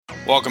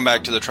Welcome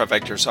back to the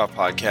Trifecta Airsoft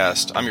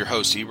Podcast. I'm your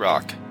host,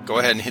 E-Rock. Go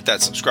ahead and hit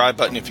that subscribe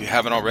button if you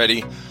haven't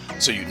already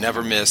so you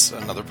never miss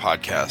another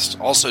podcast.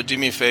 Also, do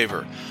me a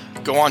favor.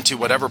 Go on to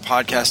whatever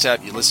podcast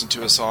app you listen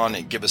to us on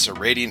and give us a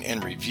rating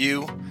and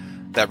review.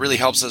 That really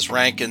helps us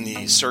rank in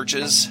the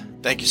searches.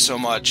 Thank you so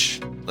much.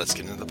 Let's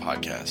get into the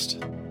podcast.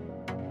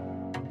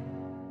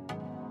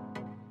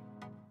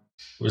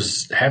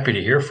 Was happy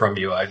to hear from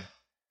you. I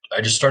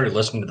just started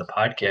listening to the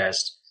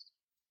podcast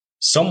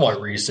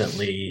somewhat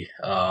recently.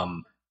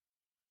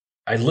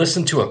 I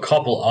listened to a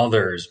couple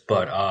others,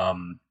 but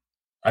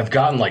I've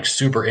gotten like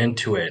super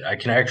into it. I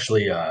can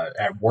actually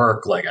at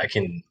work, like I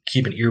can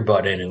keep an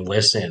earbud in and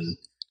listen.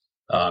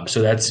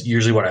 So that's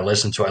usually what I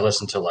listen to. I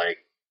listen to like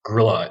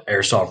Guerrilla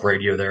Airsoft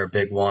Radio. They're a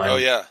big one. Oh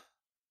yeah.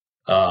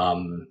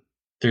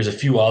 There's a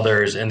few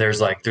others, and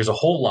there's a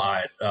whole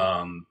lot.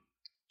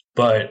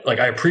 But like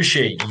I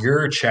appreciate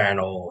your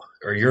channel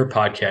or your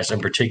podcast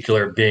in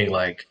particular being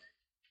like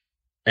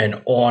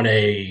an on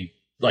a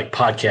like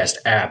podcast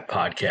app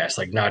podcast,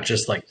 like not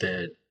just like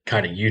the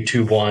kind of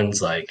YouTube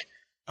ones. Like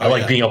I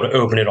like being able to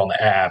open it on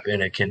the app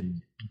and it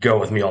can go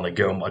with me on the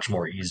go much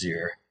more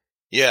easier.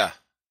 Yeah,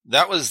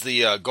 that was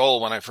the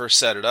goal when I first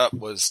set it up,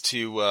 was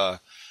to.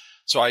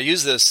 So I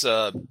use this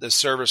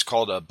service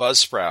called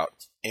Buzzsprout,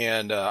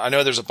 and I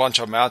know there's a bunch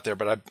of them out there,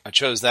 but I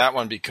chose that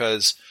one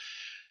because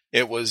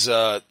it was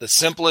the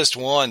simplest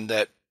one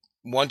that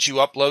once you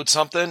upload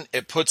something,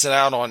 it puts it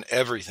out on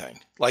everything.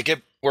 Like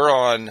we're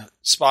on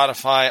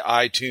Spotify,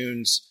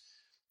 iTunes,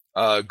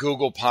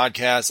 Google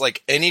Podcasts,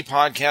 like any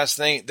podcast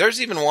thing.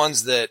 There's even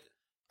ones that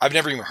I've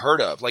never even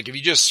heard of. Like if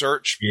you just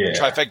search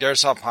Trifecta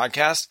Airsoft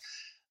Podcast,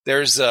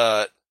 there's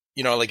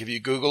like if you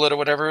Google it or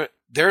whatever,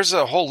 there's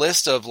a whole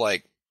list of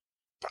like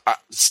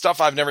stuff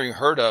I've never even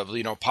heard of,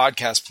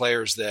 podcast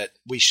players that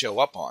we show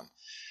up on.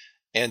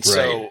 And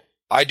so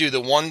I do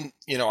the one,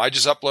 I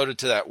just upload it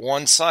to that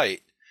one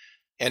site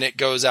and it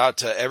goes out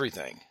to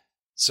everything.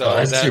 So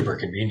that's super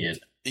convenient.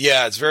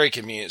 Yeah, it's very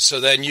convenient. So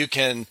then you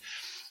can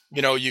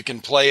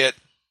play it,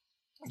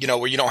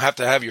 where you don't have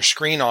to have your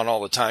screen on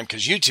all the time.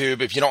 Because YouTube,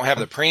 if you don't have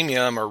the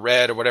premium or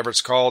red or whatever it's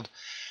called,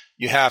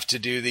 you have to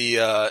do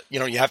the,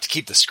 you have to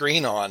keep the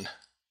screen on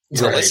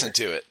to listen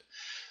to it.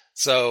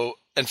 So,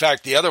 in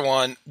fact,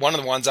 one of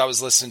the ones I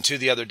was listening to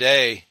the other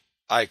day,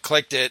 I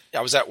clicked it.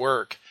 I was at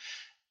work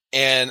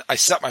and I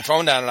set my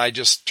phone down and I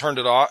just turned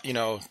it off,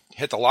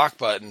 hit the lock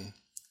button.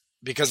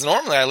 Because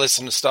normally I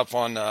listen to stuff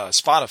on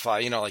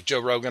Spotify, like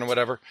Joe Rogan or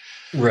whatever.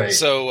 Right.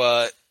 So,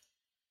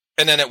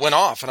 and then it went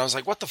off and I was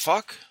like, what the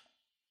fuck?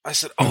 I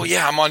said, oh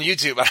yeah, I'm on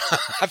YouTube.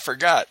 I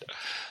forgot.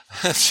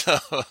 So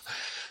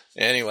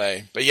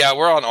anyway, but yeah,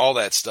 we're on all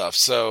that stuff.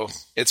 So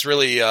it's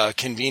really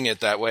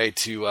convenient that way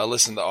to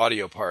listen to the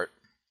audio part.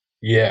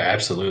 Yeah,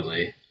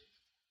 absolutely.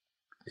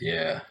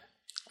 Yeah.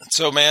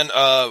 So man,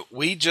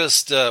 we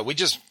just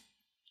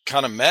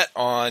kind of met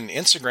on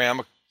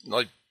Instagram,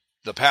 like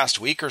the past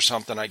week or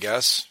something, I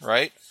guess,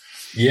 right?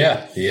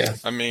 Yeah.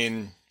 I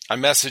mean, I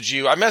messaged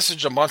you. I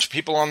messaged a bunch of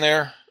people on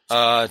there,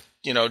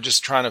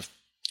 just trying to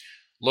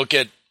look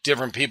at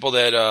different people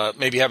that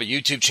maybe have a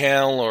YouTube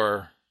channel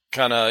or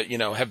kind of,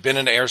 have been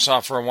into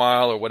airsoft for a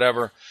while or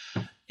whatever,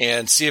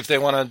 and see if they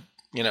want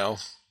to,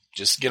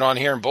 just get on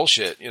here and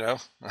bullshit, Yeah,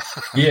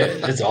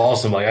 it's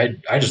awesome. Like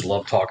I just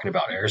love talking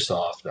about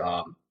airsoft.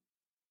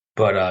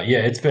 But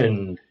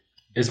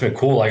it's been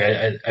cool. Like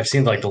I've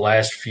seen like the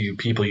last few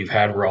people you've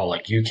had were all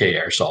like UK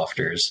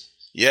airsofters.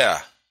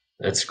 Yeah.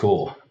 That's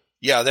cool.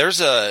 Yeah.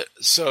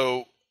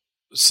 So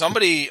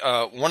somebody,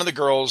 one of the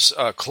girls,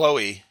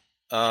 Chloe,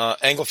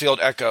 Anglefield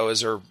Echo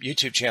is her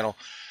YouTube channel.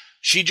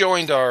 She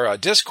joined our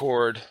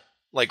Discord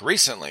like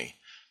recently,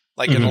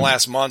 like in the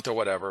last month or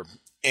whatever.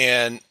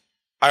 And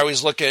I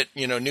always look at,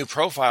 new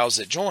profiles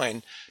that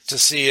join to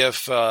see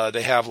if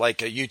they have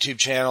like a YouTube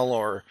channel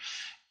or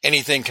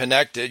anything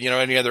connected,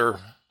 any other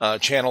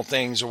channel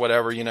things or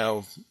whatever,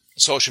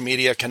 social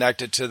media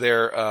connected to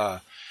their,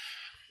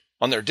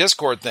 on their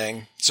Discord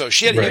thing. So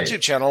she had a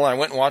YouTube channel. And I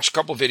went and watched a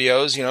couple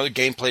videos, the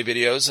gameplay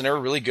videos, and they were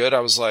really good.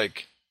 I was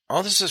like,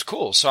 oh, this is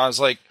cool. So I was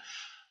like,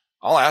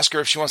 I'll ask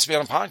her if she wants to be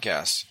on a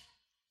podcast.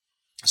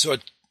 So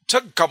it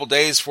took a couple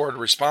days for her to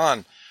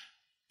respond.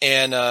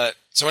 And,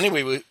 so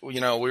anyway, we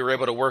were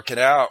able to work it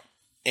out,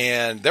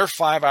 and they're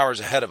 5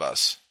 hours ahead of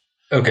us.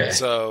 Okay.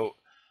 So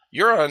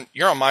you're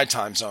on my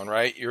time zone,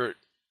 right?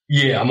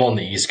 Yeah, I'm on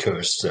the East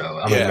Coast, so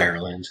I'm in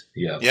Maryland.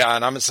 Yeah. Yeah,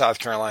 and I'm in South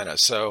Carolina.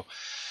 So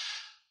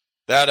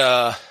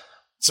that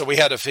so we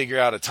had to figure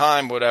out a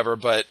time, whatever,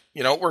 but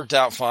it worked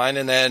out fine.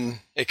 And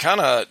then it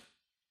kind of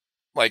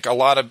like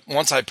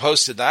once I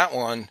posted that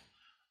one,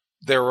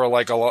 there were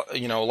like a lot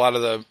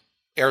of the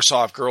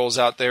airsoft girls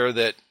out there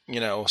that,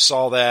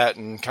 saw that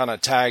and kind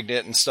of tagged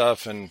it and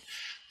stuff. And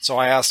so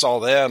I asked all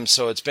them.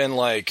 So it's been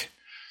like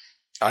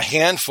a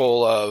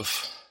handful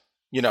of,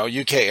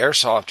 UK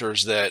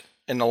airsofters that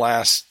in the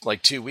last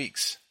like 2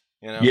 weeks,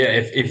 Yeah.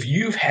 If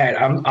you've had,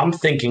 I'm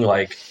thinking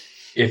like,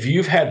 if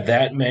you've had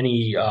that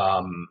many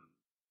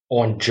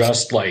on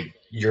just like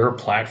your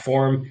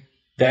platform,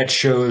 that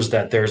shows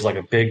that there's like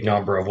a big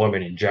number of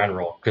women in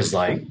general. Cause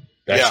like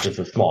that's Yeah. just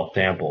a small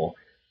sample.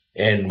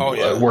 And Oh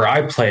yeah. where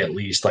I play, at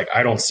least, like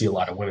I don't see a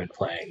lot of women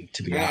playing,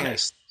 to be Mhm.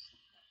 honest.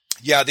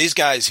 Yeah, these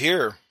guys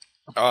here,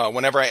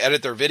 whenever I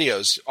edit their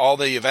videos, all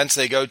the events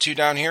they go to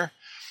down here,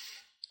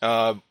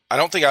 I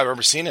don't think I've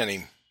ever seen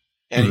any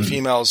Mhm.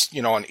 females,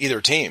 on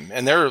either team.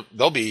 And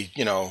they'll be,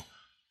 a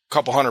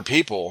couple hundred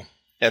people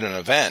at an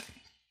event.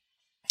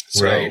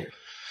 So, Right.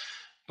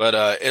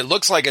 but it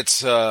looks like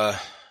it's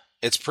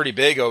pretty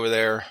big over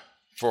there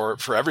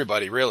for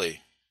everybody,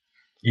 really.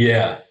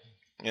 Yeah.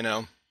 You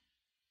know.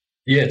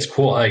 Yeah, it's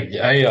cool.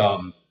 Yeah,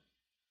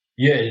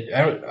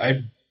 I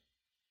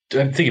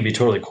think it'd be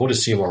totally cool to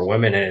see more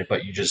women in it,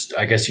 but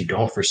I guess you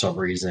don't for some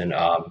reason.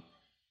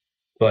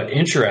 But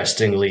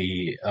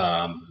interestingly,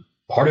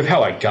 part of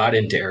how I got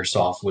into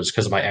airsoft was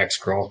because of my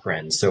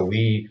ex-girlfriend. So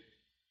we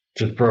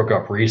just broke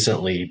up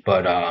recently,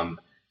 but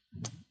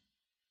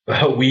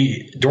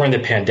we during the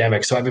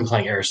pandemic. So I've been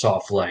playing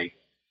airsoft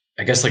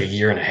I guess like a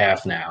year and a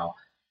half now.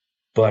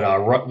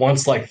 But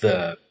once like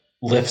the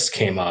lifts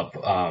came up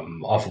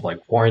off of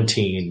like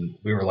quarantine,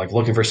 we were like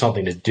looking for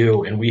something to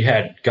do, and we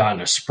had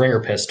gotten a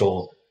Springer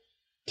pistol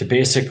to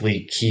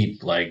basically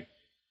keep like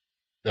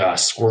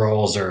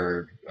squirrels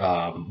or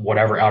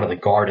whatever out of the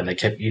garden. They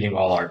kept eating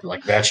all our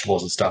like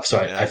vegetables and stuff.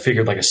 So Yeah. I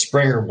figured like a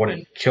Springer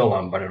wouldn't kill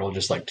them, but it'll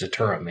just like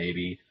deter them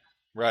maybe.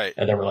 Right.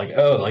 And then we're like,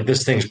 oh, like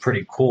this thing's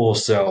pretty cool.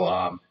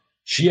 So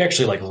she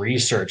actually like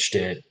researched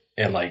it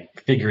and like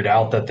figured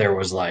out that there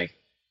was like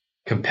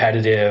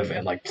competitive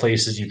and like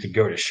places you could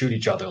go to shoot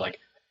each other. Like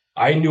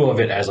I knew of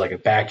it as like a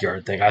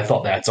backyard thing. I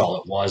thought that's all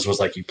it was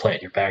like you play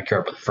in your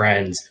backyard with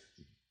friends.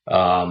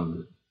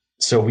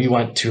 So we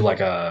went to like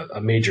a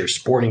major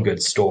sporting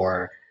goods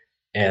store,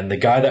 and the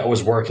guy that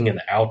was working in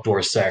the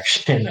outdoor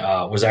section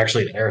was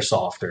actually an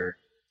airsofter.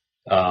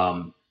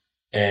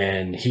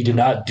 And he did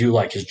not do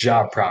like his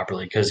job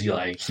properly because he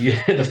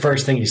the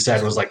first thing he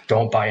said was like,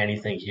 "Don't buy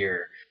anything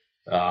here.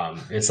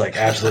 It's like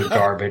absolute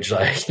garbage."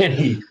 Like, and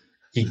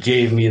he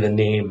gave me the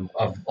name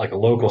of like a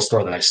local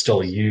store that I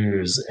still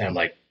use, and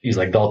like he's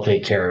like, "They'll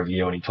take care of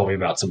you," and he told me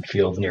about some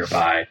fields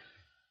nearby,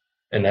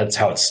 and that's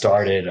how it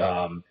started.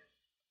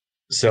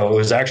 So it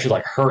was actually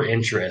like her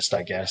interest,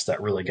 I guess,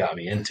 that really got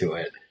me into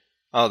it.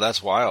 Oh,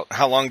 that's wild.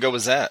 How long ago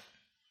was that?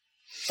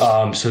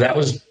 So that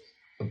was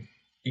a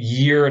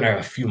year and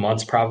a few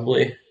months,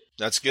 probably.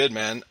 That's good,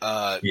 man.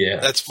 Yeah.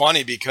 That's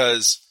funny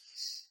because,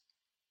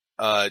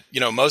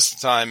 most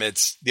of the time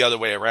it's the other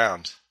way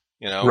around,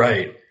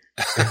 Right.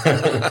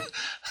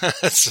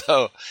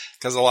 So,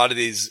 because a lot of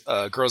these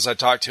girls I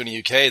talked to in the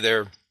UK,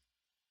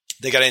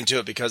 they got into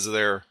it because of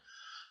their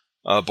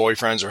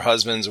boyfriends or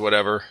husbands or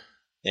whatever.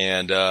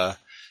 And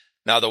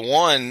now the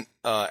one,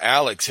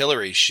 Alex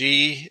Hillary,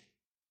 she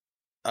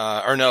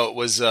got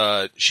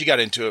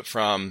into it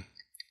from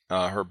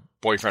her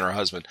boyfriend or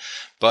husband.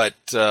 But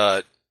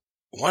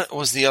what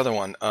was the other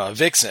one?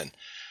 Vixen.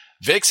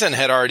 Vixen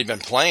had already been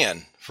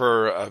playing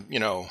for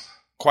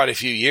quite a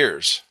few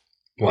years.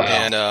 Wow.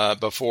 And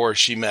before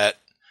she met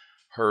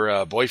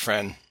her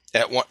boyfriend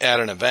at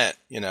an event,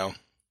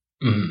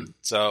 Mhm.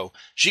 So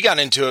she got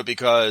into it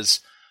because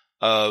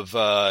of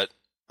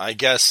I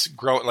guess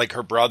like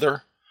her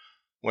brother,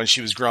 when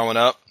she was growing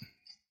up,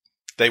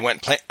 they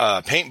went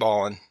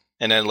paintballing,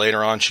 and then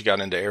later on she got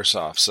into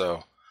airsoft.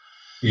 So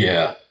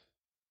Yeah.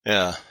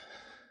 yeah,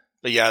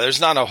 but yeah, there's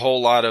not a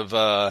whole lot of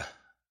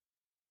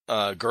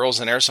girls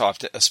in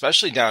airsoft,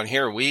 especially down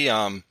here. We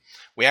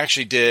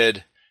actually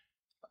did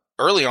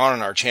early on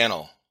in our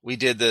channel. We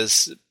did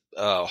this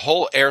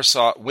whole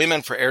airsoft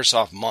Women for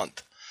Airsoft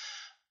month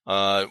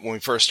when we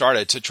first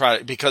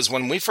started because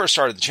when we first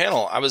started the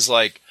channel, I was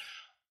like,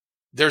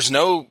 "There's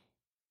no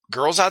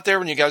girls out there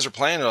when you guys are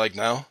playing." They're like,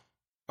 "No."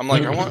 I'm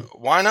like,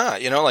 "Why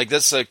not?" Like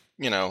this is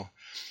a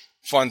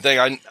fun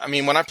thing. I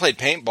mean, when I played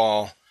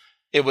paintball,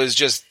 it was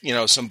just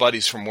some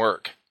buddies from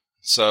work,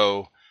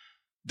 so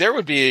there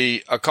would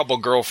be a couple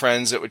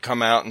girlfriends that would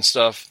come out and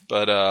stuff,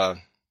 but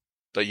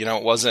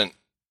it wasn't.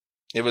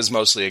 It was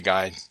mostly a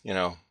guy,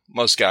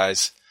 most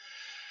guys.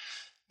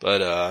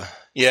 But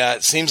yeah,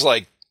 it seems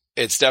like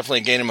it's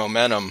definitely gaining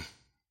momentum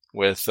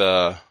with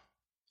a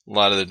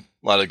lot of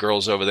the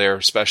girls over there,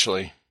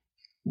 especially.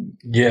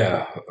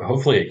 Yeah.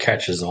 Hopefully it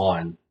catches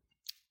on.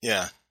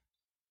 Yeah,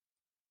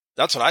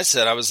 that's what I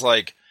said. I was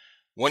like,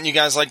 "Wouldn't you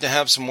guys like to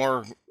have some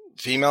more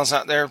females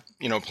out there,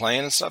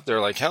 playing and stuff?"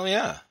 They're like, "Hell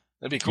yeah,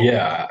 that'd be cool."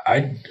 Yeah.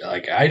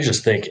 I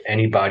just think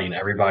anybody and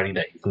everybody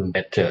that you can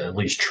get to at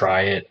least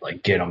try it,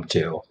 like get them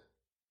to.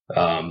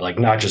 Like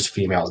not just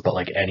females, but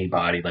like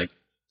anybody. Like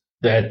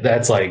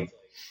that's like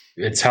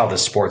it's how the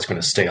sport's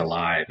going to stay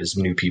alive is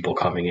new people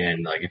coming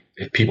in. Like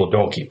if people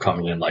don't keep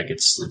coming in, like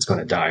it's going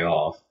to die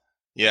off.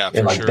 Yeah, And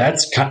for like sure.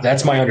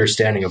 that's my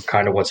understanding of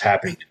kind of what's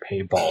happening to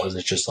paintball is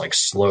it's just like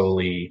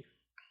slowly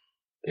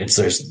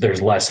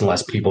there's less and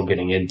less people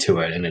getting into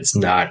it, and it's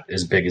not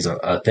as big as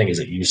a thing as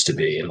it used to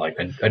be. And like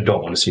I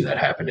don't want to see that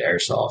happen to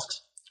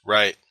airsoft.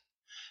 Right.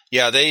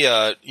 Yeah, they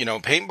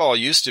paintball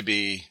used to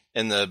be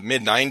in the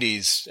mid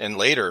 90s and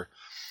later.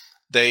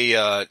 They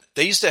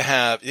used to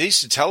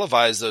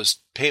televise those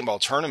paintball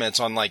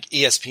tournaments on like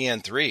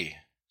ESPN3.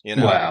 you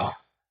know, Wow.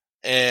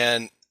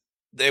 and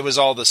it was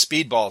all the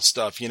speedball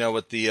stuff, you know,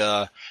 with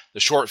the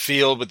short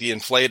field with the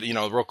inflated, you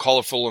know, real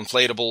colorful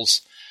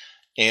inflatables.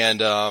 And,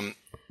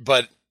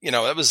 but you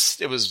know, it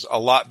was a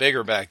lot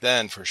bigger back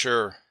then for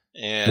sure.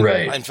 And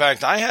Right. in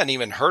fact, I hadn't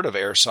even heard of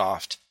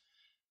airsoft,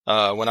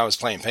 when I was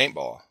playing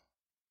paintball.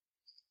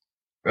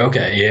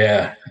 Okay.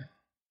 Yeah.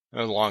 It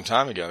was a long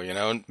time ago, you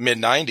know, mid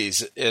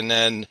 90s. And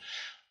then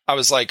I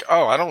was like,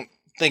 oh, I don't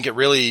think it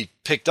really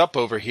picked up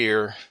over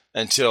here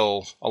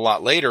until a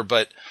lot later.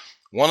 But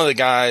one of the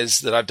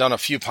guys that I've done a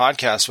few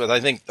podcasts with, I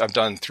think I've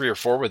done 3 or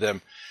 4 with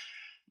him,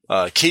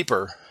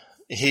 Keeper,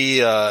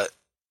 he's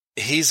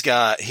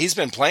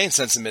been playing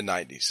since the mid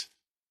 90s,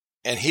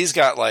 and he's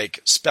got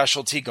like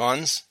specialty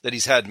guns that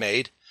he's had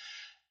made.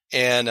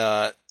 And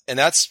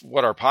that's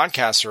what our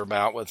podcasts are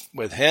about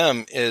with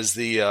him is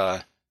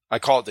I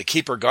call it the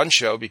Keeper Gun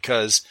Show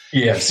because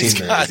Yeah. I've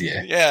seen got, those.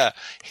 Yeah. yeah,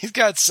 he's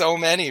got so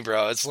many,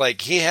 bro. It's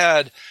like he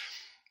had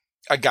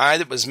a guy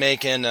that was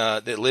making,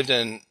 that lived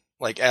in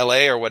like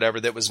LA or whatever,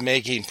 that was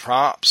making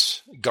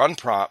gun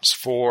props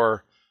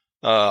for,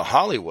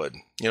 Hollywood,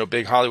 you know,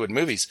 big Hollywood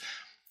movies.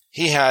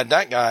 He had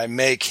that guy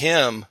make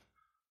him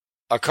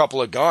a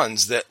couple of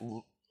guns that,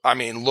 I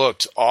mean,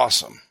 looked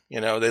awesome.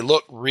 You know, they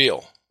looked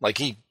real. Like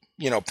he,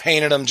 you know,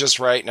 painted them just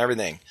right and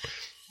everything.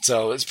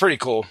 So it's pretty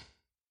cool.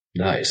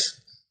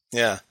 Nice.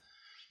 Yeah.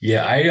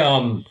 Yeah.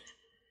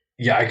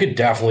 I could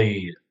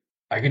definitely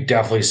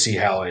see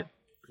how it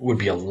would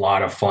be a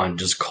lot of fun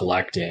just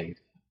collecting.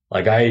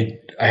 Like I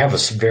have a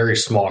very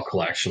small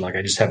collection. Like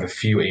I just have a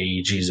few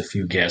AEGs, a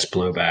few gas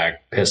blowback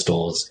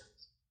pistols.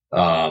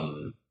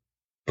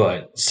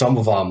 But some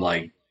of them,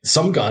 like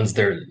some guns,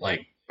 they're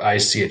like, I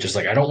see it just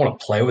like, I don't want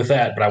to play with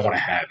that, but I want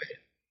to have it.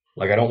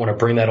 Like I don't want to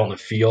bring that on the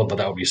field, but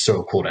that would be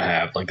so cool to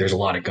have. Like there's a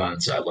lot of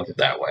guns I look at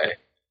that way.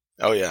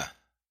 Oh yeah.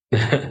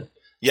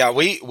 Yeah.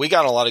 We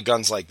got a lot of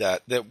guns like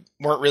that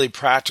weren't really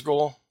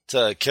practical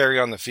to carry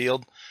on the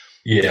field,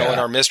 you know, in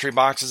our mystery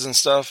boxes and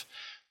stuff,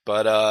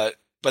 but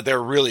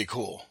they're really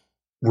cool.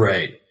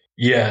 Right.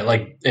 Yeah.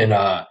 Like, and,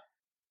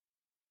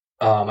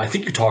 I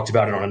think you talked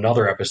about it on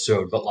another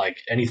episode, but like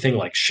anything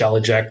like shell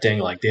ejecting,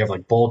 like they have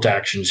like bolt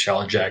action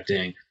shell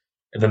ejecting,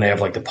 and then they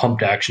have like the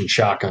pumped action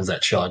shotguns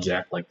that shell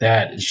eject. Like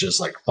that is just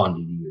like fun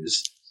to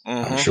use.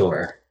 Mm-hmm. I'm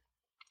sure.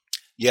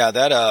 Yeah,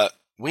 that I'm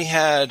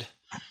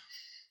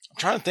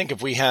trying to think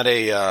if we had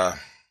I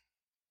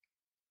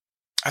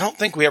don't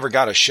think we ever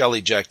got a shell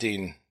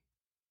ejecting,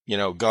 you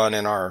know, gun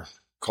in our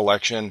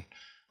collection,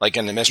 like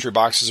in the mystery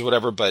boxes or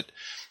whatever, but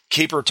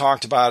Keeper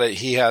talked about it.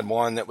 He had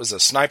one that was a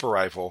sniper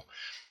rifle.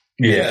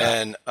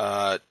 Yeah. And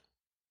I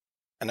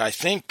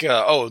think,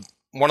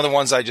 one of the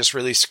ones I just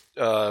released,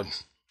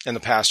 in the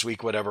past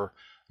week, whatever,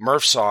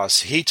 Murph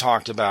Sauce, he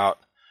talked about,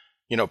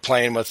 you know,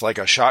 playing with like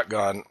a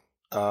shotgun,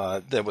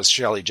 that was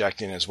shell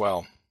ejecting as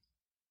well.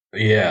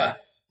 Yeah.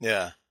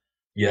 Yeah.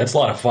 Yeah. It's a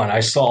lot of fun.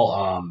 I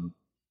saw,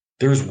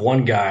 there's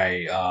one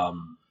guy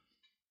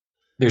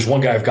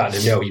I've gotten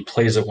to know. He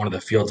plays at one of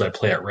the fields I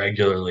play at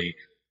regularly,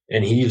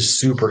 and he's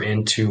super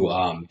into,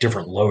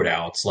 different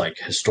loadouts, like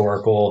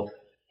historical.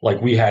 Like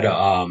we had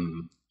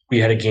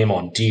a game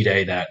on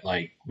D-Day that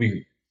like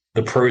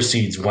the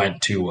proceeds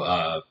went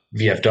to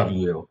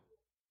VFW,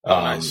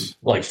 Nice.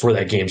 like for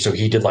that game. So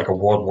he did like a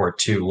World War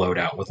II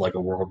loadout with like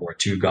a World War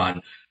II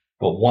gun.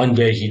 But one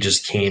day he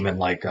just came in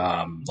like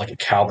a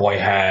cowboy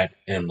hat,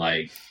 and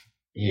like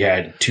he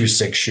had 2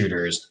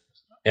 6-shooters,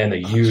 and they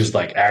used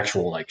like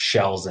actual like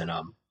shells in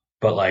them.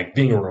 But like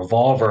being a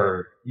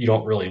revolver, you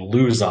don't really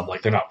lose them.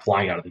 Like they're not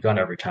flying out of the gun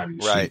every time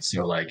you shoot.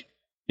 So like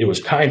it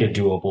was kind of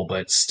doable,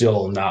 but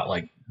still not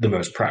like the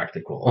most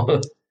practical.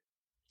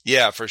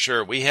 Yeah, for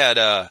sure. We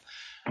had,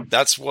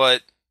 that's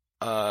what,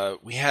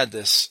 we had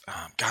this,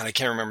 God, I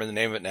can't remember the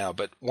name of it now,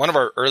 but one of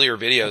our earlier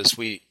videos,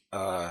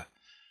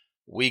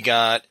 we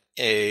got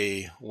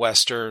a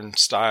Western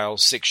style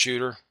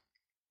 6-shooter,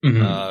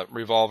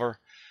 revolver,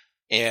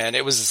 and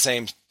it was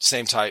the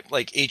same type.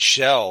 Like each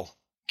shell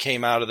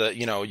came out of the,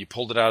 you know, you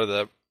pulled it out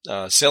of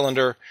the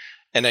cylinder,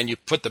 and then you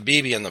put the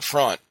BB in the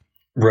front.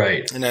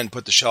 Right. And then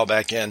put the shell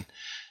back in,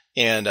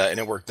 and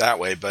it worked that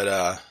way.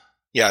 But,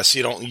 yeah, so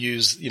you don't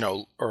use, you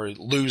know, or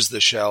lose the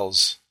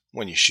shells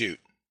when you shoot.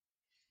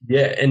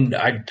 Yeah. And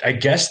I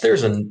guess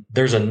there's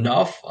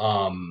enough,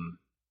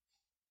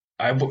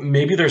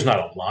 maybe there's not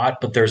a lot,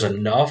 but there's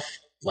enough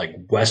like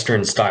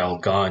Western style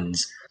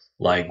guns,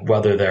 like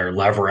whether they're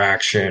lever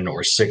action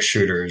or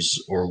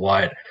 6-shooters or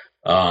what.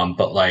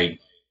 But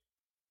like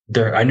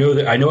I know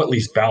at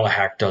least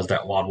Balahack does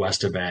that Wild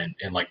West event,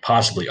 and like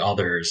possibly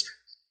others.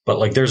 But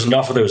like, there's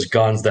enough of those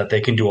guns that they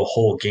can do a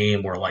whole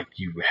game where like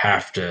you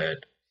have to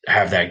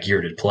have that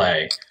gear to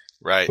play,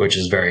 Right? Which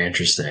is very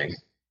interesting.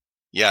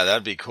 Yeah,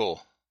 that'd be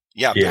cool.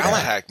 Yeah,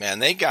 Balahack, man,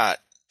 they got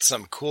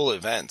some cool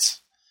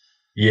events.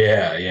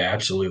 Yeah,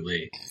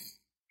 absolutely.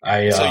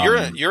 So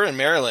you're in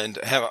Maryland.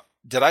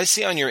 Did I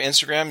see on your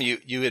Instagram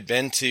you had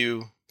been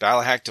to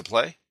Balahack to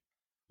play?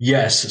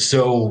 Yes.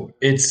 So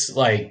it's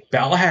like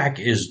Balahack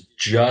is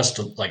just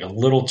like a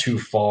little too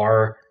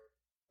far.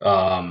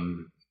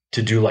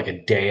 to do like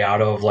a day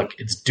out of. Like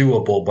it's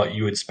doable, but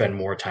you would spend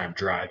more time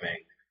driving.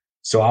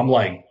 So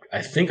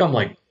I think I'm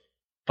like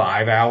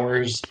 5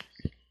 hours.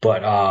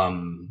 But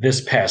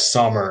this past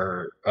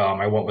summer,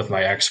 I went with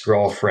my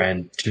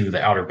ex-girlfriend to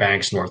the Outer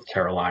Banks, North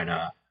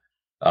Carolina.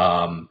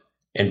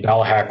 And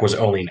Ballahack was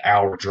only an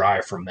hour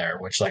drive from there,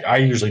 which like I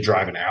usually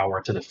drive an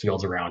hour to the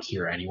fields around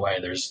here anyway.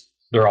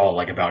 They're all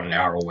like about an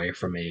hour away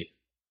from me.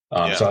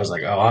 So I was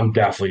like, oh, I'm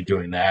definitely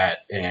doing that.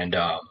 And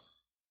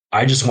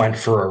I just went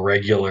for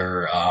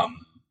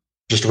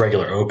just a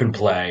regular open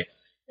play.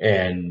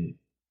 And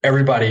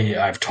everybody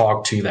I've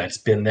talked to that's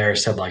been there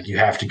said like you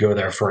have to go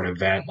there for an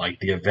event. Like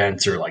the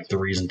events are like the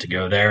reason to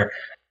go there.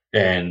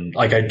 And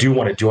like I do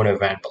want to do an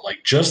event, but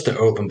like just the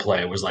open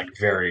play was like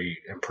very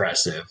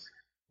impressive.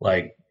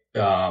 Like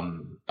I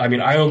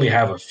mean, I only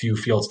have a few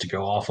fields to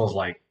go off of.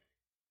 Like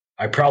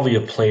I probably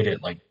have played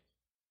it like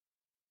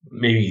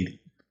maybe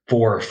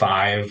 4 or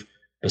 5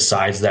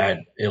 besides that,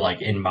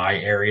 like in my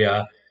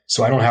area.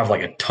 So I don't have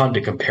like a ton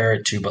to compare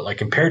it to, but like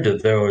compared to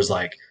those,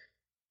 like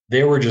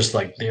they were just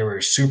like they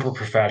were super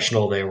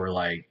professional. They were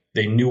like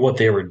they knew what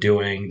they were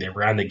doing. They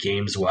ran the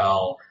games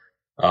well.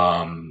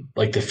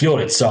 Like the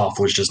field itself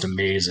was just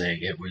amazing.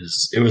 It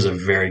was a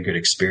very good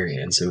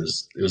experience. It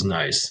was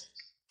nice.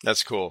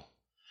 That's cool.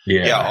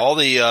 Yeah. All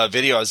the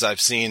videos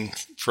I've seen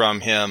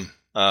from him,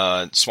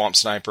 Swamp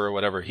Sniper or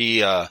whatever,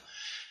 he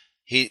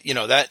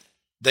that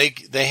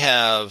they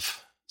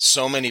have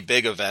so many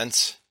big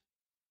events,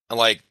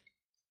 like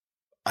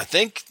I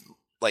think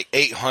like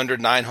 800,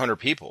 900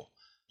 people,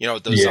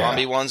 those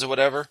zombie ones or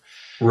whatever.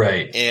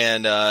 Right.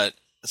 And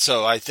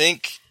so I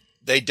think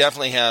they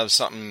definitely have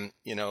something,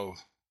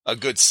 a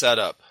good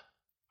setup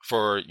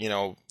for,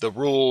 the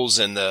rules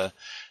and the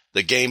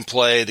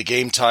gameplay, the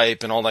game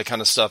type and all that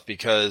kind of stuff,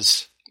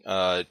 because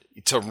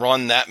to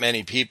run that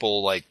many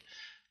people, like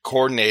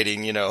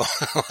coordinating,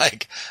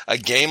 like a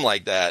game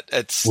like that,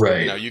 it's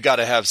right. You got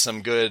to have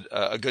some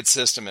a good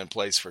system in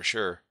place for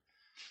sure.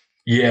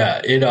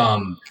 Yeah,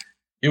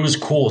 it was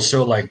cool.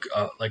 So like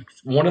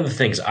one of the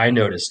things I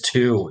noticed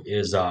too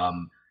is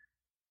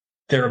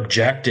their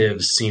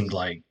objectives seemed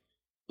like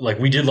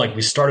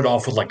we started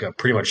off with like a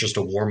pretty much just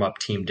a warm up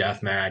team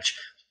deathmatch,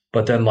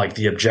 but then like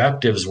the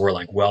objectives were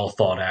like well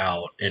thought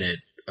out, and it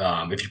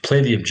if you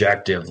play the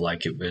objective,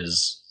 like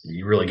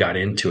you really got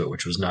into it,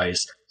 which was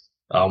nice.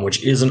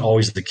 Which isn't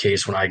always the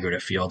case when I go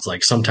to fields.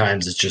 Like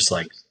sometimes it's just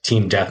like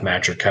team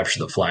deathmatch or capture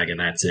the flag and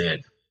that's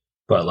it.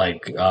 But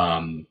like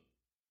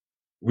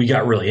we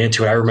got really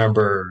into it. I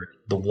remember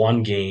the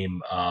one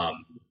game,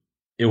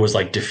 it was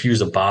like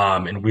defuse a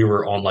bomb, and we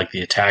were on like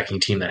the attacking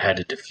team that had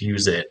to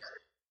defuse it.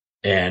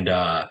 And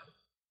I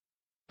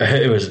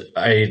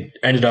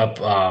ended up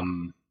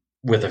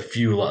with a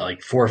few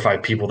like 4 or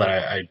 5 people that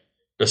I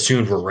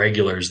assumed were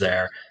regulars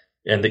there,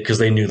 and because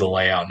they knew the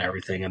layout and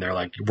everything, and they're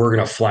like, we're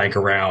gonna flank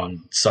around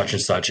such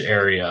and such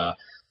area.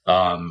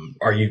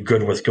 Are you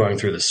good with going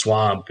through the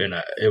swamp? And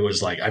it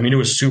was like, I mean, it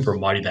was super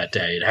muddy that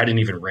day. It hadn't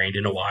even rained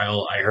in a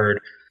while, I heard,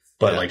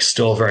 but like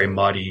still very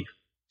muddy.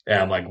 And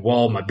I'm like,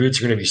 well, my boots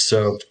are going to be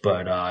soaked,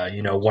 but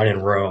when in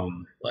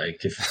Rome,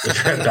 like if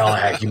you're at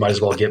Ballahack, you might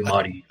as well get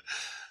muddy.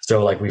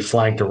 So like we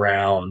flanked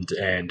around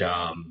and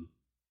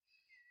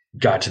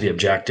got to the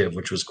objective,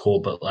 which was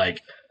cool. But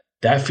like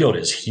that field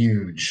is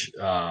huge.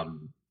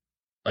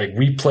 Like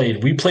we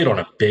played on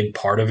a big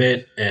part of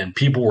it, and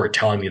people were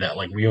telling me that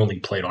like we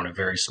only played on a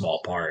very small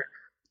part.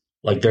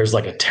 Like there's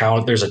a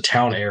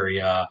town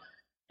area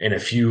and a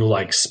few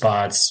like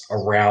spots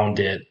around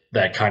it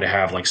that kind of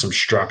have like some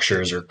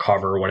structures or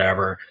cover or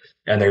whatever,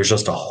 and there's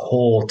just a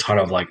whole ton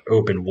of like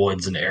open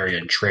woods and area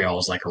and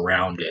trails like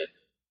around it.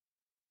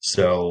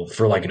 So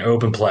for like an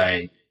open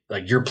play,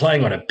 like you're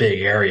playing on a big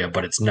area,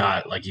 but it's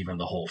not like even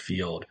the whole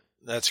field.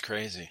 That's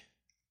crazy.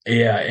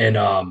 Yeah,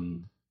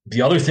 and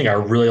the other thing I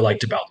really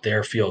liked about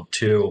their field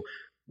too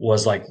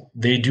was like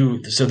they do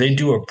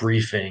a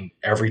briefing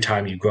every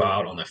time you go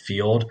out on the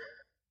field,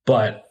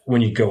 but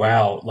when you go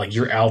out, like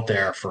you're out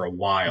there for a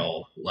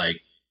while, like,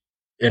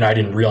 and I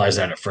didn't realize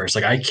that at first.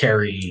 Like I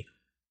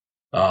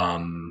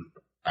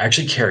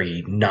actually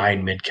carry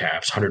 9 mid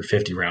caps,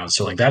 150 rounds,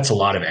 so like that's a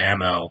lot of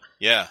ammo.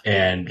 Yeah,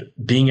 and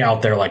being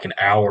out there like an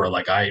hour,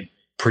 like I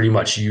pretty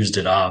much used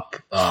it up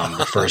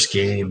the first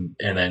game,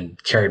 and then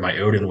carried my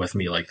Odin with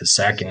me like the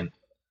second.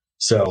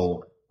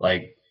 So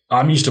like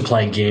I'm used to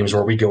playing games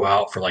where we go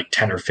out for like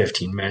 10 or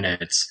 15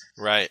 minutes.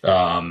 Right.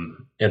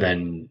 And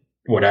then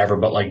whatever,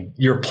 but like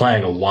you're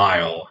playing a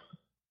while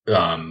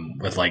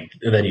with like,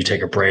 and then you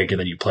take a break and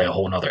then you play a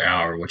whole another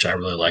hour, which I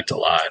really liked a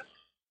lot.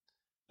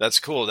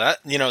 That's cool.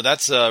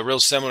 That's real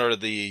similar to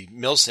the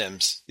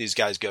milsims these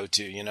guys go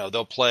to.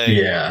 They'll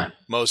play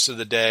most of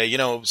the day.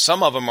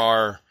 Some of them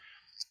are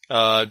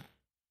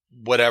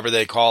whatever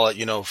they call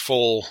it,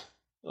 full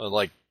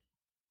like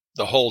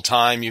the whole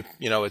time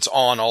it's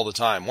on all the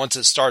time. Once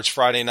it starts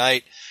Friday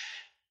night,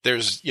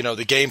 there's, the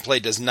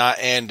gameplay does not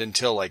end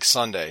until like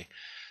Sunday.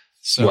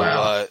 So,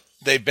 wow.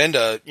 They've been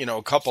to,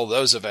 a couple of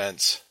those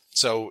events.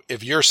 So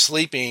if you're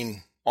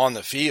sleeping on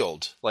the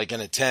field, like in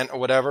a tent or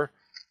whatever,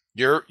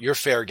 you're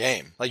fair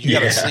game. Like you got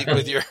to sleep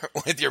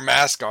with your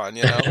mask on,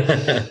 you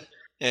know.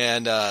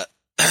 And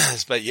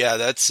but yeah,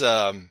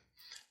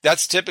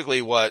 that's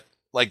typically what,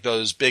 like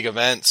those big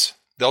events,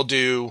 they'll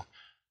do,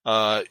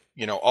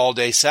 all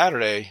day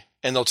Saturday,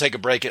 and they'll take a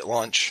break at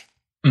lunch.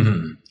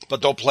 Mm-hmm.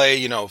 But they'll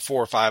play, 4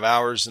 or 5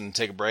 hours and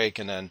take a break,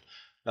 and then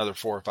another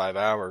 4 or 5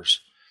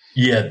 hours.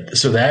 Yeah,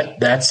 so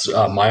that's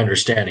my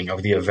understanding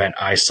of the event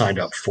I signed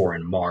up for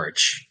in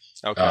March,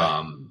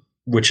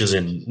 which is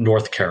in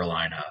North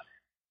Carolina.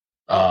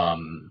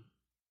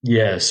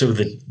 Yeah, so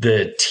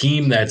the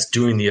team that's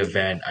doing the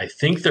event, I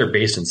think they're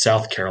based in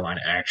South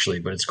Carolina actually,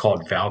 but it's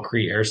called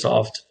Valkyrie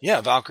Airsoft.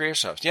 Yeah, Valkyrie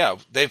Airsoft. Yeah,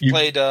 they've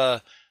played.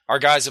 Our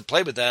guys have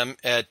played with them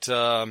at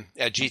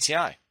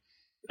GTI.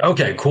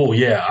 Okay, cool.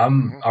 Yeah,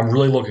 I'm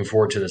really looking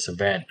forward to this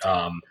event.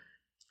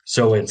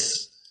 So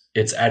it's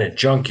at a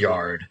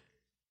junkyard,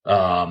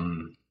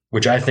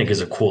 which I think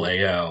is a cool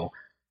AO.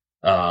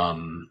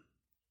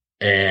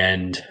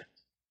 And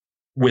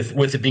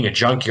with it being a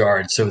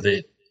junkyard, so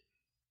that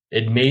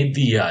it made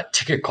the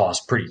ticket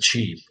cost pretty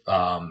cheap.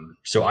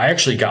 So I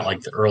actually got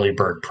like the early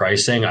bird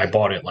pricing. I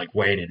bought it like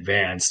way in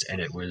advance, and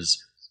it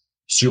was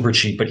super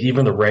cheap. But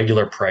even the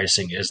regular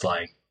pricing is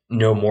like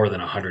no more than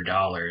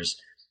 $100.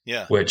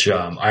 Yeah, which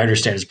I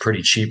understand is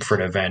pretty cheap for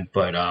an event.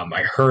 But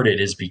I heard it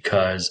is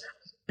because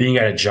being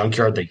at a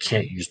junkyard, they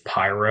can't use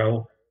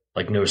pyro,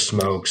 like no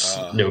smokes,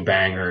 no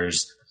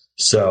bangers.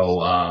 So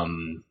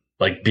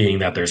like being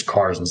that there's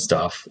cars and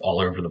stuff all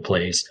over the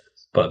place.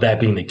 But that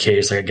being the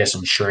case, like I guess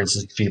insurance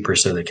is cheaper,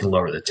 so they can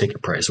lower the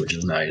ticket price, which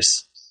is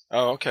nice.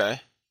 Oh, okay.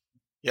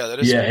 Yeah, that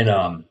is. Yeah,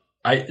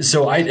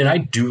 cool. And I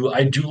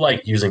do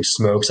like using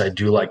smokes. I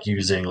do like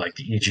using like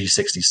the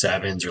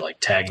EG67s or like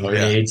tagging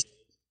grenades.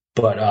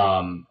 But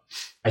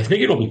I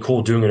think it'll be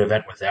cool doing an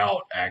event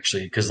without,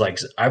 actually, because like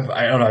I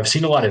don't know, I've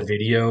seen a lot of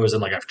videos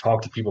and like I've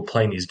talked to people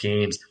playing these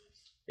games,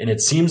 and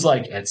it seems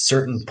like at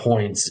certain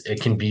points it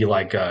can be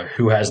like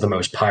who has the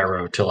most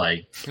pyro to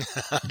like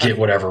get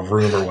whatever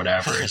room or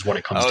whatever is what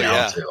it comes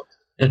down to.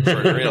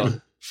 For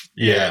real.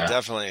 Yeah,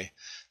 definitely.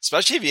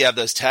 Especially if you have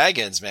those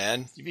tag-ins,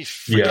 man, you'd be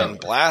freaking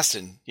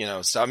blasting,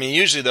 So I mean,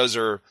 usually those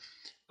are,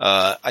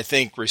 I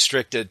think,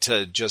 restricted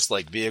to just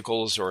like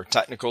vehicles or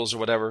technicals or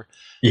whatever.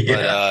 Yeah.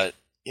 But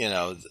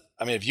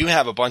I mean, if you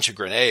have a bunch of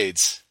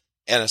grenades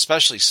and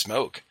especially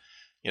smoke,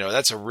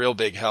 that's a real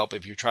big help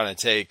if you're trying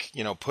to take,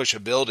 push a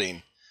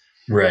building.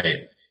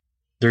 Right.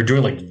 They're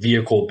doing like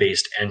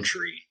vehicle-based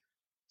entry.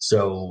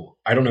 So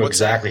I don't know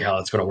exactly how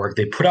that's going to work.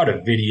 They put out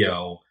a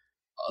video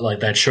like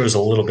that shows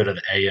a little bit of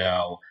the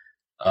AO.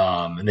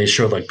 And they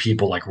showed like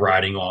people like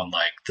riding on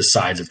like the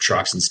sides of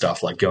trucks and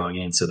stuff like going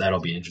in. So that'll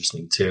be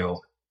interesting too.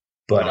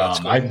 But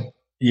cool.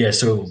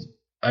 So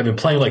I've been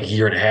playing like a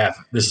year and a half.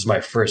 This is my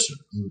first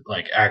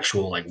like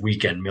actual like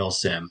weekend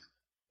milsim,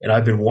 and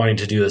I've been wanting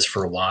to do this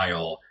for a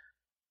while.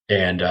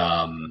 And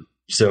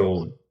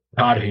so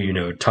Todd,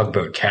 who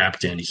Tugboat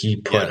Captain, he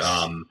put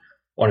on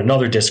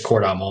another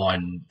Discord I'm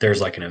on.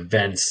 There's like an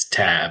events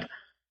tab,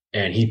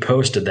 and he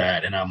posted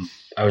that, and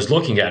I was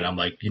looking at it. I'm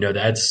like,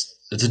 it's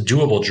a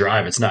doable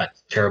drive. It's not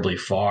terribly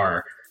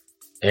far,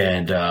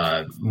 and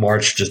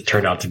March just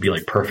turned out to be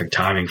like perfect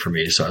timing for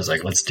me. So I was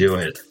like, let's do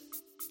it.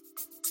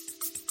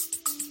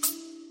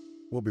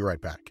 We'll be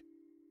right back.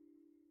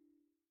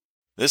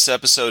 This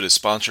episode is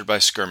sponsored by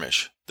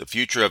Skirmish, the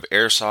future of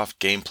airsoft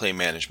gameplay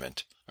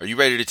management. Are you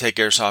ready to take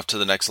airsoft to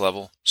the next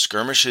level?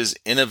 Skirmish's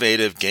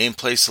innovative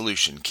gameplay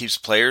solution keeps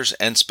players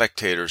and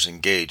spectators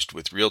engaged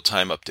with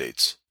real-time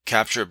updates.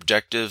 Capture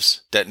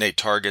objectives, detonate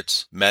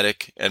targets,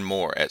 medic, and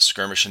more at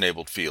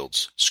Skirmish-enabled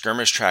fields.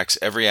 Skirmish tracks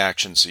every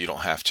action so you don't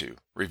have to.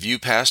 Review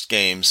past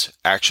games,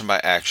 action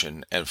by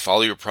action, and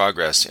follow your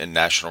progress in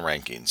national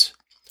rankings.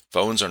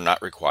 Phones are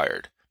not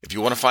required. If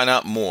you want to find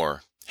out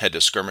more, head to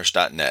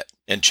skirmish.net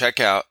and check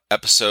out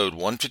episode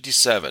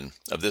 157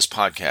 of this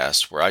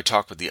podcast, where I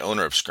talk with the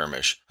owner of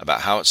Skirmish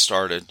about how it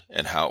started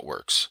and how it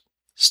works.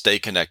 Stay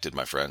connected,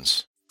 my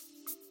friends.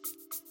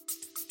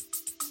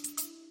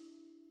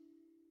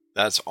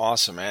 That's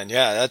awesome, man.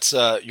 Yeah, that's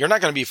you're not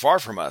going to be far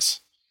from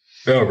us.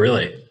 Oh,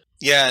 really?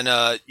 Yeah,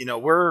 and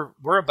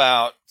we're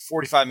about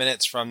 45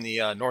 minutes from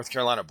the North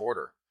Carolina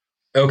border.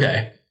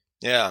 Okay.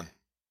 Yeah.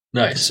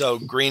 Nice. So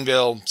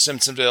Greenville,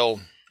 Simpsonville,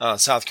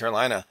 South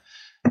Carolina.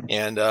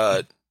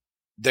 And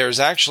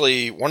there's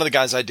actually one of the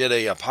guys I did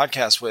a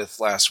podcast with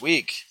last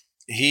week.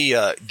 He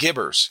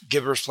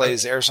Gibbers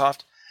plays airsoft.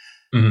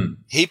 Mm-hmm.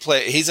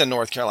 He's in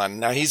North Carolina.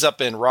 Now he's up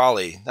in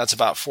Raleigh. That's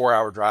about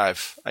 4-hour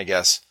drive, I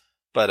guess.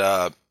 But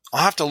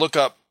I'll have to look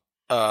up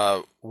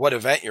what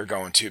event you're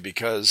going to,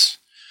 because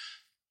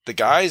the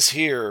guys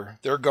here,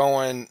 their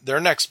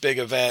next big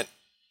event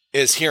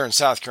is here in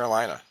South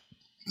Carolina.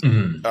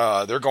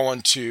 Mm-hmm. They're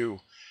going to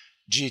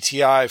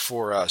GTI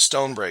for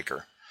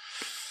Stonebreaker.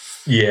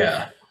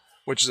 Yeah.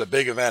 Which is a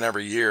big event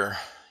every year,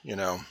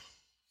 Yeah,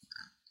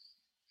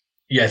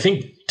 I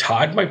think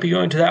Todd might be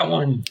going to that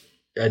one.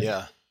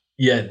 Yeah,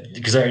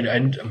 because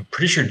I'm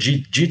pretty sure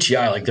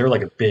GTI, like they're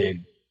like a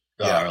big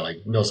like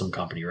milsim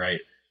company, right?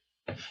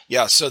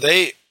 Yeah, so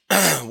they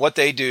what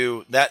they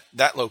do, that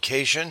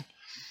location,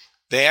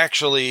 they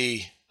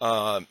actually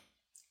they'll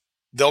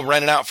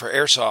rent it out for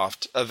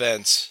airsoft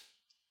events,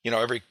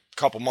 every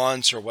couple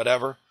months or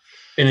whatever.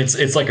 And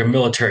it's like a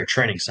military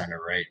training center,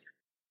 right?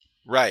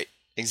 Right.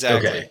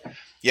 Exactly. Okay.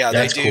 Yeah,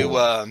 That's they do.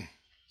 cool.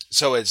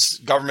 So it's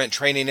Government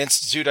Training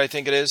Institute, I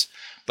think it is.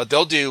 But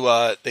they'll do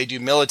they do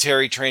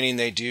military training.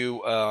 They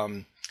do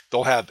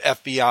they'll have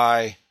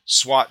FBI,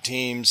 SWAT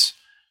teams,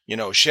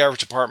 sheriff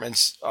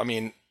departments. I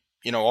mean,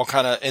 all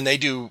kind of, and they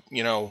do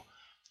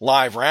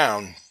live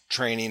round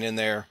training in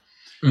there.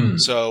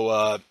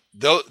 So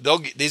they'll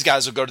these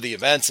guys will go to the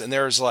events, and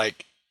there's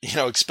like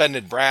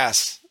expended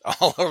brass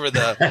all over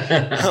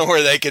the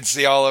where they can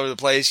see all over the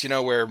place.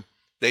 Where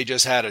they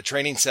just had a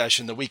training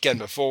session the weekend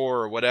before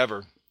or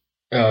whatever.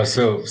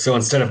 So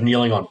instead of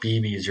kneeling on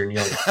BBs, you're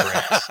kneeling on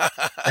grass.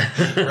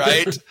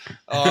 Right?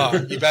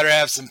 Oh, you better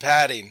have some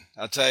padding,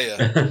 I'll tell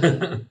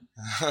you.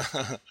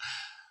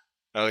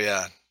 Oh,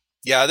 yeah.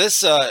 Yeah, this,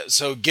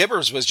 so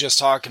Gibbers was just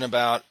talking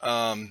about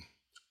an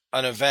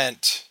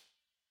event.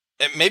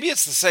 Maybe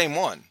it's the same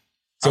one.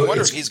 So I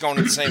wonder if he's going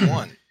to the same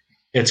one.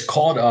 It's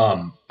called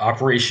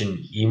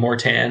Operation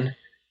Immortan,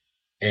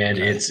 and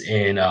it's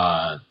in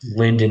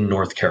Linden,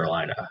 North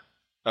Carolina.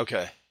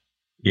 Okay.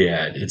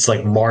 Yeah, it's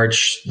like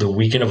the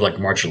weekend of like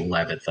March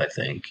 11th, I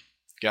think.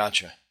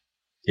 Gotcha.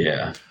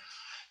 Yeah.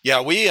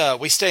 Yeah,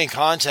 we stay in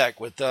contact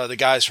with the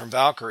guys from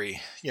Valkyrie,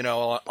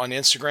 on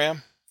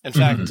Instagram. In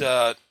fact,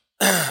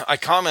 I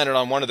commented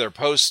on one of their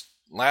posts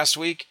last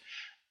week,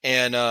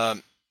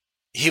 and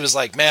he was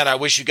like, "Man, I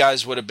wish you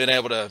guys would have been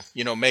able to,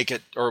 make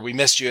it, or we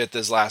missed you at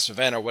this last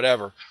event or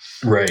whatever."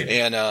 Right.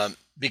 And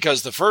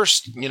because the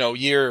first,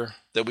 year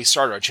that we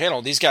started our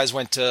channel, these guys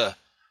went to,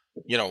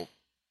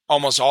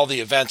 almost all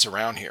the events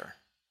around here.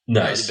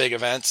 Nice. The big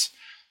events.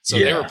 So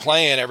they were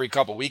playing every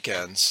couple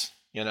weekends,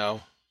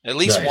 at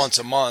least once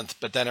a month,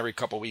 but then every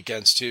couple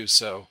weekends too.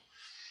 So.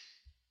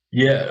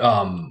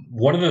 Yeah.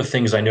 One of the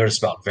things I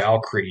noticed about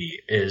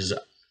Valkyrie is,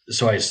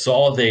 so I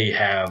saw they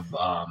have,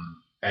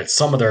 at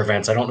some of their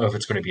events, I don't know if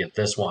it's going to be at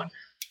this one,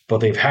 but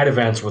they've had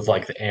events with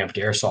like the Amped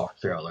Airsoft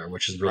trailer,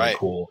 which is really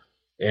cool.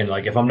 And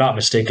like, if I'm not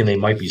mistaken, they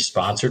might be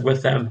sponsored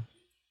with them.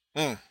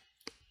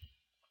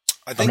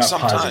 I think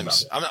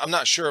sometimes. I'm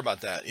not sure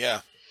about that.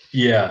 Yeah.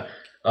 Yeah.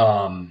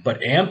 But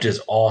Amped is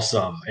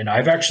awesome. And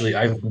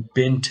I've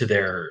been to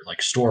their like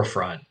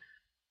storefront.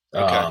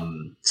 Okay.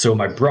 So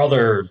my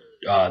brother,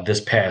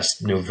 this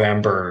past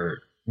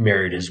November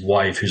married his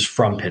wife who's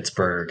from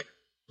Pittsburgh.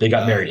 They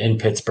got married in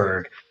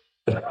Pittsburgh.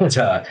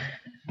 But,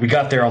 we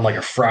got there on like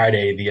a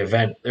Friday. The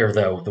event or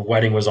the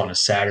wedding was on a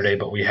Saturday,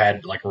 but we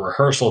had like a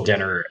rehearsal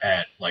dinner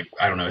at like,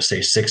 I don't know,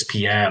 say 6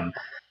 p.m.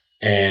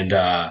 And,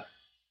 I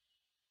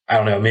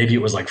don't know, maybe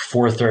it was like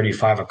 4:30,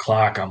 5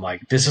 o'clock. I'm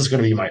like, this is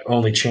going to be my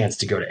only chance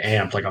to go to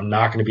Amped. Like, I'm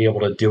not going to be able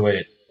to do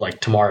it like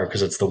tomorrow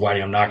because it's the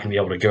wedding. I'm not going to be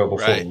able to go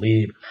before we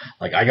leave.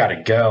 Like, I got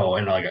to go.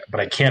 And like,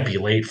 but I can't be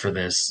late for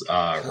this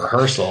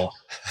rehearsal.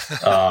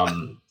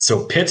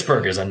 So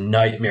Pittsburgh is a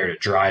nightmare to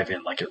drive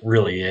in. Like, it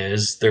really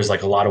is. There's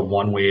like a lot of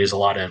one ways, a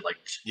lot of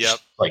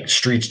like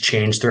streets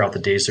change throughout the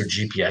day. So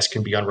GPS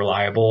can be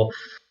unreliable.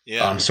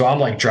 Yeah. So I'm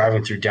like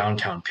driving through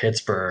downtown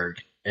Pittsburgh.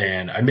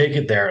 And I make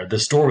it there. The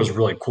store was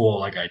really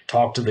cool. Like I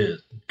talked to the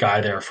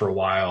guy there for a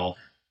while.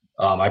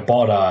 I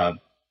bought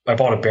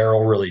a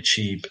barrel really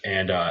cheap,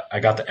 and I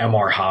got the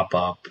MR hop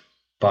up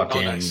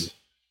bucking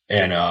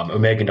and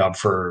Omega Dub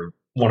for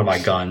one of my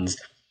guns.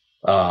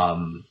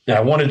 And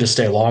I wanted to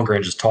stay longer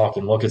and just talk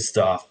and look at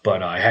stuff,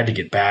 but I had to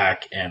get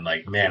back, and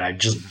like, man, I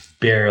just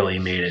barely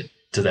made it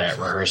to that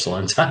rehearsal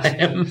in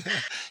time.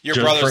 Your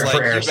brother's like,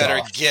 you better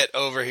get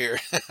over here.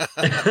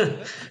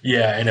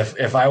 Yeah, and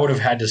if I would have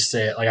had to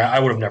say it, like I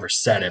would have never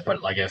said it,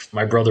 but like if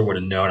my brother would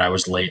have known I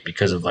was late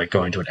because of like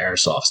going to an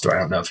airsoft store, I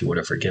don't know if he would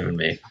have forgiven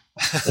me.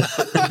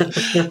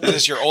 Is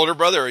this your older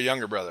brother or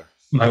younger brother?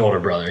 My older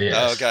brother, yes.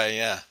 Oh, okay,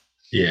 yeah.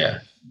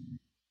 Yeah.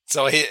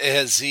 So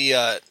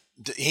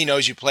he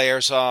knows you play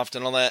airsoft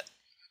and all that?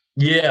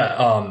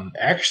 Yeah,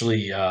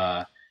 actually,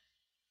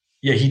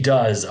 yeah, he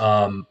does.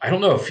 I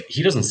don't know if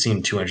he doesn't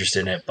seem too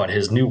interested in it, but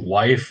his new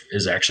wife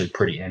is actually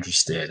pretty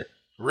interested.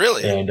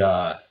 Really? And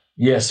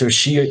yeah, so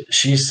she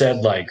said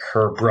like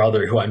her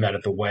brother, who I met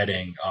at the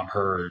wedding,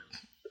 I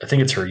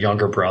think it's her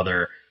younger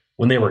brother.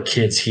 When they were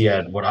kids, he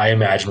had what I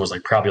imagine was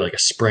like probably like a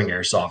spring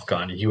airsoft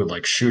gun, and he would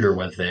like shoot her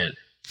with it.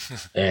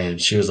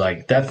 And she was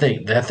like, "That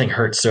thing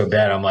hurts so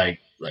bad." I'm like,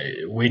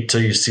 wait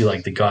till you see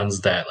like the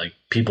guns that like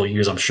people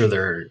use. I'm sure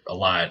they're a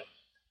lot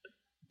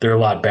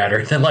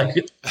better than like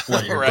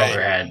what your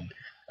brother had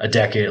a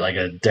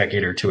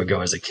decade or two ago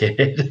as a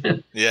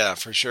kid. Yeah,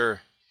 for sure.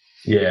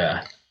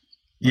 Yeah.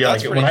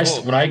 Like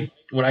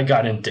when I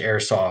got into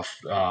airsoft,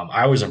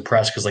 I was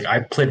impressed because like I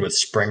played with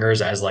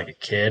Springers as like a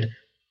kid,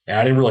 and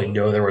I didn't really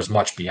know there was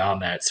much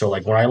beyond that. So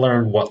like when I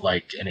learned what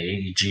like an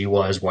AEG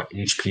was, what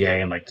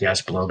HPA and like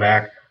gas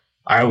blowback,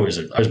 I was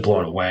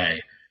blown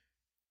away.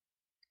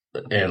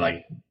 And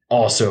like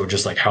also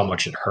just like how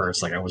much it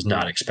hurts. Like I was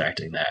not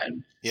expecting that.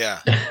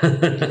 Yeah.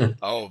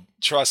 Oh,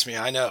 trust me,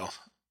 I know.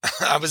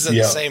 I was in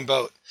the same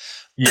boat.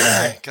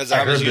 Yeah. Because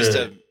I was used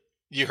to,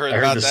 You heard I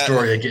about heard the that?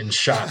 story of getting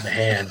shot in the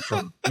hand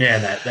from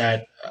that's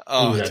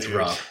Dude.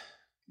 rough.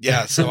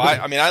 Yeah. So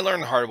I mean, I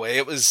learned the hard way.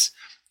 It was,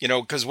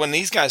 because when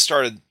these guys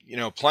started,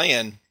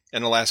 playing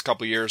in the last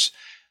couple of years,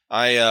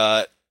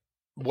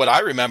 what I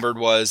remembered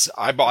was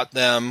I bought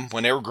them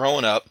when they were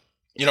growing up,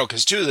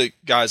 because two of the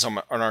guys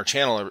on our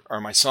channel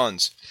are my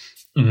sons.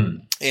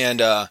 Mm-hmm.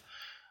 And,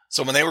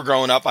 so when they were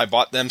growing up, I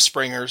bought them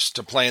springers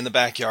to play in the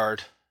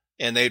backyard,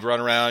 and they'd run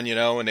around,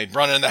 and they'd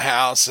run in the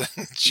house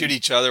and shoot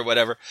each other,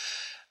 whatever.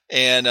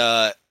 And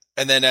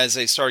then as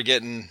they started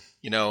getting,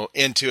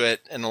 into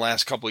it in the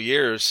last couple of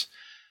years,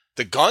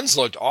 the guns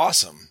looked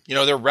awesome.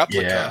 They're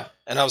replica. Yeah.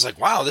 And I was like,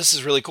 wow, this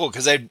is really cool.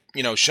 Cause they'd,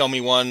 show me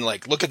one,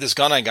 like, look at this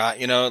gun I got,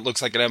 it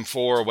looks like an M4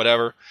 or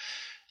whatever.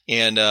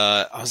 And,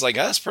 I was like,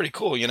 oh, that's pretty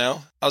cool. I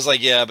was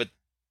like, yeah, but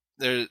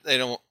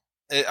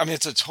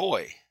it's a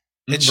toy.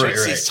 It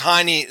shoots these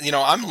tiny,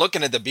 I'm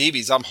looking at the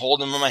BBs, I'm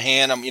holding them in my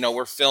hand.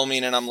 We're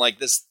filming and I'm like,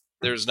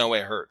 there's no way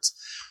it hurts.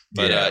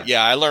 But,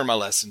 I learned my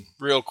lesson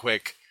real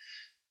quick.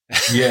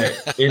 Yeah.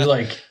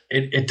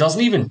 It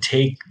doesn't even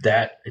take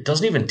that. It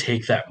doesn't even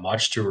take that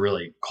much to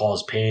really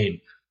cause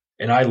pain.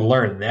 And I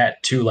learned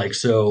that too. Like,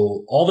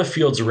 so all the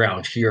fields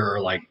around here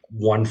are like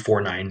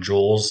 149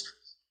 joules,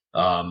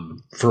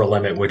 for a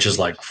limit, which is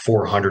like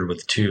 400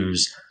 with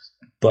twos.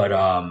 But,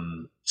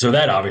 so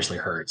that obviously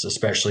hurts,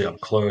 especially up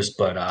close.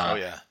 But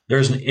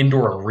there's an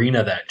indoor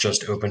arena that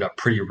just opened up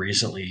pretty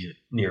recently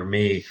near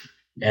me,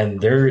 and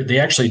they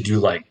actually do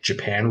like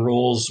Japan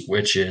rules,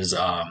 which is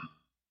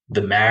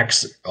the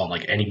max on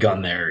like any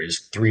gun there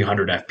is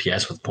 300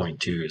 FPS with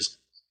 .2s,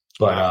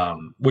 but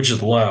which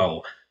is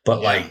low.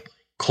 But like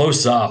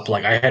close up,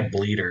 like I had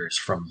bleeders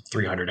from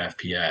 300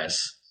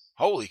 FPS.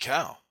 Holy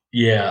cow!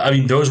 Yeah, I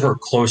mean those were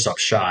close up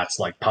shots,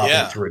 like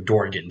popping through a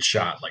door and getting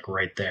shot like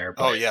right there.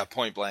 But,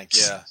 point blank.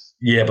 Yeah.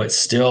 Yeah, but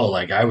still,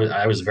 like I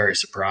was very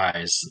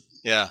surprised.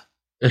 Yeah.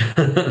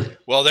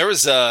 Well, there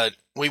was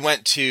we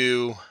went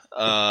to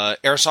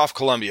Airsoft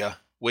Columbia,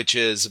 which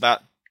is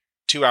about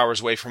 2 hours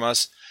away from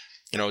us,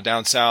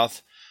 down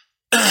south,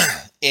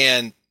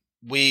 and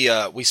we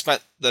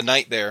spent the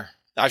night there.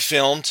 I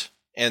filmed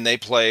and they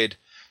played,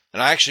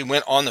 and I actually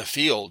went on the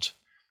field,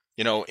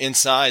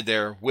 inside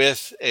there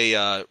with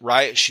a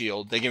riot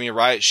shield. They gave me a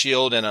riot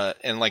shield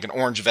and like an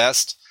orange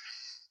vest.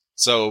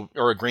 So,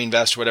 or a green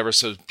vest or whatever,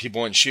 so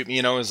people wouldn't shoot me,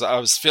 as I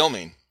was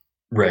filming.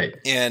 Right.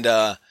 And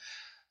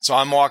so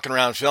I'm walking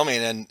around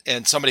filming,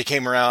 and somebody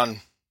came around.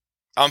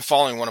 I'm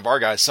following one of our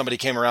guys. Somebody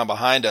came around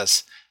behind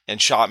us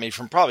and shot me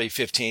from probably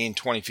 15,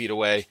 20 feet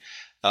away,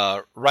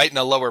 right in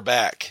the lower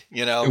back,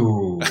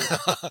 Ooh.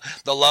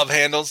 The love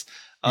handles.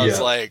 I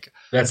was like,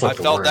 that's like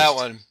I felt worst. that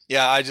one.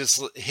 Yeah,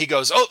 he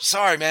goes, oh,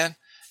 sorry, man.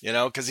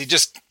 Because he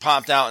just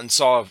popped out and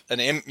saw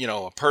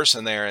a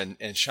person there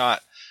and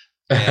shot.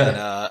 And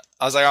I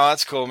was like, oh,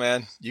 that's cool,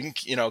 man. You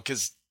can,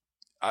 because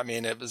I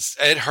mean,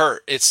 it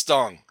hurt. It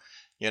stung,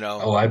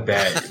 Oh, I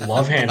bet.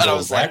 Love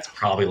handles, that's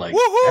probably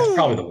that's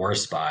probably the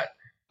worst spot.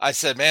 I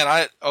said, man,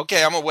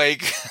 I'm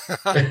awake.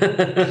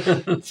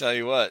 Tell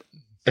you what.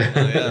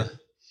 Yeah.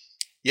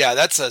 Yeah,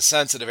 that's a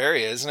sensitive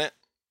area, isn't it?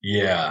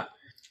 Yeah.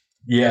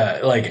 Yeah.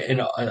 Like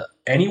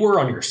anywhere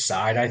on your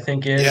side, I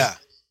think is. Yeah.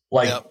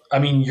 Like, I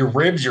mean, your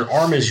ribs, your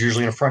arm is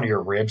usually in front of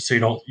your ribs, so you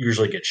don't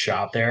usually get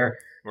shot there.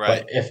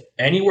 Right. But if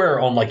anywhere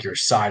on like your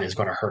side is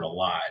going to hurt a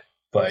lot,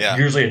 but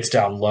usually it's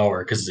down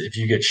lower because if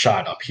you get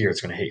shot up here,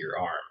 it's going to hit your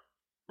arm.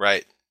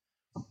 Right.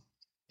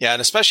 Yeah,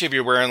 and especially if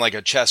you're wearing like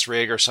a chest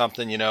rig or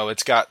something,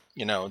 it's got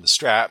the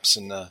straps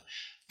and the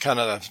kind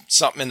of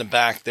something in the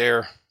back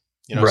there.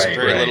 So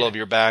very little of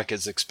your back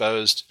is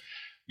exposed.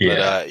 Yeah.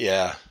 But,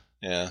 yeah.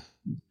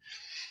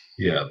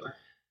 Yeah.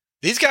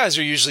 These guys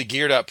are usually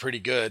geared up pretty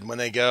good when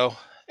they go,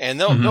 and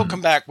they'll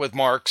come back with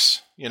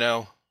marks,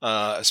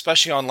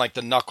 especially on like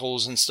the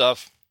knuckles and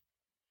stuff.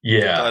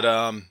 Yeah.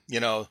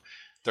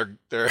 But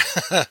they're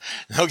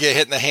they'll get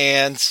hit in the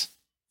hands,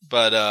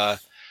 but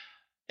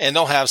and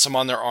they'll have some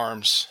on their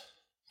arms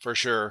for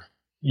sure.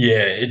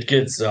 Yeah, it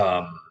gets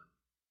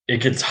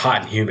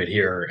hot and humid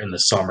here in the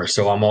summer,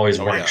 so I'm always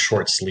wearing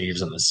short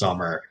sleeves in the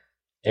summer.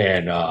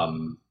 And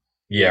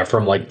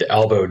from like the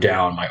elbow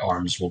down, my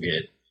arms will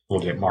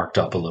get marked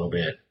up a little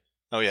bit.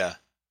 Oh yeah.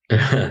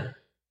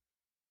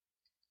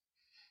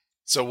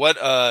 So what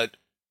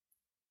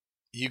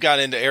you got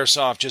into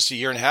airsoft just a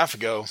year and a half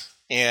ago,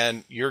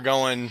 and you're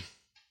going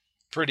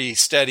pretty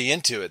steady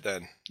into it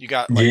then. You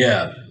got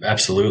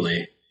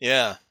absolutely.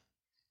 Yeah.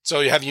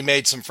 So have you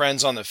made some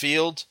friends on the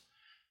field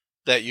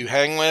that you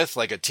hang with,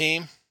 like a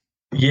team?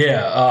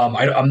 Yeah,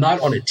 I'm not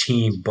on a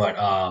team, but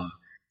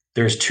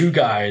there's two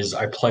guys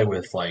I play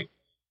with. Like,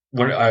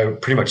 when I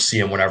pretty much see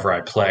them whenever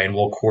I play, and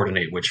we'll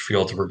coordinate which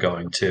fields we're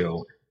going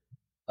to.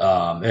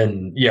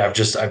 And yeah,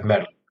 I've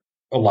met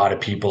a lot of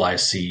people I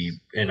see,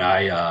 and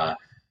I'm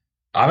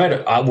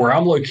at where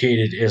I'm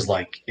located is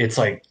like it's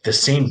like the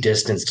same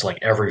distance to like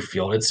every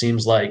field. It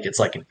seems like it's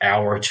like an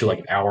hour to like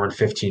an hour and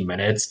 15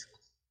 minutes.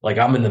 Like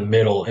I'm in the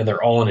middle, and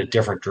they're all in a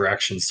different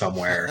direction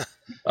somewhere.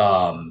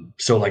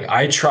 So like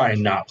I try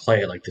and not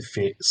play at like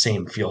the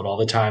same field all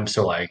the time.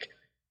 So like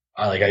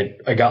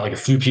I got like a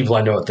few people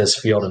I know at this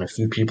field and a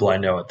few people I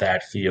know at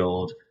that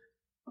field,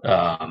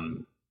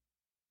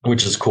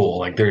 which is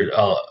cool.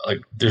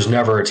 There's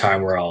never a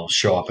time where I'll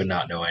show up and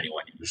not know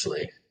anyone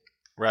usually.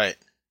 Right.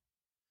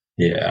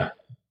 Yeah.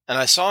 And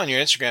I saw on your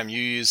Instagram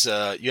you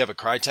have a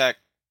Crytek.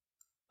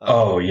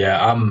 Oh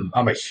yeah,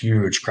 I'm a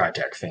huge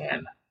Crytek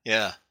fan.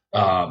 Yeah.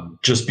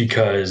 Just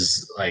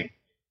because like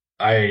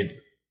I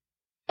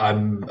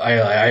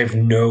have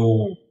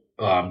no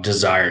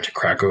desire to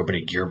crack open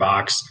a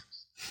gearbox.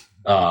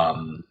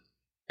 And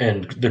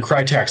the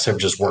Cryteks have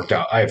just worked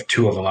out. I have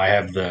two of them. I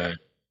have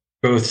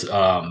both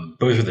are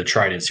the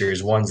Trident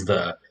series. One's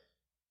the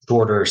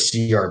shorter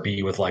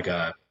CRB with like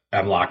a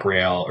M-LOK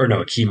rail, or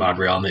no, a key mod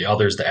rail, and the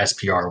other's the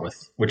SPR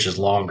which is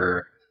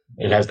longer.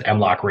 It has the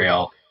M-LOK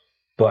rail.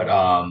 But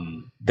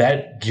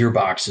that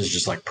gearbox is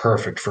just like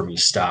perfect for me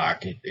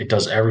stock. It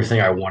does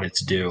everything I want it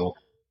to do.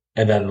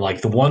 And then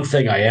like the one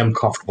thing I am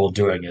comfortable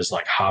doing is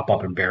like hop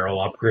up and barrel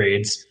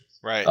upgrades.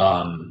 Right.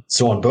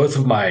 So on both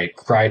of my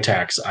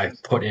Cryteks,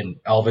 I've put in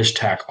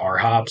Elvish-Tac R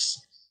hops.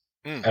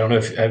 I don't know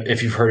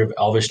if you've heard of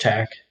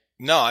Elvish-Tac.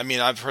 No, I mean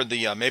I've heard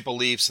the Maple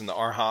Leafs and the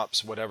R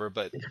hops, whatever.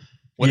 But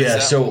what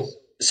is that?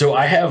 So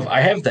I have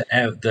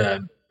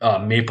the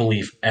Maple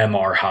Leaf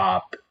MR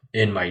hop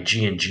in my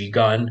G&G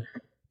gun,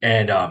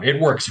 and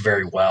it works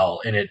very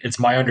well. And it's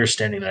my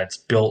understanding that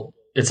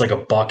it's like a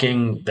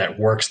bucking that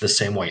works the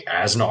same way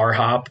as an R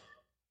hop.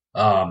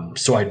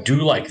 So I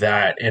do like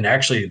that. And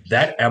actually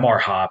that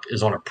MR hop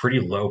is on a pretty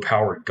low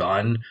powered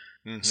gun.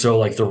 Mm-hmm. So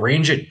like the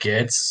range it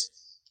gets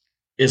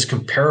is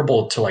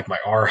comparable to like my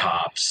R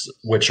hops,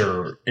 which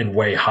are in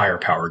way higher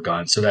power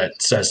guns. So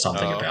that says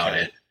something about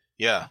it.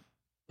 Yeah.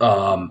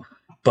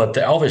 But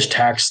the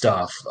Elvish-Tac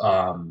stuff,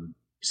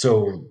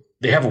 so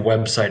they have a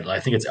website, I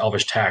think it's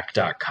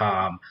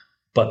elvishtac.com,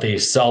 but they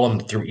sell them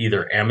through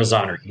either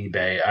Amazon or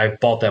eBay. I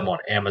bought them on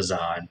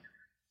Amazon.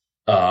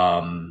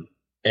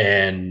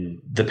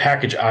 And the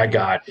package I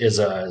got it's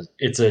a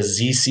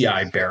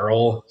ZCI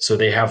barrel. So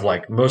they have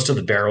like most of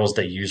the barrels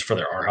they use for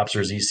their R hops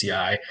are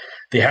ZCI.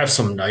 They have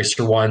some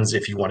nicer ones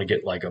if you want to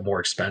get like a more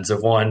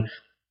expensive one.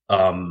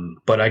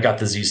 But I got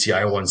the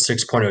ZCI one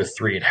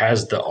 6.03. It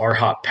has the R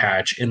hop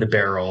patch in the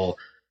barrel,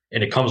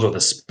 and it comes with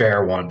a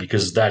spare one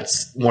because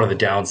that's one of the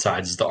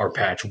downsides is the R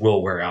patch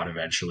will wear out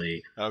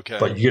eventually. Okay.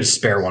 But you get a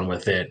spare one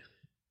with it.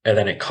 And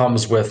then it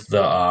comes with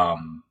the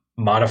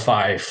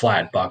Modify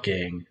flat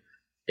bucking.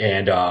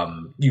 And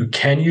you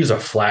can use a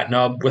flat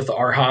nub with the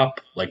R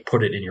hop, like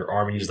put it in your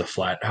arm and use the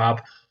flat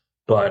hop.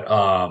 But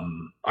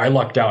I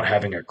lucked out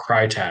having a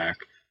Crytek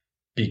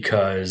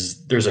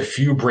because there's a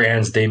few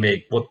brands they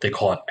make what they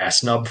call an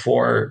S nub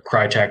for,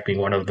 Crytek being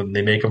one of them.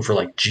 They make them for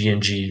like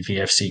G&G,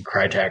 VFC,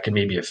 Crytek, and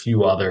maybe a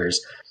few others.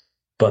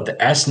 But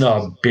the S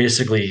nub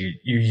basically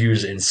you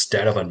use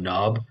instead of a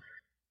nub.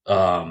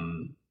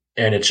 And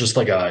it's just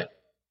like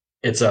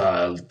it's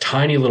a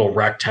tiny little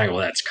rectangle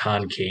that's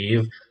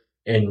concave.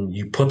 And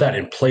you put that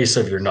in place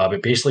of your nub.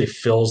 It basically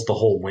fills the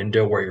whole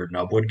window where your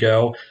nub would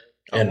go.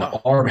 And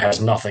the arm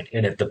has nothing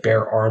in it. The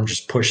bare arm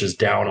just pushes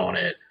down on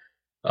it.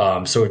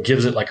 So it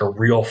gives it like a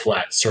real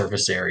flat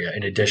surface area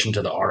in addition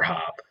to the R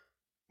hop.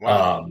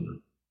 Wow.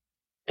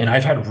 And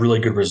I've had really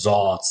good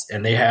results.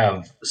 And they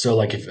have, so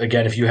like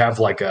if you have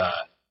like a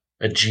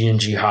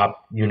G&G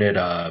hop unit,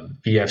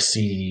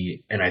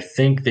 VFC, and I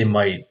think they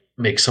might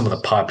make some of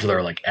the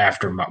popular like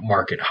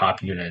aftermarket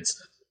hop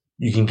units.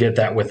 You can get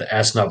that with the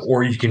S nub,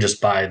 or you can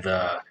just buy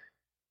the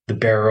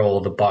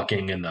barrel, the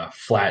bucking, and the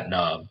flat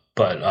nub.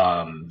 But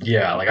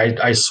like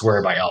I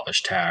swear by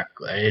Elvish-Tac.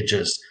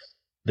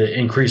 The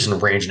increase in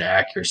range and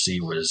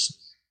accuracy was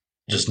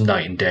just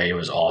night and day. It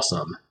was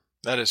awesome.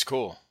 That is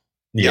cool.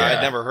 Yeah,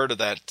 I'd never heard of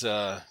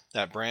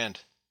that brand.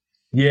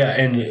 Yeah,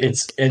 and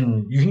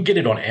you can get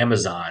it on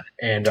Amazon.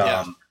 And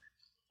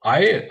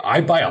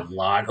I buy a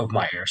lot of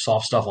my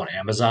airsoft stuff on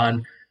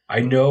Amazon. I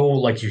know,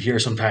 like, you hear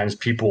sometimes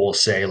people will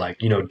say, like,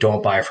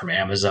 don't buy from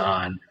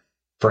Amazon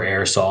for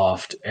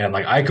airsoft. And,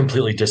 like, I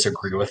completely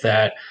disagree with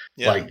that.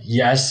 Yeah. Like,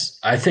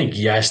 I think,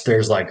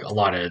 there's, like, a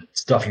lot of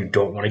stuff you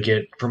don't want to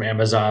get from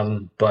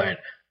Amazon. But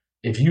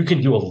if you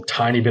can do a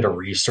tiny bit of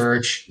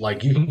research,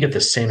 like, you can get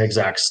the same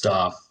exact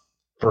stuff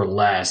for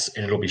less,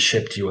 and it'll be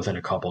shipped to you within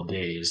a couple of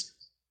days.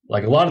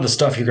 Like, a lot of the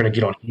stuff you're going to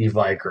get on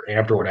Evike or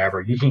Amped or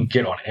whatever, you can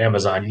get on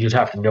Amazon. You just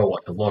have to know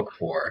what to look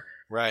for.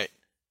 Right.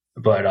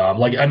 But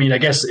I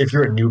guess if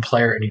you're a new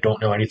player and you don't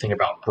know anything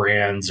about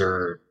brands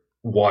or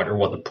what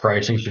the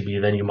pricing should be,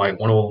 then you might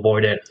want to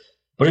avoid it.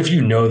 But if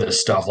you know this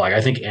stuff, like,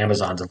 I think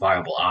Amazon's a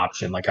viable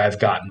option. Like, I've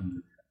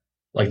gotten,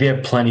 like, they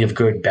have plenty of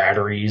good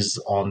batteries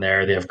on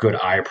there. They have good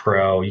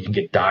iPro. You can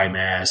get dye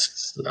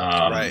masks.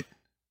 Right.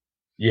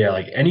 Yeah,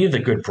 like any of the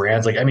good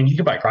brands. Like, I mean, you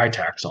can buy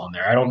Cryteks on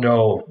there. I don't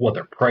know what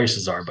their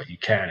prices are, but you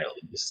can at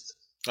least.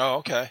 Oh,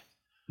 okay.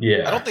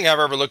 Yeah. I don't think I've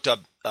ever looked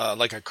up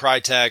like a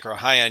Crytek or a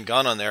high-end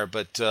gun on there,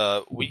 but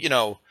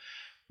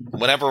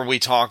whenever we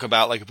talk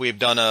about, like, if we've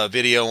done a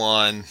video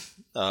on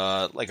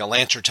like a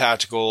Lancer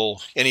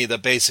Tactical, any of the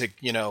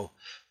basic,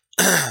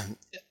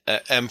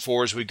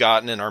 M4s we've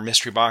gotten in our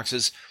mystery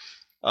boxes,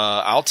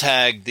 I'll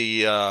tag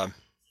the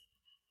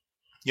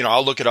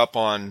I'll look it up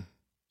on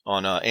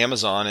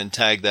Amazon and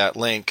tag that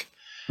link,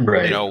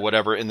 Right.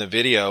 whatever in the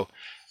video.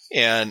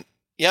 And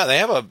yeah, they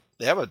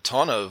have a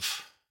ton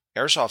of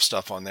airsoft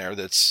stuff on there.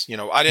 That's,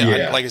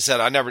 like I said,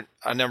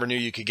 I never knew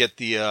you could get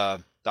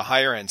the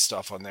higher end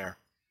stuff on there.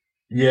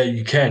 Yeah,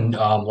 you can.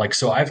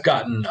 So I've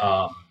gotten,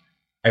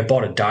 I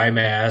bought a dye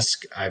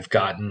mask. I've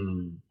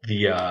gotten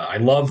I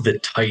love the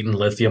Titan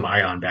lithium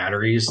ion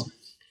batteries.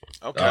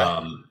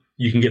 Okay.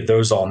 You can get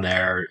those on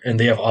there, and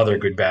they have other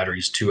good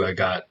batteries too.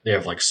 They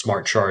have like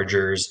smart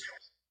chargers,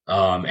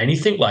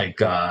 anything like,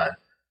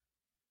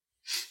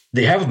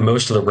 they have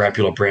most of the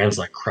reputable brands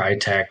like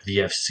Crytek,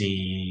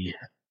 VFC,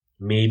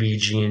 maybe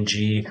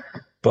G&G,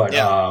 but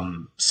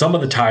some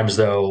of the times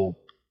though,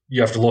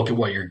 you have to look at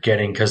what you're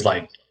getting because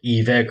like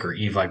Evic or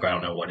Evic, I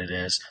don't know what it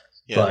is,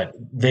 but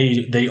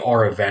they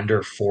are a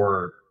vendor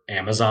for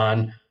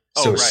Amazon.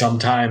 So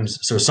sometimes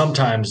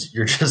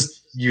you're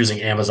just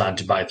using Amazon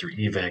to buy through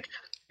Evic,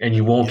 and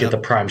you won't get the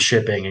prime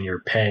shipping, and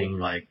you're paying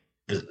like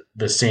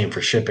the same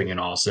for shipping, and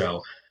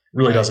also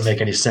really doesn't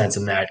make any sense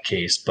in that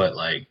case. But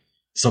like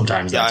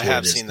sometimes that's what it is. I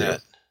have seen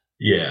that.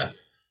 Yeah.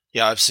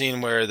 Yeah, I've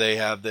seen where they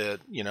have the,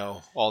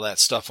 all that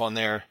stuff on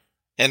there,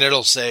 and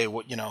it'll say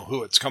what,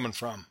 who it's coming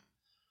from.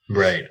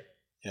 Right.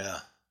 Yeah.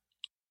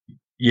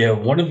 Yeah.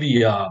 One of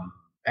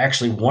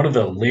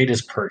the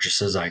latest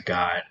purchases I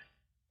got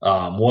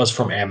was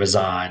from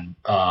Amazon,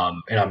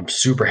 and I'm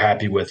super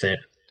happy with it.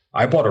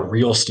 I bought a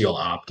Real Steel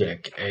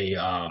optic.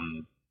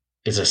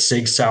 It's a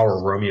Sig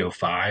Sauer Romeo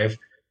 5.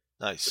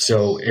 Nice.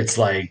 So it's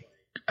like,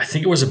 I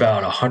think it was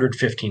about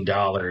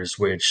 $115,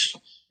 which,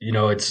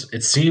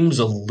 it seems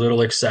a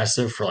little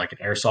excessive for like an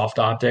airsoft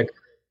optic.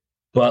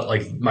 But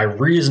like my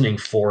reasoning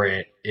for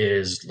it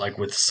is like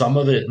with some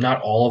of the, not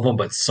all of them,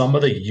 but some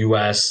of the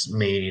US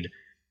made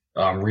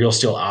Real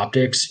Steel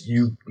optics,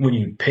 when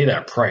you pay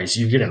that price,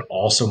 you get an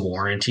awesome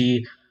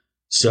warranty.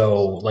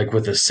 So like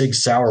with the Sig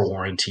Sauer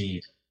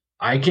warranty,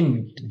 I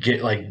can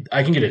get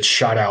it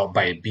shot out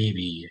by a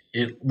BB.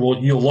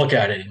 You'll look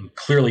at it and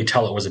clearly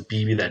tell it was a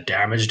BB that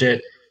damaged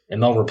it,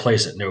 and they'll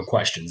replace it, no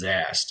questions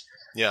asked.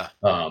 Yeah.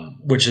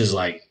 Which is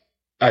like,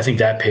 I think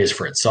that pays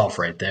for itself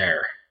right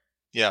there.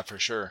 Yeah, for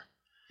sure.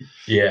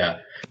 Yeah.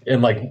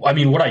 And like, I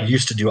mean, what I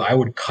used to do, I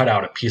would cut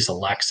out a piece of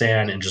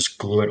Lexan and just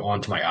glue it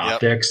onto my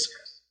optics.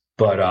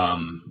 But,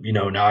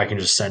 now I can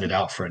just send it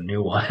out for a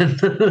new one.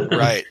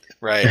 Right.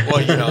 Well,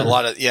 a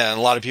lot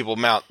of people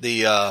mount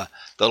the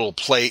little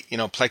plate,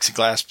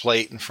 plexiglass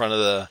plate in front of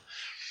the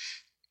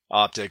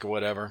optic or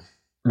whatever.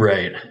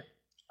 Right.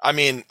 I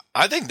mean,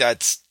 I think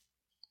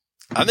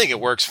it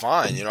works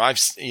fine.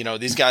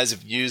 These guys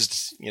have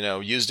used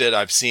it.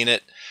 I've seen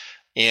it.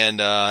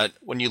 And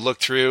when you look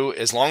through,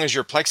 as long as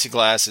your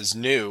plexiglass is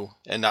new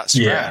and not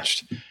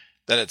scratched,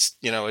 then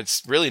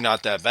it's really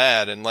not that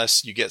bad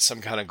unless you get some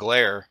kind of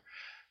glare.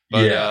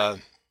 But,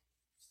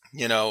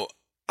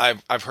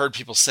 I've heard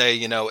people say,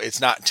 it's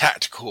not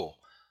tactical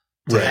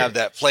to have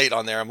that plate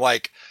on there. I'm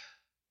like,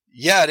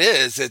 yeah, it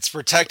is. It's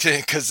protecting,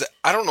 because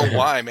I don't know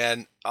why,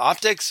 man.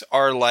 Optics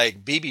are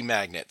like BB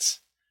magnets.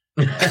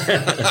 Like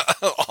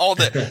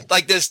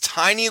this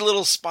tiny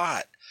little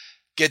spot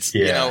gets,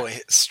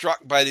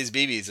 struck by these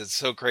BBs. It's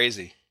so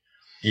crazy.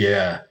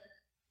 Yeah.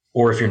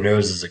 Or if your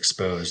nose is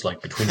exposed,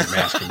 like between your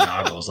mask and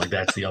goggles, like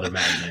that's the other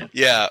magnet.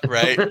 Yeah,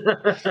 right.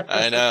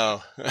 I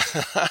know.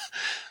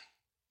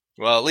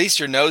 Well, at least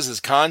your nose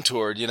is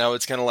contoured,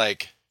 it's going to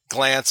like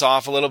glance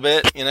off a little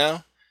bit,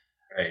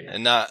 Right.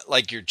 And not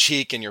like your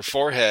cheek and your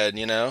forehead,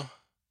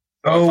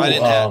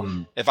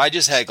 Oh, if I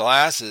just had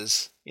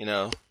glasses,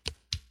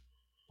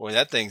 boy,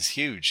 that thing's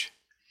huge.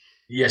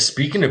 Yeah,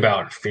 speaking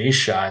about face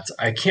shots,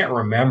 I can't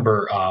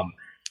remember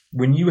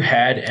when you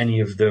had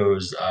any of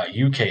those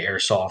UK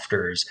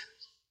airsofters.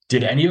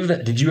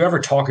 Did you ever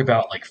talk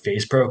about like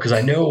Face Pro? Because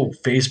I know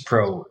Face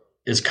Pro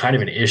is kind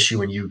of an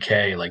issue in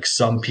UK. Like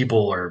some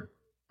people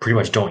pretty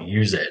much don't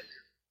use it,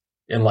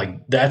 and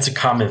like that's a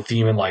common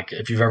theme. And like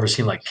if you've ever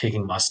seen like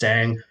Kicking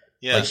Mustang,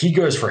 like he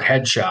goes for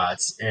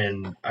headshots,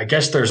 and I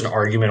guess there's an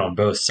argument on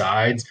both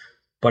sides.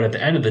 But at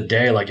the end of the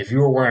day, like if you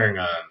were wearing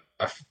a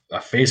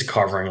face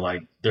covering,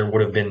 like there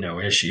would have been no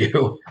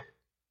issue.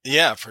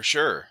 Yeah, for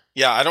sure.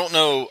 Yeah, I don't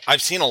know.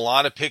 I've seen a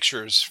lot of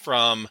pictures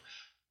from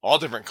all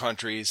different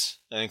countries,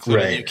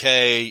 including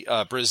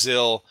UK,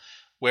 Brazil,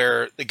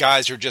 where the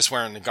guys are just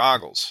wearing the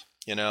goggles,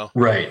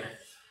 Right.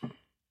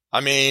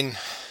 I mean,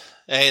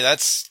 hey,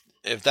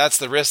 if that's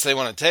the risk they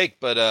want to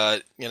take. But,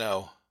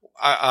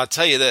 I'll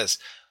tell you this.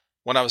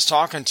 When I was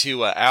talking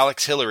to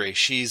Alex Hillary,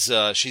 she's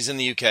in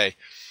the UK.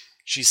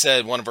 She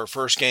said one of her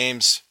first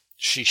games,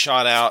 she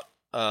shot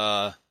a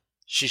guy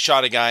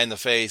in the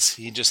face.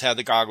 He just had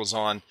the goggles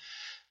on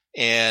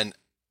and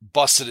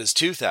busted his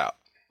tooth out.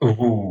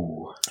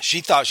 Ooh.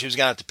 She thought she was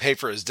going to have to pay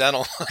for his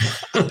dental.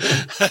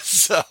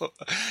 So,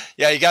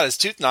 yeah, he got his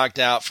tooth knocked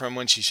out from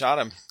when she shot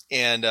him.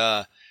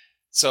 And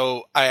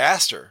so I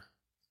asked her,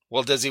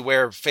 well, does he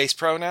wear Face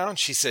Pro now? And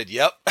she said,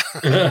 yep.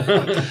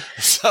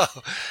 So,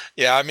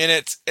 yeah, I mean,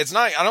 it's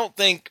not, I don't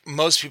think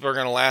most people are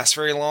going to last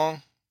very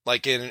long,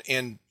 like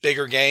in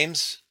bigger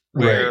games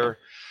where,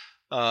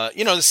 the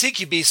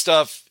CQB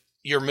stuff,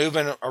 you're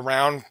moving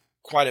around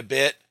quite a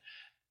bit.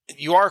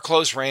 You are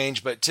close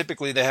range, but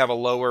typically they have a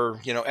lower,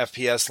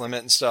 FPS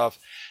limit and stuff.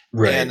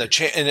 Right. And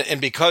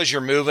and because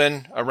you're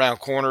moving around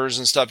corners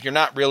and stuff, you're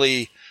not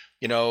really,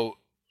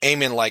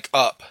 aiming like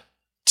up.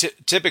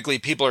 Typically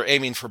people are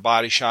aiming for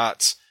body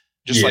shots,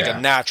 just like a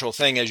natural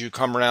thing as you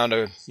come around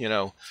a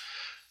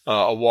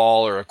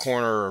wall or a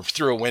corner or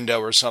through a window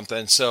or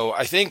something. So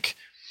I think,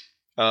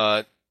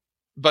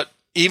 but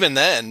even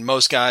then,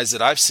 most guys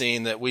that I've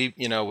seen that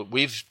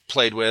we've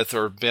played with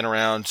or been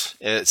around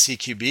at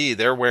CQB,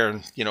 they're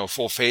wearing,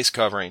 full face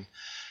covering,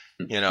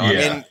 I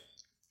mean,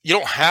 you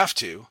don't have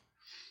to,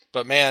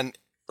 but man,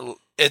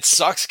 it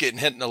sucks getting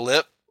hit in the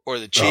lip or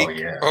the cheek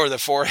or the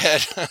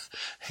forehead,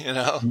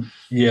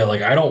 Yeah.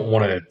 Like I don't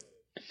want to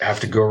have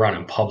to go around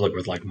in public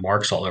with like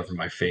marks all over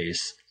my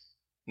face.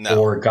 No.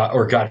 Or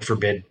God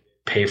forbid,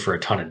 pay for a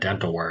ton of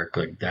dental work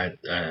like that.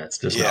 It's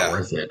just not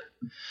worth it.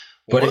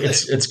 But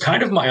it's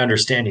kind of my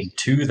understanding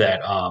too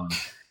that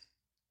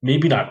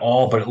maybe not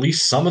all, but at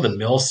least some of the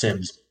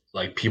milsims,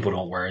 like people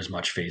don't wear as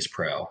much Face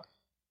Pro.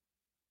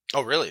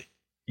 Oh, really?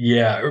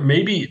 Yeah, or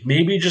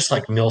maybe just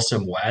like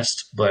Milsim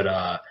West,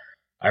 but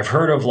I've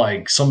heard of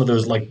like some of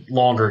those like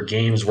longer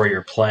games where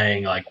you're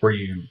playing, like where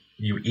you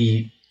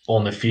eat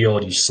on the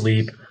field, you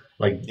sleep.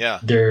 Like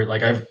they're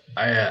like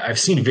I've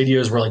seen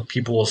videos where like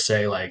people will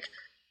say like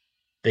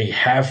they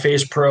have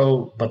Face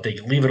Pro, but they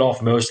leave it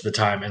off most of the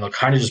time, and they'll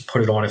kind of just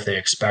put it on if they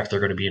expect they're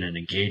going to be in an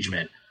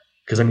engagement.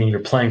 Because I mean, you're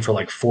playing for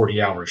like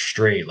 40 hours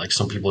straight. Like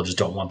some people just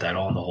don't want that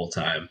on the whole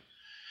time.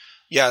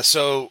 Yeah.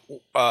 So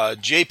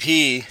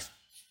JP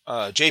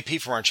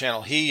from our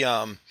channel,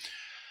 he'll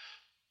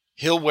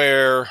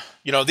wear.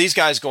 These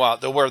guys go out.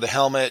 They'll wear the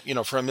helmet.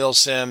 For a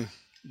milsim,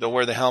 they'll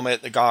wear the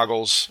helmet, the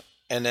goggles,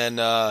 and then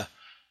now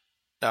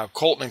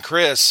Colton and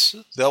Chris,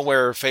 they'll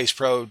wear Face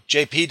Pro.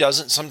 JP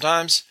doesn't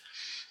sometimes.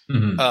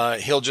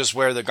 Mm-hmm. He'll just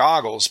wear the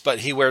goggles, but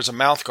he wears a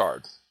mouth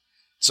guard.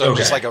 So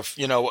just like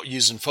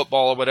using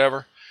football or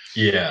whatever.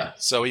 Yeah.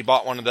 So he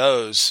bought one of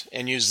those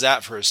and used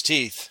that for his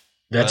teeth.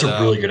 That's a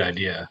really good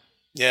idea.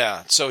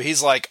 Yeah. So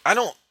he's like,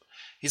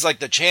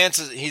 the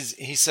chances,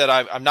 he said,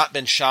 I've not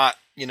been shot,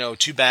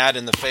 too bad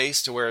in the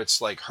face to where it's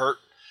like hurt.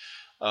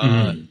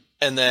 And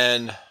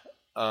then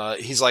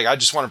he's like, I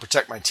just want to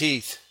protect my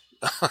teeth,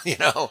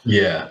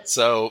 Yeah.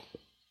 So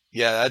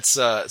that's,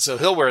 so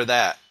he'll wear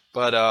that.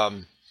 But, I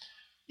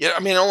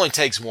mean, it only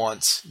takes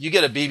once. You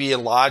get a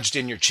BB lodged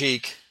in your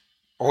cheek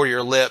or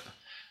your lip,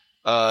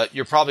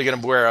 you're probably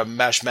going to wear a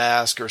mesh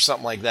mask or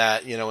something like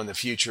that, in the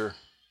future.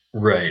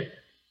 Right.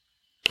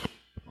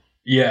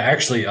 Yeah,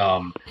 actually,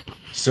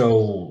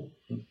 so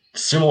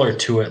similar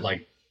to it,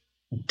 like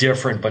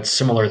different but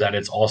similar that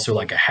it's also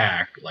like a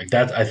hack. Like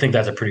that, I think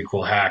that's a pretty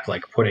cool hack,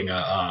 like putting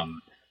a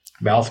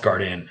mouth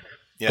guard in.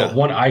 Yeah. But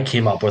one I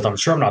came up with, I'm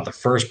sure I'm not the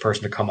first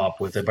person to come up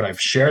with it, but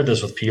I've shared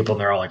this with people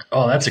and they're all like,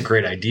 oh, that's a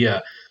great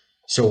idea.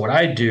 So what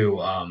I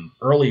do,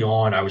 early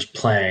on, I was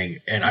playing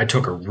and I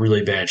took a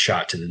really bad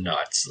shot to the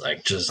nuts,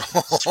 like just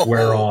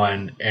square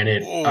on. And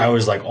I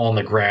was like on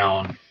the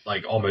ground,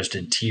 like almost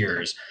in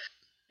tears.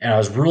 And I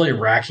was really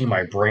racking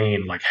my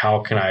brain, like,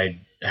 how can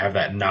I have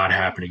that not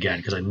happen again?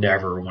 Because I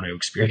never want to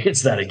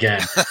experience that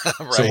again.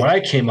 Right. So what I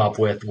came up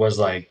with was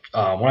like,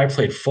 when I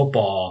played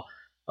football,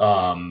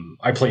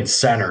 I played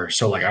center.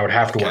 So like I would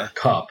have to wear a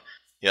cup.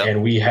 Yep.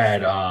 And we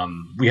had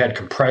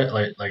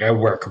like I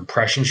would wear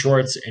compression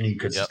shorts and you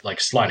could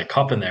like slide a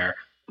cup in there,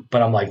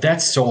 but I'm like,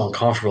 that's so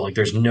uncomfortable. Like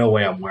there's no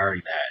way I'm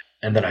wearing that.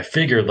 And then I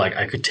figured like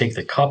I could take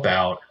the cup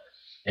out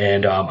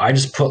and I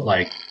just cut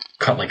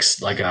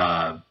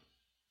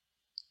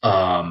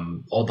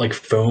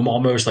foam,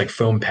 almost like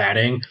foam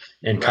padding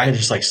and kind of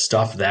just like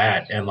stuff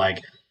that. And like,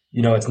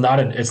 it's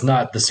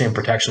not the same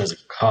protection as a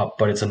cup,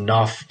 but it's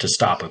enough to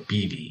stop a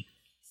BB.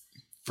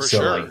 For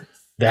sure. Like,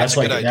 that's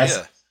like, that's,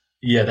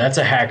 yeah, that's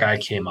a hack I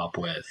came up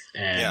with,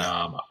 and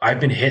I've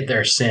been hit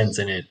there since,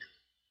 and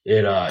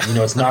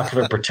it's not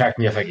going to protect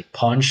me if I get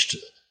punched,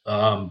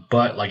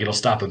 but like it'll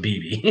stop a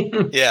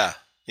BB. Yeah.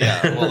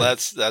 Well,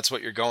 that's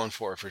what you're going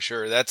for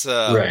sure. That's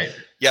right.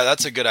 Yeah,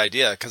 that's a good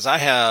idea because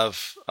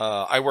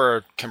I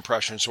wear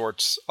compression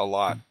shorts a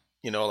lot,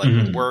 like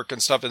with work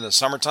and stuff in the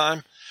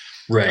summertime.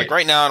 Right. Like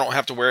right now, I don't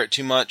have to wear it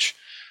too much,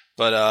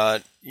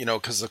 but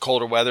because of the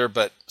colder weather.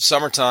 But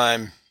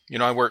summertime,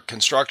 I work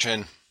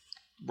construction.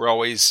 We're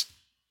always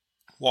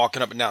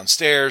walking up and down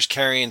stairs,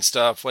 carrying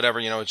stuff, whatever,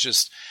 it's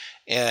just,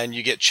 and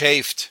you get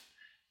chafed,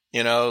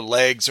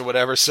 legs or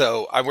whatever.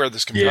 So I wear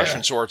this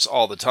compression shorts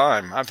all the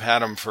time. I've had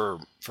them for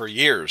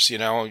years,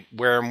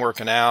 wear them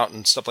working out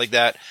and stuff like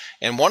that.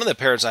 And one of the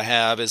pairs I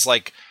have is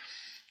like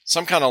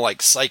some kind of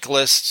like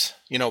cyclist,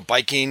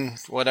 biking,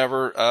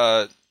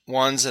 whatever,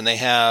 ones. And they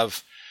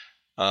have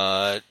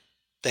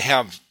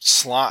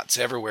slots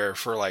everywhere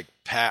for like,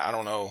 I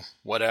don't know,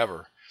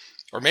 whatever.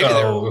 Or maybe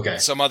they're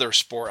some other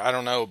sport. I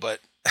don't know, but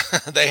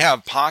they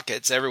have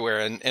pockets everywhere.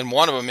 And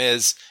one of them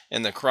is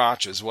in the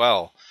crotch as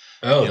well.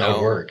 Oh,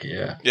 that'll work.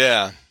 Yeah.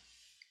 Yeah.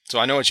 So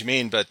I know what you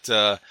mean. But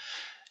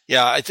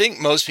I think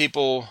most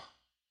people,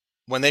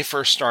 when they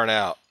first start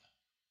out,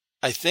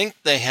 I think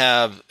they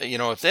have,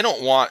 if they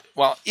don't want,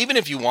 well, even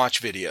if you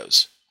watch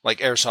videos, like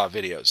airsoft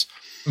videos,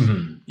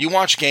 you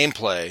watch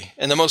gameplay,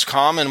 and the most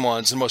common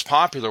ones, the most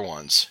popular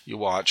ones you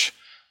watch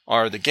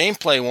are the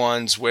gameplay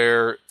ones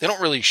where they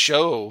don't really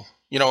show,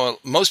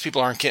 most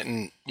people aren't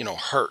getting,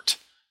 hurt,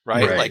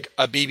 right? Like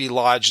a BB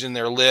lodged in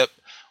their lip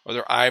or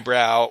their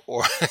eyebrow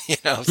or,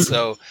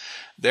 so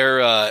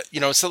they're,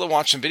 so they'll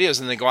watch some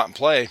videos and they go out and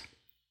play.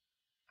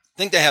 I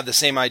think they have the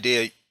same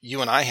idea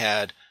you and I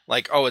had,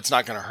 like, oh, it's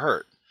not going to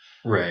hurt.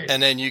 Right.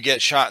 And then you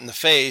get shot in the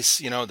face,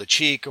 the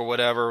cheek or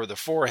whatever, or the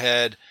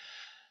forehead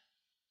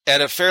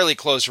at a fairly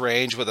close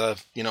range with a,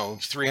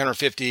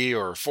 350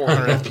 or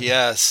 400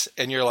 FPS.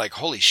 And you're like,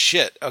 holy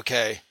shit.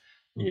 Okay.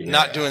 Yeah.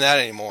 Not doing that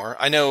anymore.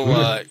 I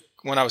know,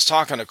 when I was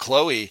talking to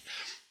Chloe,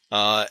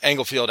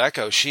 Englefield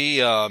Echo, she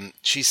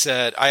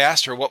said, I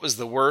asked her what was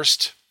the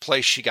worst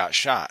place she got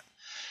shot.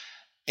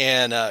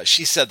 And,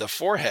 she said the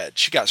forehead.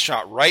 She got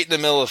shot right in the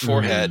middle of the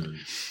forehead.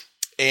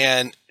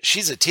 And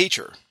she's a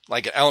teacher,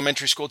 like an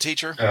elementary school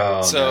teacher.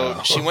 Oh, so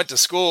no. she went to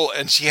school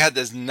and she had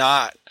this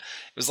knot.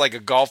 It was like a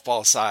golf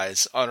ball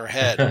size on her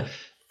head.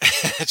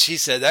 And she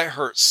said that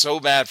hurt so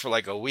bad for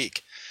like a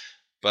week.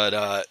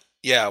 But,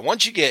 yeah,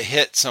 once you get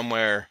hit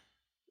somewhere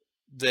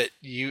that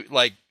you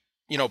like,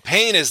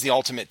 pain is the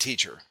ultimate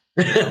teacher,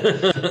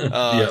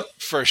 Yep.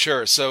 for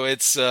sure. So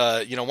it's,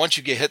 once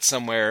you get hit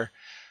somewhere,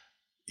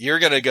 you're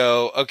going to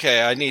go,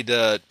 okay, I need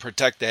to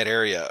protect that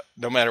area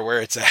no matter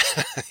where it's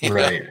at.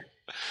 Right.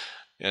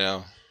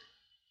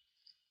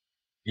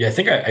 Yeah, I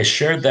think I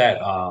shared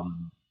that. I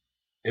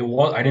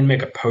didn't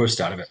make a post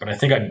out of it, but I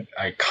think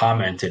I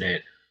commented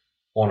it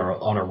on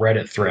a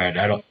Reddit thread.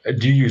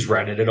 Do you use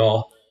Reddit at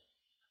all?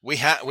 We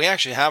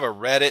actually have a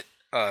Reddit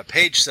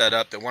page set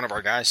up that one of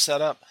our guys set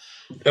up.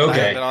 Okay.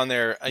 I have it on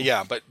there.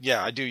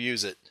 I do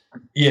use it.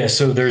 Yeah.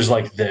 So there's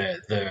like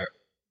the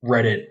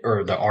Reddit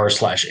or the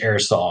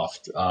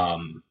r/airsoft,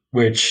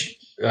 which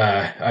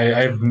I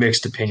have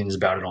mixed opinions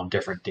about it on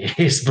different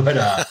days, but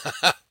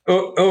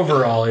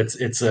overall,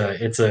 it's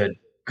a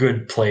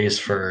good place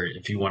for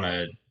if you want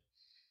to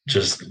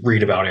just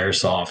read about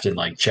airsoft and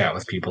like chat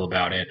with people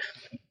about it.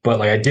 But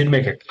like I did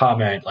make a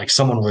comment, like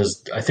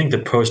I think the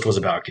post was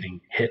about getting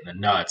hit in the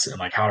nuts and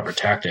like how to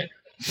protect it.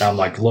 And I'm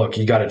like, look,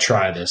 you got to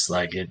try this.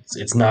 Like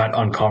it's not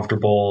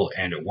uncomfortable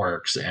and it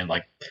works. And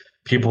like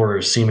people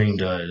are seeming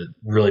to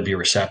really be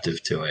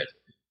receptive to it.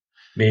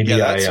 Maybe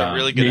that's a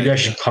really good maybe idea. I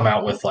should come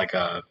out with like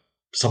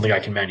something I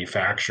can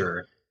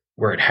manufacture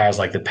where it has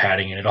like the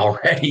padding in it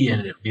already,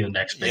 and it'd be the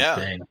next big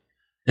thing.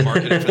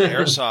 Market it for the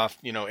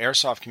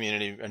airsoft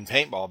community and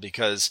paintball,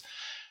 because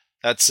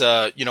that's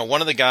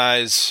one of the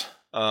guys.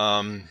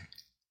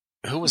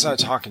 Who was I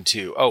talking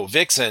to? Oh,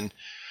 Vixen,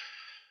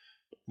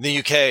 the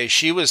UK.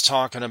 She was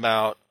talking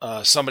about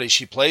somebody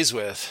she plays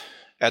with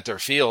at their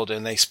field,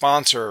 and they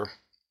sponsor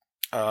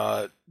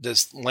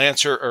this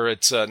Lancer, or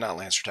it's not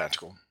Lancer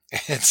Tactical.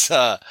 It's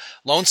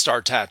Lone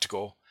Star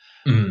Tactical.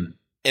 Mm.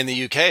 In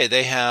the UK,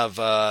 they have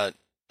I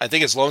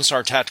think it's Lone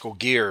Star Tactical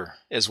Gear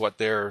is what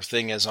their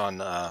thing is on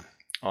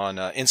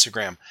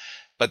Instagram.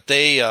 But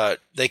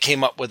they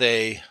came up with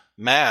a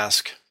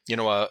mask,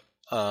 a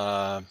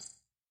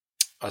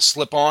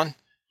slip-on,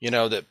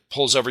 that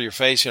pulls over your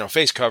face,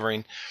 face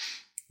covering,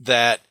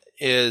 that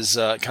is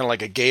kind of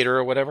like a gaiter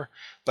or whatever,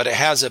 but it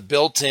has a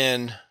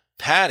built-in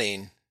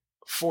padding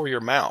for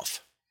your mouth.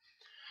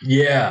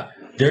 Yeah,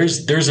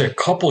 there's a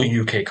couple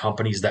UK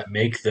companies that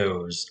make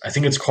those. I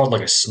think it's called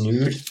like a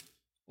snood,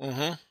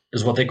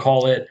 is what they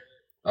call it.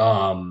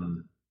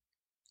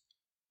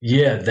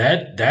 Yeah,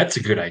 that's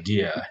a good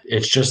idea.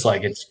 It's just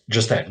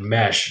that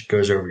mesh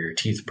goes over your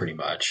teeth pretty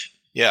much.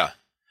 Yeah,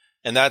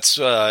 and that's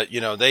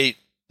they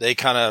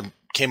kind of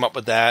came up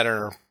with that and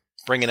are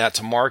bringing that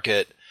to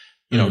market.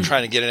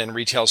 Trying to get it in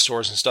retail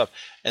stores and stuff,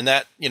 and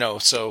that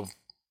so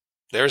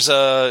there's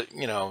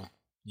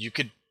you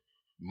could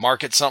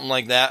market something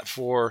like that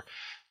for,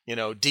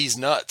 D's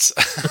nuts.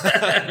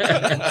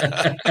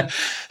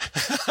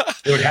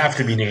 It would have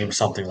to be named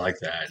something like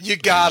that. You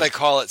gotta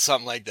call it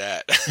something like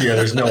that. Yeah,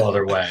 there's no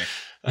other way.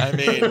 I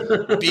mean,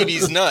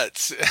 BB's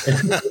nuts.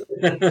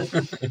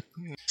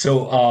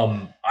 So,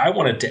 I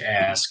wanted to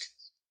ask,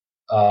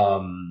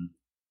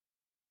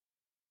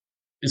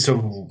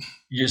 so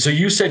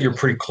you said you're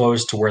pretty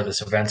close to where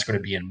this event's going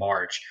to be in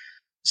March.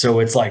 So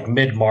it's like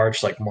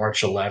mid-March, like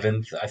March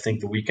 11th, I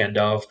think the weekend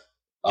of.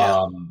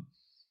 Yeah.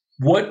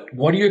 What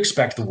do you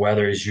expect the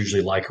weather is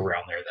usually like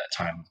around there that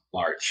time of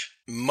March?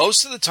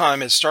 Most of the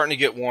time it's starting to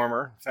get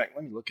warmer. In fact,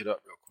 let me look it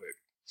up real quick.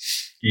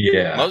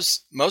 Yeah.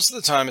 Most of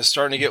the time it's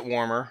starting to get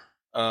warmer.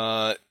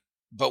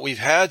 But we've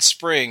had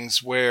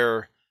springs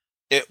where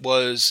it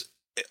was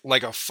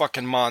like a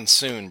fucking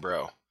monsoon,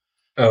 bro.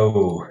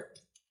 Oh.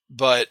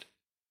 But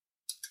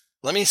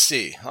let me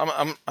see.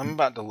 I'm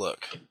about to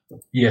look.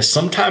 Yeah,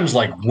 sometimes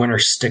like winter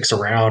sticks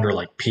around or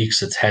like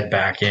peeks its head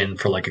back in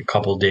for like a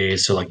couple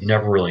days, so like you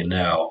never really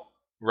know.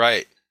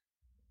 Right.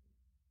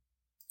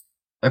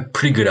 I have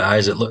pretty good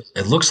eyes. It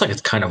looks like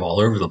it's kind of all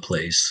over the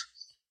place.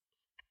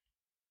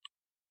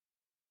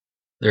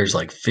 There's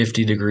like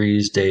 50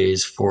 degrees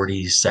days,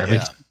 47.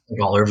 Yeah.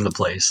 like all over the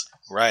place.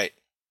 Right.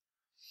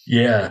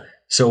 Yeah.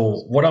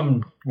 So what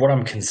I'm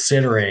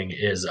considering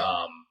is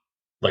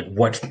like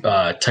what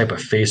type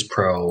of Face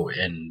Pro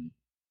and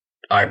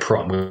eye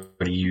pro I'm going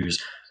to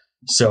use.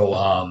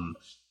 So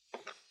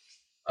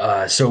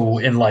so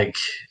in like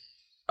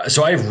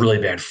so I have really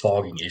bad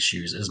fogging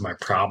issues is my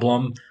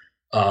problem.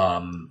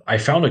 I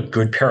found a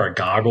good pair of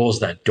goggles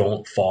that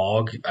don't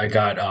fog. I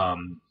got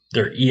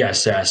their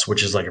ESS,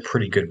 which is like a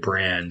pretty good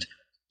brand.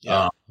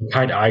 Yeah. The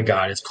kind I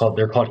got,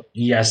 they're called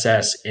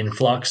ESS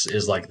Influx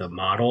is like the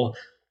model,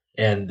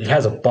 and it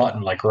has a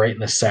button like right in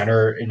the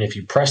center, and if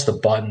you press the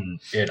button,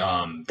 it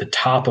the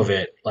top of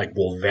it like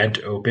will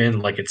vent open,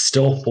 like it's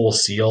still full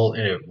seal,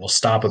 and it will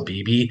stop a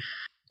BB,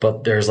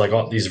 but there's like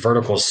all these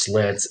vertical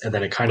slits, and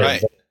then it kind of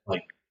Right.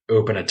 like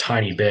open a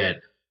tiny bit,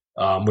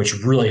 which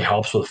really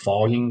helps with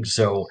fogging.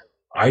 So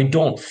I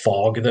don't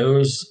fog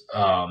those,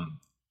 Yeah,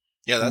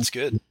 that's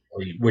good.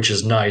 which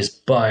is nice,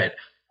 but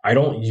I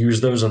don't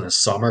use those in the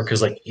summer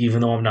because like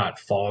even though I'm not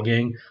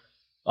fogging,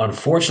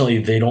 unfortunately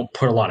they don't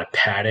put a lot of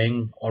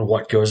padding on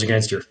what goes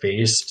against your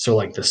face, so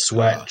like the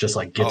sweat just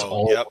like gets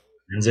all yep. over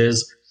the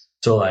lenses.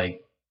 So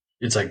like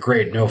it's like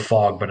great, no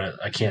fog, but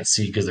I can't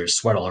see because there's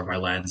sweat all over my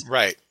lens.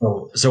 Right.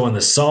 So in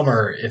the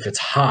summer, if it's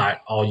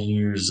hot, I'll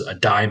use a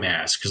dye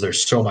mask because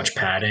there's so much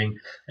padding,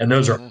 and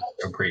those are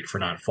also great for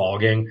not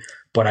fogging.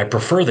 But I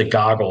prefer the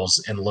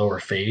goggles and lower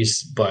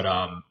face. But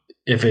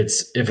if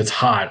it's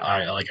hot,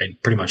 I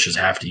pretty much just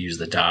have to use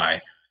the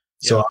dye.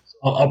 So Yeah.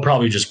 I'll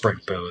probably just bring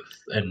both,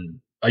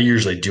 and I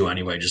usually do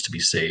anyway, just to be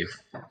safe.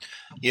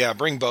 Yeah,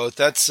 bring both.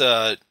 That's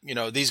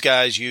these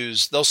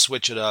guys they'll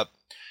switch it up.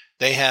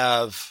 They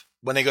have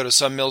when they go to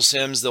some mil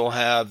sims, they'll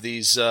have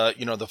these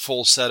the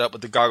full setup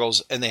with the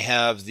goggles, and they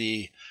have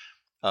the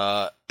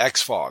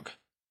X-Fog,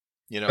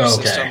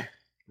 system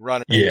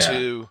running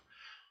into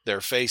their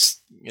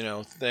face,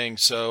 thing.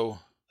 So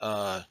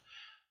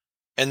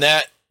and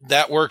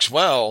that works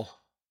well,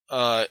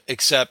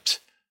 except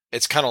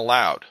it's kind of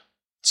loud.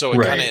 So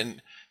it kind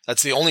of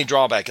that's the only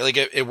drawback. Like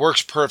it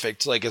works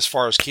perfect, like as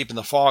far as keeping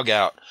the fog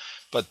out,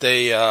 but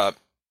they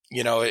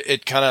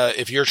it kind of,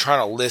 if you're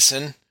trying to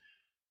listen,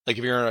 like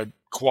if you're in a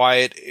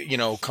quiet,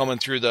 coming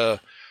through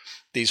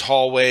these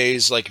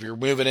hallways, like if you're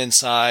moving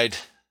inside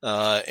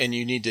and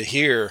you need to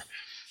hear,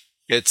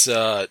 it's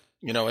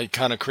it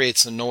kind of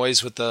creates a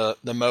noise with the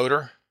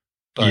motor,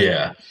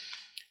 but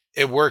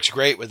it works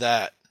great with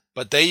that.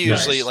 But they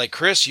usually, like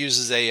Chris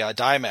uses a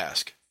dye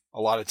mask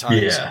a lot of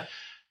times. Yeah.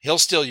 He'll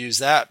still use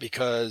that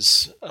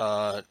because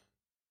of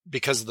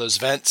those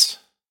vents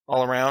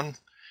all around.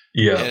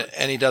 Yeah.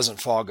 And he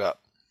doesn't fog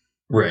up.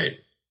 Right.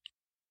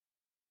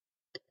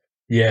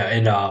 Yeah,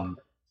 and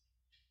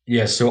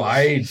so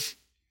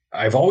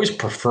I've always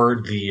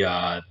preferred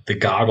the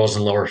goggles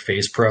and lower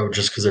face pro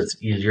just because it's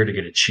easier to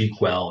get a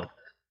cheek weld.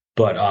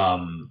 But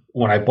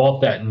when I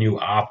bought that new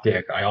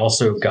optic, I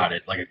also got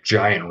it like a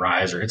giant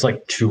riser. It's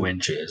like 2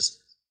 inches.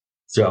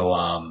 So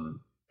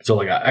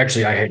like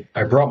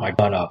I brought my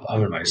gun up.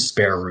 I'm in my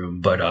spare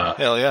room, but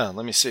hell yeah,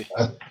 let me see.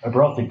 I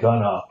brought the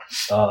gun up.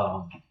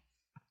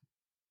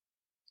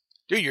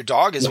 Dude, your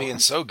dog is being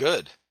so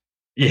good.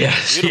 Yeah,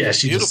 Beautiful, yeah,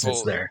 she just beautiful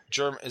sits there.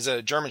 Is that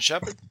a German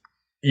Shepherd?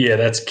 Yeah,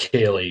 that's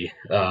Kaylee.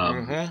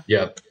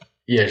 Yep.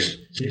 Yeah,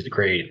 she's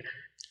great.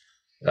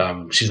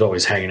 She's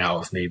always hanging out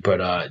with me,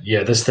 but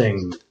yeah, this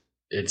thing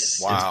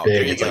it's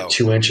big. It's like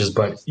 2 inches,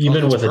 but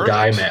even with a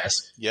dye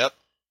mask,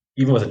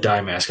 even with a dye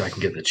mask, I can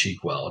get the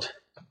cheek weld.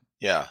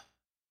 Yeah,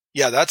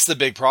 yeah, that's the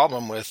big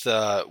problem with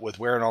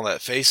wearing all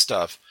that face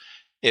stuff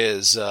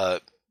is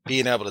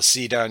being able to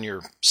see down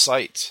your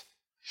sights.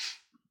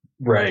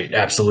 Right,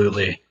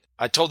 absolutely.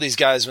 I told these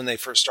guys when they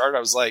first started,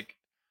 I was like,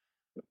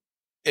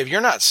 if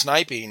you're not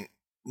sniping,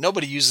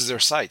 nobody uses their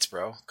sights,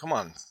 bro. Come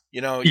on,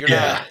 you're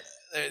not.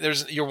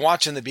 You're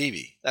watching the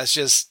BB. That's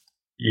just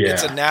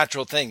it's a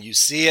natural thing. You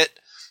see it,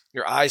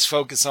 your eyes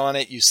focus on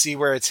it, you see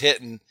where it's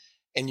hitting,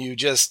 and you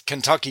just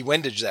Kentucky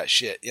windage that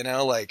shit.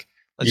 Like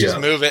let's just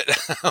move it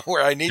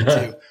where I need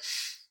to.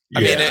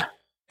 I mean,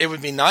 it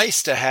would be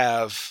nice to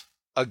have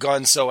a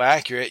gun so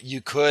accurate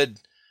you could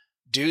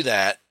do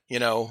that,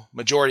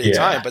 majority of the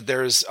time, but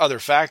there's other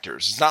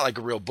factors. It's not like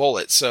a real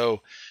bullet.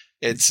 So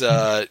it's,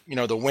 the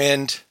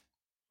wind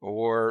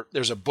or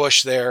there's a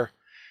bush there.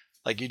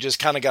 Like you just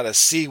kind of got to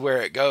see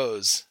where it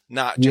goes,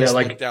 not just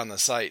look down the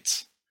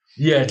sights.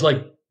 Yeah.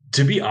 Like,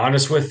 to be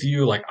honest with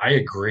you, like I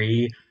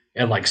agree.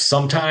 And like,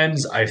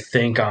 sometimes I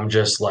think I'm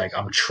just like,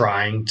 I'm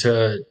trying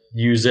to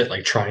use it,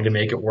 like trying to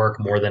make it work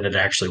more than it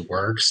actually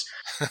works.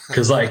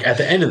 Cause like at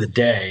the end of the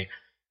day,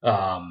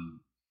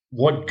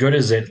 what good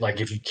is it?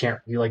 Like if you can't,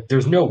 like,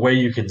 there's no way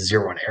you can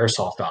zero an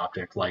airsoft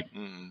optic. Like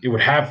you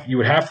would have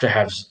to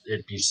have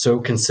it be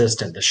so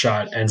consistent. The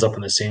shot ends up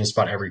in the same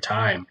spot every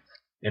time,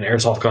 and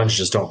airsoft guns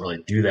just don't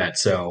really do that.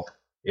 So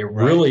it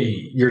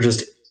really, you're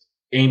just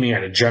aiming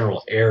at a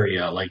general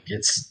area. Like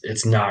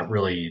it's not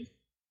really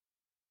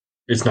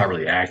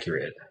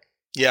accurate.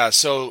 Yeah.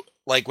 So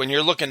like when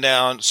you're looking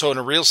down, so in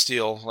a real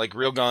steel, like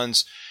real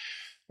guns,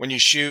 when you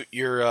shoot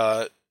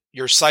your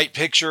sight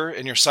picture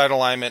and your sight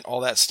alignment,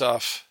 all that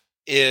stuff,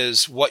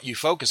 is what you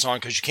focus on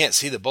because you can't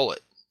see the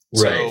bullet.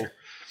 Right.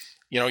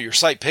 So, your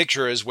sight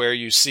picture is where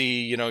you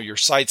see, your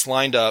sights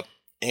lined up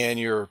and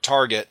your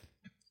target.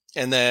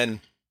 And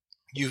then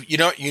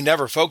you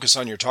never focus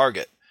on your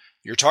target.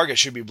 Your target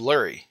should be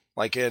blurry,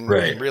 like in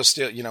real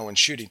steel, when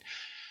shooting.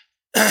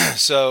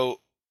 So,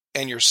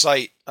 and your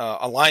sight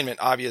alignment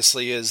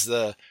obviously is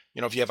if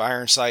you have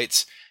iron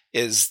sights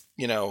is,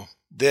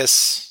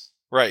 this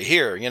right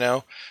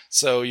here,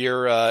 so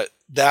you're,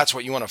 that's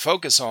what you want to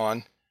focus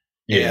on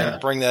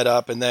and bring that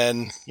up and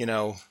then,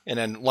 and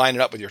then line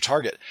it up with your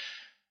target.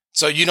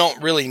 So you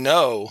don't really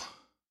know,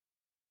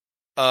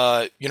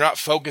 you're not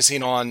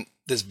focusing on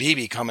this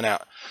BB coming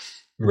out.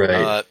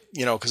 Right.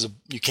 Because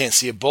you can't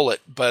see a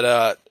bullet.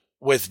 But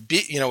with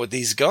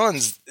these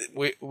guns,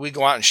 we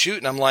go out and shoot,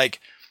 and I'm like,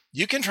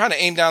 you can try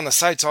to aim down the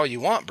sights all you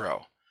want,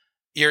 bro.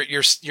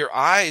 Your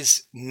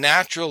eyes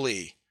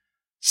naturally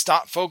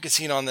stop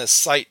focusing on this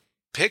sight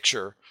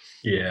picture,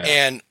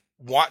 and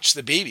watch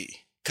the BB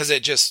because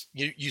it just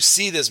you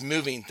see this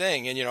moving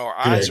thing, and our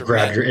eyes it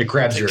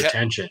grabs your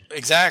attention.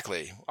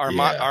 Exactly. Our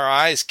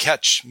eyes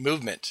catch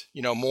movement,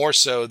 more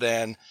so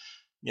than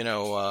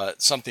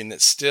something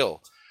that's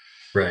still.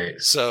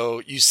 Right.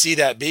 So you see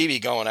that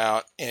BB going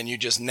out and you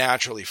just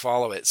naturally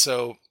follow it.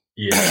 So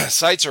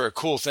sights are a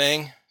cool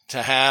thing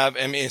to have.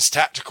 I mean, it's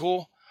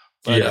tactical,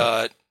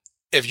 but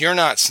if you're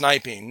not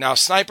sniping, now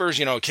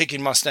snipers,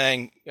 kicking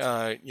Mustang,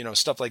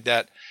 stuff like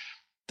that,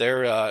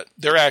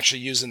 they're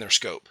actually using their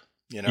scope,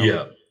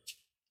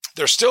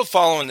 They're still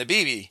following the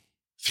BB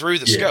through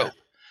the scope,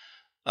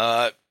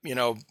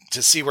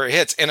 to see where it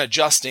hits and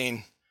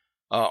adjusting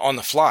on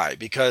the fly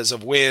because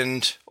of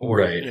wind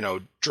or,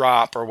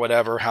 drop or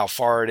whatever, how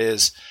far it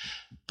is.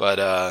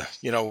 But,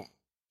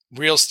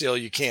 real steel,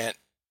 you can't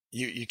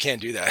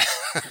do that.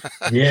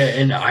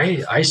 And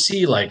I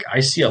see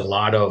a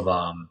lot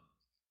of,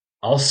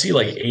 I'll see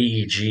like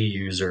AEG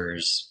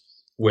users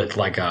with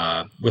like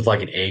an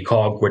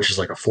ACOG, which is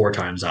like a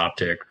 4x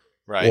optic,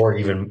 right? Or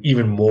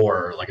even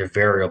more like a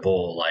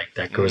variable, like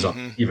that goes up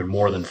even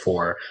more than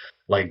 4.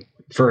 Like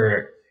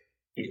for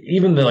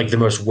even the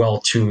most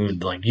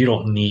well-tuned, like you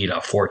don't need a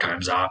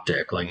 4x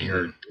optic. Like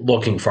you're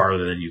looking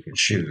farther than you can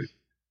shoot.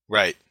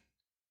 Right.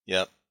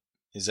 Yep.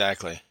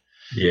 Exactly.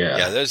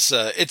 Yeah. There's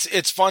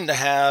it's fun to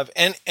have,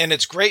 and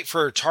it's great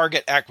for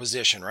target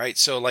acquisition, right?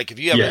 So like if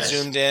you have it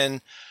zoomed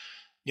in,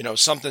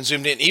 something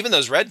zoomed in, even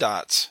those red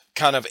dots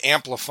kind of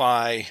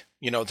amplify,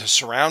 the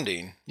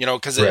surrounding,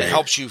 because it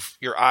helps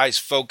your eyes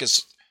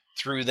focus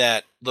through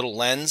that little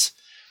lens.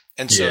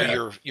 And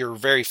so you're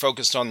very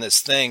focused on this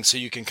thing, so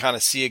you can kind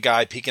of see a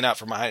guy peeking out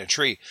from behind a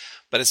tree,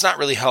 but it's not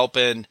really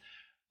helping,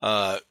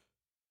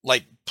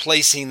 like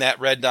placing that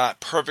red dot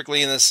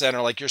perfectly in the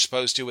center, like you're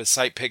supposed to with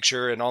sight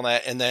picture and all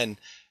that, and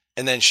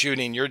then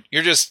shooting.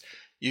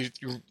 You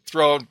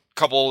throw a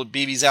couple of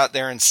BBs out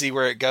there and see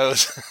where it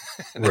goes,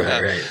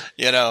 right.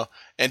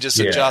 And just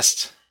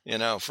adjust,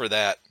 for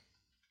that.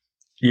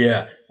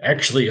 Yeah,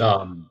 actually,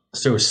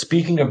 so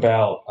speaking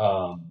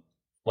about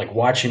like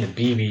watching the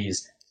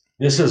BBs.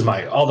 This is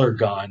my other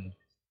gun.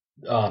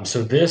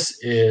 So this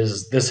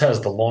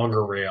has the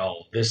longer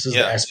rail. This is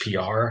the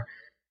SPR.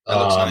 That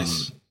looks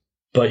nice.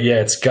 But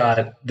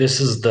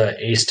this is the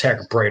Ace Tech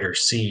Brighter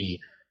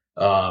C.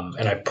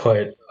 And I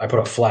put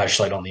a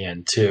flashlight on the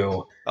end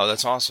too. Oh,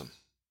 that's awesome.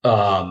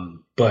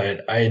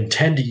 But I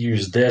intend to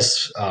use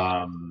this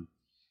for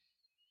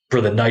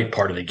the night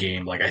part of the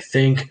game. Like I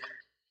think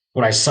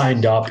when I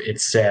signed up, it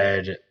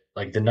said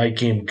like the night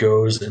game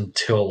goes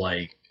until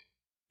like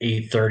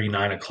 8:30,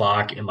 9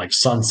 o'clock, and like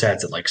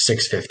sunsets at like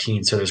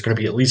 6:15. So there's going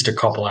to be at least a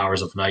couple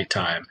hours of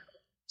nighttime.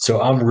 So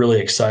I'm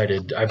really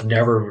excited. I've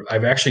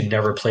actually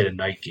never played a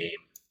night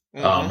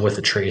game with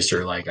a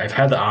tracer. Like I've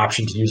had the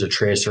option to use a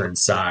tracer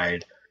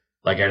inside,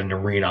 like at an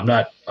arena.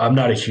 I'm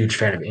not a huge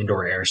fan of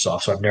indoor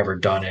airsoft, so I've never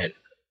done it.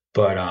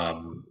 But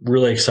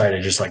really excited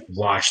to just like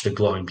watch the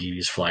glowing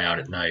BBs fly out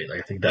at night. Like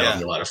I think that'll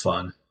be a lot of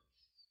fun.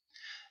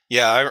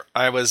 Yeah,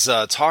 I was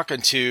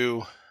talking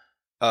to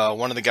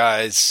one of the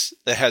guys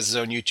that has his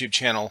own YouTube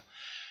channel,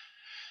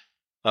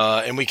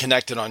 and we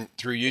connected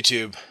through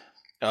YouTube.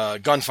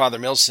 Gunfather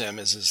Milsim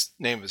is his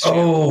name of his channel.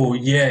 Oh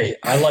yeah,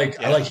 I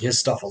like his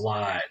stuff a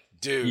lot,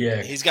 dude.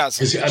 Yeah, he's got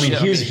some.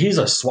 He's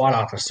a SWAT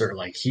officer.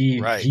 Like he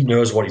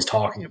knows what he's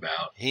talking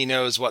about. He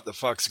knows what the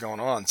fuck's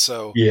going on.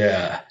 So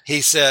yeah,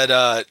 he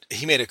said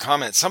he made a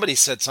comment. Somebody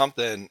said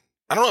something.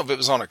 I don't know if it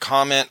was on a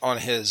comment on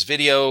his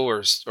video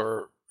or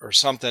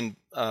something,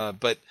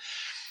 but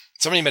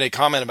somebody made a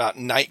comment about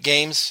night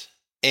games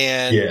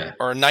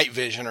or night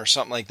vision or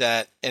something like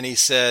that. And he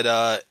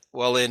said,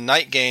 well, in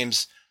night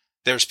games,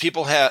 there's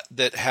people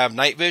that have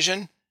night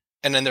vision,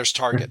 and then there's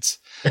targets.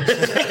 And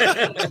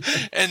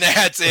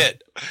that's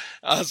it.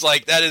 I was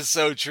like, that is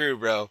so true,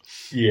 bro.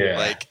 Yeah.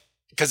 Like,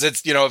 cause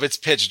it's, if it's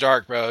pitch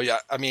dark, bro,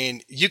 I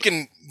mean, you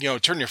can,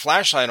 turn your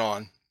flashlight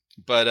on,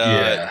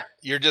 but,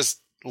 you're just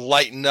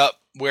lighting up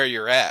where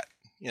you're at,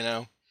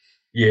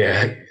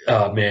 Yeah.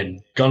 Man,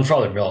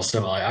 Gunfather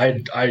Milsim,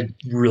 I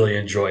really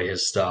enjoy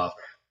his stuff.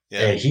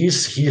 Yeah. And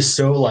he's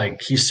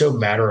so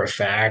matter of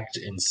fact.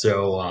 And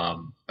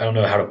so, I don't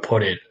know how to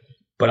put it,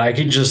 but I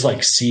could just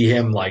like see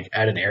him like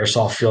at an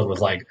airsoft field with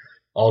like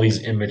all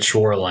these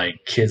immature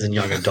like kids and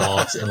young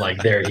adults, and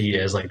like there he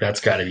is, like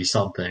that's got to be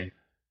something.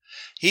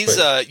 He's,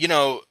 But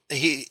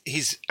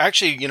he's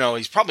actually,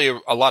 he's probably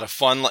a lot of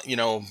fun,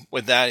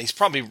 with that. He's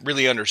probably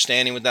really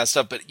understanding with that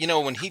stuff. But,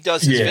 when he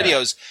does his Yeah.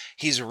 videos,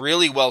 he's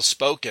really well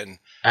spoken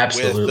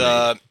absolutely,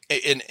 with,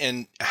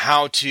 in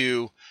how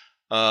to,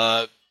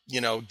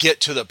 get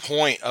to the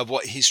point of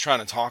what he's trying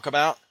to talk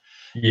about.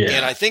 yeah,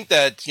 And I think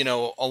that,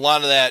 a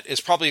lot of that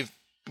is probably,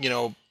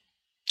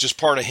 just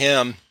part of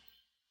him,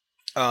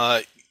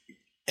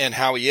 and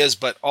how he is,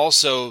 but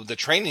also the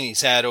training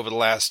he's had over the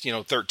last,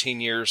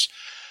 13 years.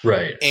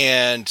 right,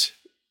 And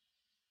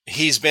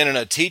he's been in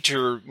a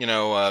teacher,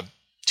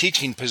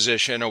 teaching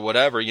position or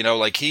whatever,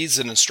 like he's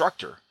an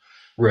instructor.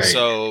 right,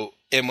 So,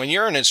 and when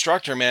you're an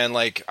instructor, man,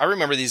 like I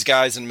remember these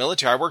guys in the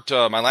military. I worked,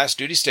 my last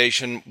duty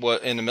station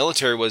in the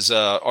military was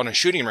on a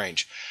shooting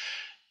range.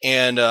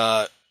 And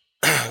a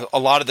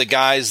lot of the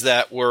guys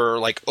that were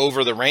like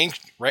over the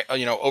range,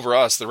 over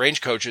us, the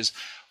range coaches,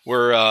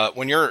 were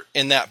when you're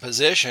in that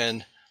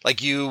position,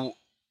 like you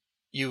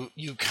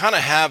kind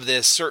of have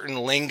this certain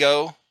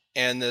lingo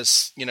and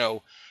this,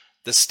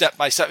 the step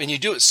by step, and you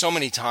do it so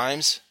many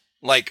times,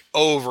 like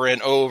over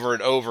and over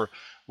and over.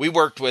 We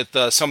worked with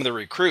some of the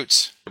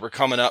recruits that were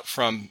coming up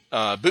from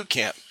boot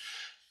camp.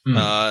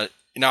 Mm.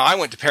 Now I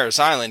went to Parris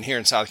Island here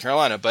in South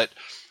Carolina, but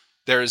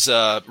there's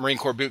a Marine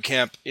Corps boot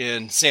camp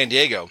in San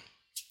Diego,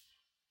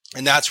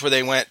 and that's where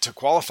they went to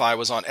qualify,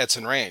 was on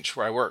Edson Range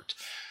where I worked.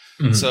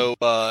 Mhm. So,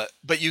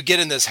 but you get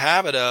in this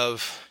habit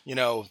of,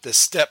 this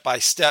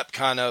step-by-step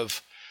kind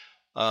of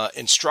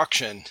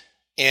instruction,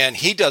 and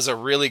he does a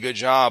really good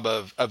job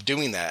of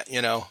doing that,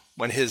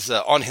 when on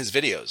his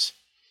videos.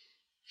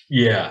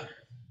 Yeah,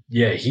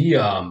 yeah, he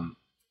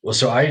well,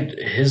 so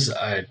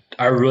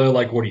I really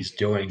like what he's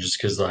doing, just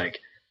because like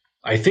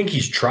I think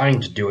he's trying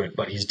to do it,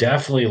 but he's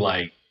definitely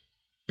like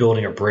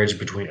building a bridge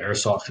between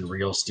airsoft and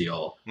real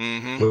steel,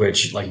 Mm-hmm.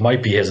 which like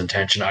might be his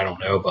intention. I don't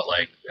know, but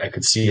like I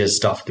could see his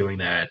stuff doing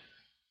that.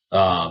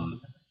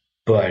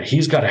 But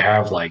he's got to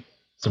have like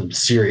some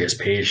serious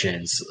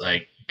patience,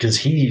 like because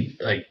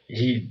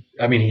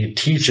I mean, he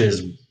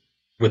teaches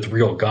with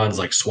real guns,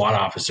 like SWAT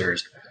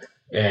officers,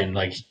 and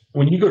like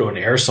when you go to an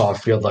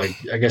airsoft field, like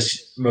I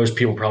guess most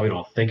people probably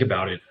don't think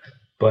about it,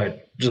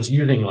 but just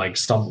using like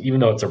even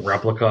though it's a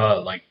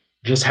replica, like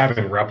just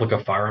having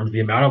replica firearms,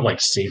 the amount of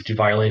like safety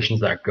violations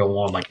that go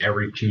on like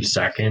every 2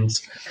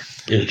 seconds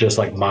is just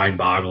like mind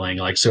boggling.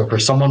 Like, so for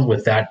someone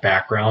with that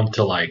background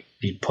to like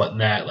be put in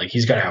that, like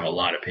he's got to have a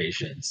lot of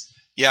patience.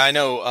 Yeah, I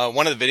know.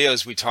 One of the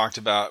videos we talked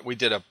about, we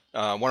did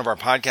one of our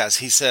podcasts.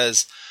 He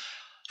says,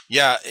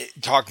 yeah,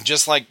 talk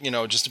just like,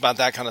 just about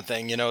that kind of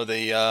thing,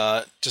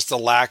 the just the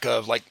lack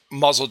of like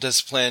muzzle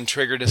discipline,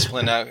 trigger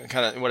discipline,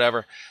 kind of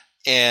whatever.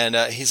 And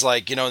he's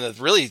like,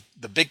 the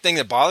big thing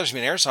that bothers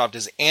me in airsoft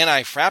is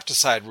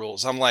anti-fratricide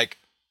rules. I'm like,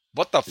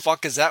 what the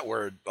fuck is that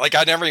word? Like,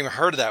 I never even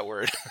heard of that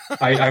word.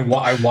 I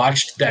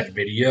watched that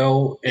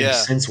video, and Yeah.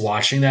 since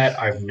watching that,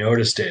 I've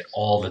noticed it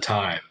all the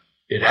time.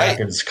 It Right.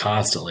 happens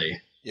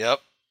constantly.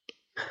 Yep.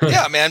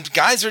 Yeah, man.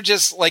 Guys are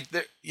just like,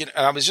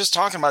 I was just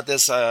talking about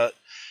this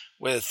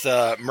with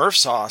Murph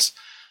Sauce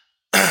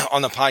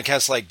on the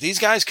podcast. Like, these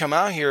guys come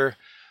out here,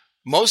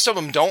 most of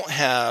them don't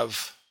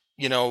have,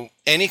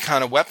 any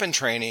kind of weapon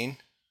training,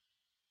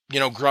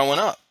 growing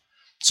up.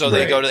 So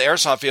they Right. go to the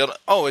airsoft field.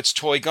 Oh, it's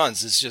toy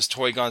guns. It's just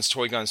toy guns,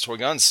 toy guns, toy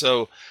guns.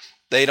 So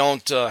they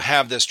don't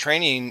have this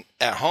training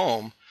at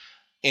home.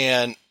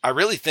 And I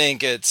really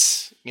think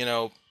it's, I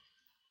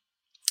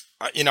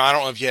don't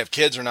know if you have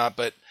kids or not,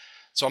 but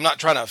so I'm not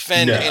trying to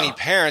offend No. any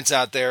parents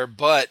out there,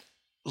 but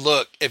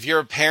look, if you're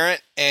a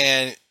parent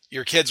and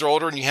your kids are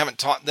older and you haven't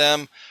taught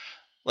them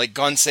like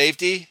gun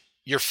safety,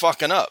 you're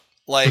fucking up.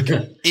 Like,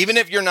 even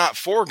if you're not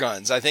for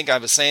guns, I think I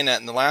was saying that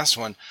in the last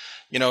one,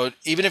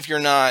 even if you're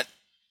not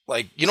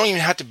like, you don't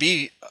even have to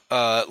be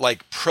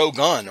like pro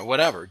gun or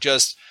whatever.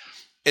 Just,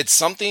 it's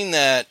something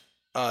that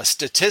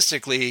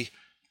statistically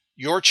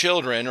your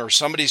children or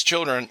somebody's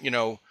children,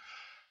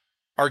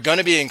 are going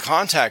to be in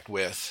contact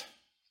with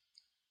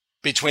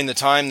between the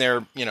time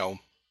they're,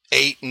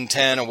 8 and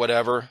 10 or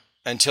whatever,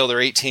 until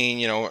they're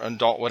 18,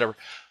 adult, whatever.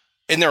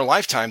 In their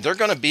lifetime, they're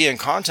going to be in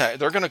contact.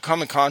 They're going to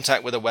come in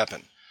contact with a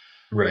weapon.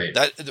 Right.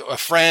 That a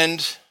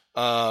friend,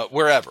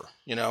 wherever,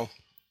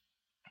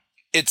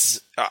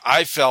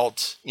 I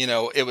felt,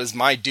 it was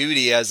my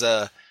duty as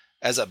a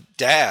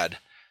dad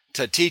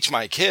to teach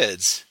my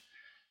kids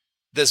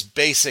this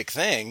basic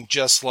thing,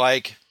 just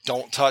like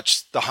don't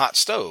touch the hot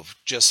stove,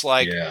 just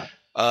like, Yeah.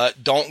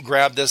 don't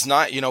grab this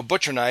knife,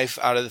 butcher knife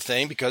out of the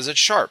thing because it's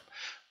sharp.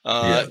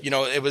 Yeah.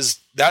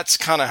 That's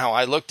kind of how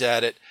I looked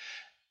at it.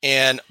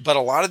 But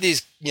a lot of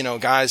these,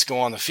 guys go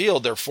on the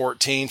field, they're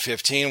 14,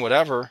 15,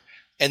 whatever,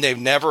 and they've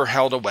never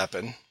held a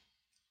weapon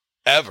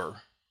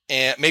ever,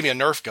 and maybe a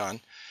Nerf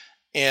gun.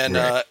 And,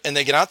 Right. And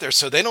they get out there,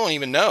 so they don't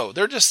even know.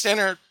 They're just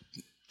standing there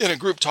in a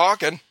group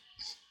talking,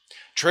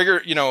 trigger,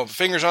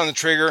 fingers on the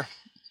trigger,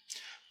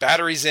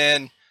 batteries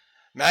in,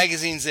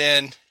 magazines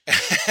in,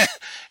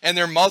 and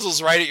their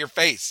muzzle's right at your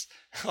face.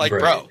 Like,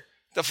 Right. bro,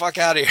 the fuck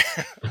out of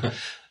here.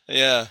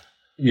 Yeah.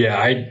 Yeah,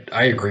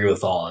 I agree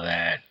with all of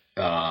that.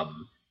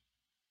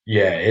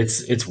 Yeah,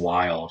 it's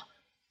wild.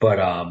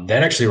 But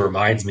that actually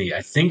reminds me,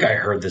 I think I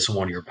heard this on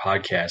one of your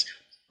podcasts,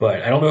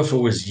 but I don't know if it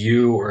was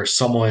you or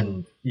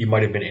someone you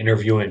might have been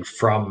interviewing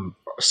from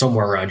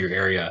somewhere around your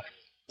area.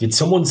 Did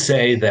someone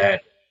say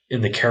that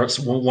in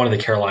one of the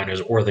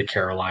Carolinas or the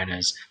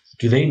Carolinas,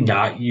 do they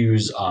not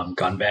use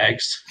gun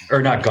bags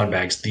or not gun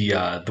bags?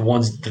 The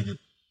ones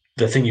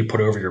the thing you put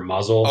over your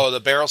muzzle. Oh, the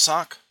barrel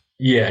sock?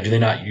 Yeah, do they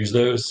not use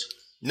those?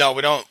 No,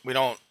 we don't. We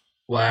don't.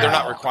 Wow, They're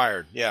not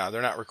required. Yeah,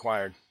 they're not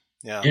required.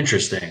 Yeah.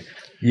 interesting.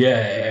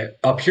 Yeah,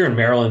 up here in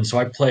Maryland, so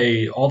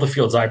all the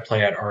fields I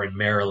play at are in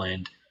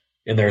Maryland,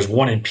 and there's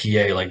one in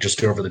PA, like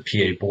just over the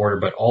PA border,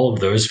 but all of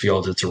those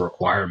fields, it's a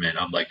requirement.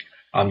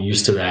 I'm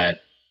used to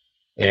that.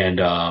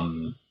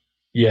 And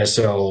yeah,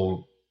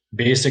 so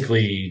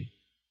basically,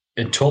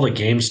 until the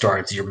game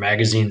starts, your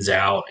magazine's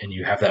out and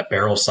you have that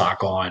barrel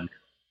sock on,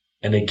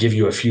 and they give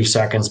you a few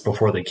seconds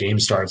before the game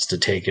starts to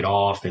take it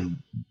off and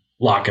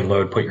lock and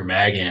load, put your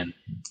mag in.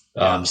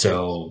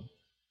 So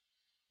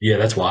yeah,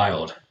 that's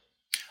wild.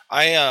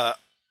 I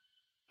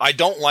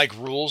don't like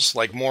rules,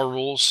 like more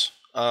rules,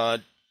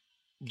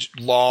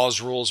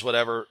 laws, rules,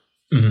 whatever.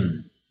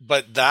 Mhm.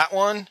 But that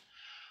one,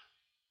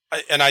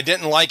 and I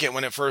didn't like it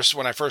when I first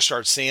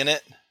started seeing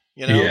it.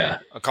 Yeah.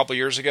 A couple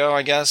years ago,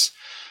 I guess.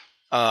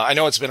 I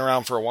know it's been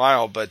around for a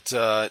while, but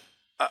I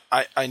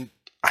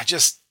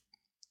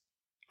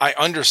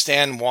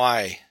understand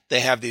why they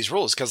have these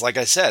rules, because, like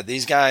I said,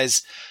 these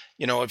guys,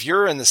 if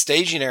you're in the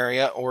staging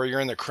area or you're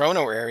in the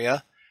chrono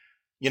area,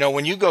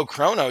 when you go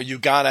chrono, you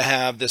got to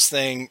have this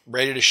thing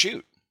ready to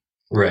shoot.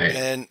 Right.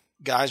 And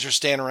guys are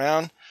standing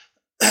around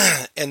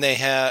and they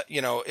have,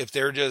 if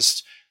they're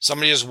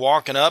somebody just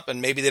walking up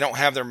and maybe they don't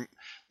have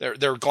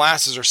their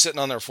glasses are sitting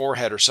on their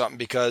forehead or something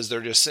because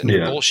they're just sitting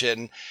there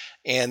bullshitting,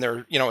 and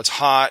they're, it's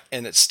hot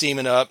and it's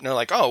steaming up and they're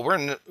like, oh,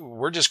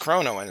 we're just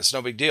chronoing. It's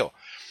no big deal.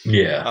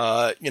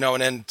 Yeah.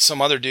 And then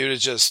some other dude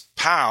is just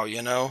pow,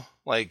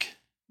 like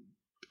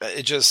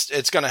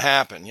it's going to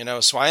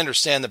happen, so I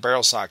understand the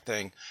barrel sock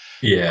thing.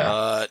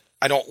 Yeah.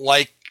 I don't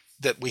like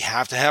that we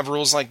have to have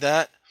rules like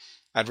that.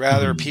 I'd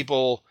rather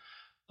people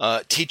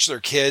teach their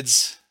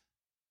kids,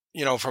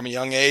 from a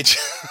young age,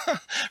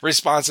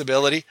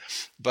 responsibility.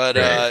 But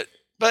Right.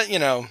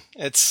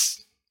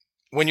 It's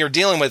when you're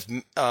dealing with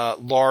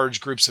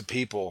large groups of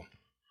people,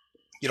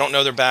 you don't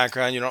know their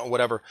background, you don't know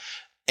whatever.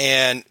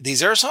 And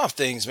these airsoft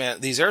things,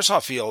 man, these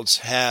airsoft fields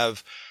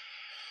have,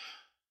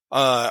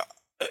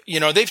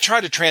 they've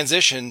tried to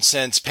transition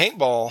since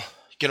paintball,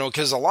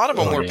 because a lot of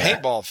them were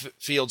paintball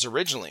fields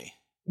originally.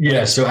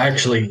 Yeah. So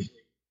actually,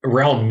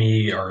 around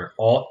me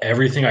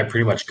everything I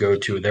pretty much go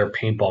to, they're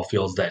paintball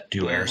fields that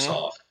do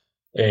airsoft.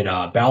 And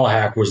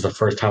Ballahack was the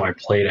first time I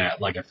played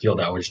at like a field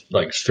that was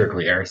like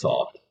strictly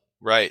airsoft.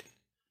 Right.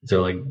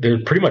 So like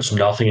there's pretty much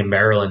nothing in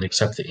Maryland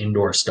except the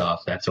indoor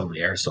stuff that's only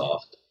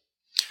airsoft.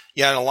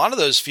 Yeah, and a lot of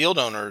those field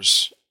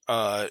owners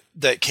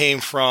that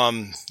came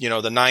from, the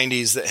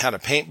 90s that had a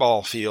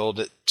paintball field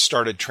that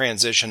started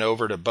transition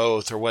over to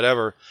both or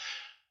whatever,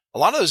 a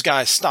lot of those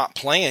guys stopped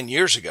playing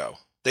years ago.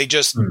 They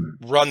just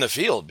run the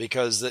field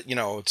because,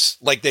 it's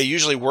like they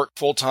usually work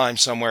full-time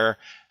somewhere.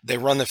 They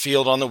run the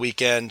field on the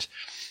weekend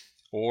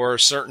or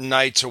certain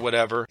nights or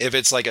whatever, if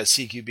it's like a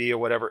CQB or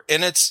whatever.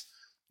 And it's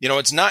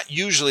not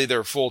usually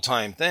their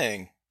full-time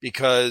thing,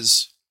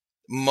 because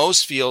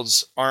most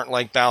fields aren't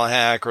like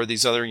Ballahack or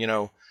these other,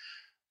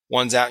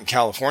 ones out in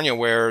California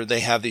where they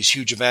have these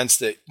huge events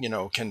that,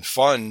 can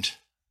fund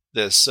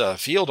this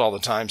field all the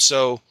time.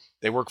 So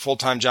they work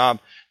full-time job.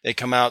 They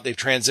come out, they've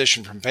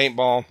transitioned from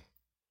paintball,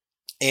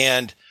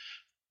 and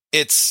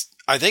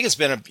I think it's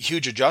been a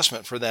huge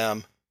adjustment for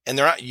them, and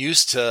they're not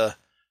used to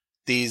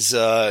these,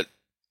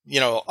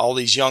 all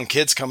these young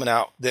kids coming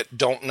out that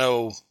don't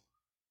know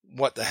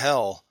what the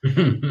hell,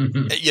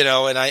 and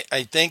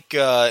I think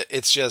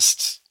it's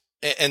just,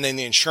 and then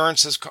the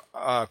insurance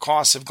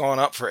costs have gone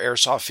up for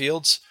airsoft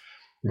fields.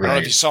 Right. I don't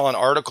know if you saw an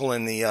article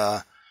in the,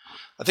 I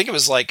think it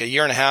was like a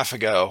year and a half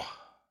ago,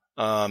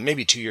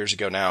 maybe 2 years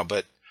ago now,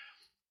 but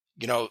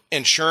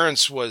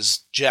insurance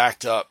was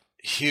jacked up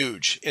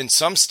huge in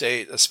some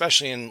state,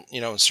 especially in,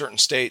 certain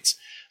states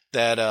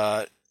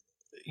that,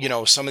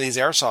 some of these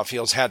airsoft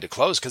fields had to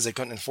close because they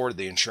couldn't afford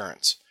the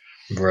insurance.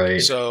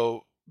 Right.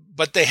 So,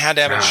 but they had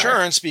to have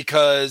insurance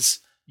because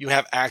you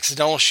have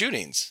accidental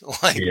shootings.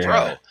 Like,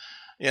 bro,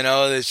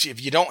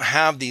 if you don't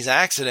have these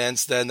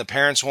accidents, then the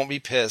parents won't be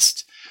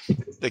pissed.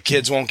 The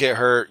kids won't get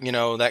hurt,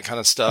 that kind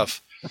of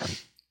stuff.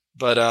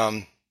 But,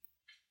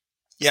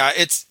 yeah,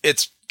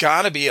 it's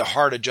got to be a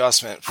hard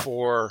adjustment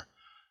for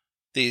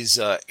these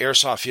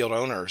airsoft field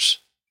owners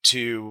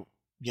to,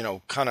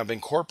 kind of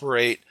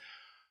incorporate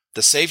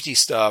the safety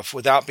stuff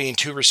without being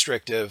too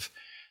restrictive,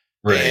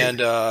 right.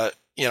 And,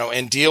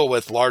 and deal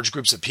with large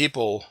groups of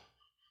people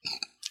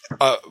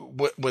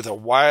with a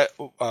wide,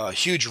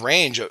 huge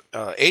range,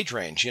 age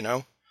range,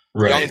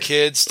 right. Young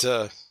kids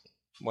to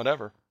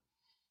whatever,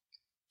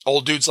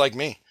 old dudes like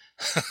me.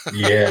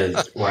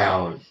 Yeah.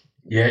 Wow.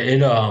 Yeah.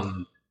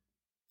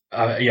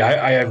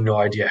 I have no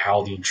idea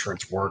how the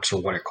insurance works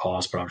or what it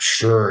costs, but I'm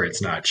sure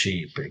it's not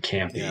cheap. It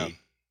can't Yeah. be.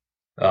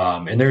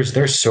 And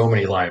there's so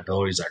many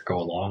liabilities that go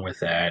along with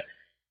that.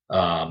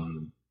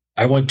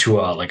 I went to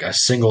a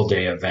single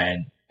day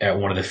event at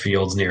one of the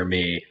fields near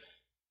me,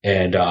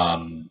 and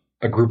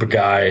a group of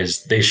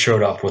guys they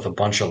showed up with a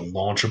bunch of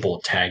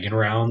launchable tagging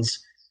rounds.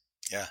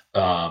 Yeah.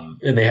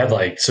 And they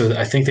had so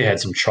I think they had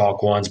some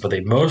chalk ones, but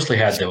they mostly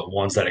had the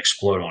ones that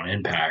explode on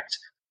impact,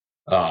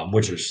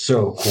 which is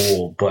so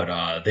cool.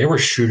 But they were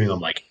shooting them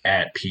like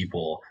at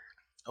people,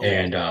 Oh,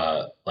 and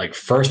like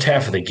first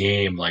half of the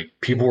game, like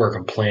people were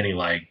complaining,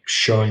 like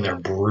showing their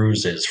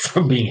bruises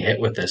from being hit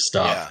with this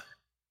stuff,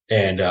 yeah.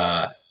 and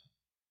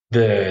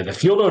the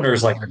field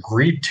owners like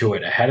agreed to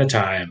it ahead of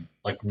time,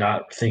 like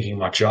not thinking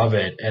much of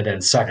it, and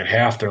then second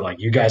half they're like,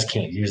 "You guys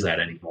can't use that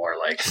anymore.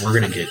 Like we're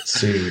gonna get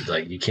sued.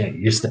 Like you can't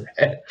use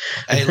that."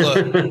 Hey,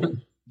 look,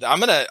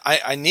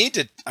 I need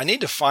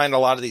to find a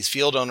lot of these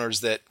field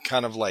owners that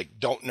kind of like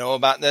don't know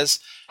about this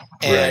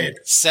and Right.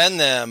 send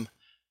them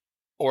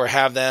or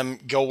have them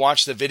go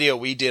watch the video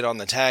we did on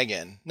the tag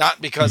in.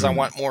 Not because I Mhm.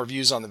 want more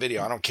views on the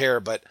video. I don't care,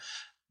 but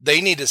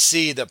they need to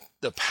see the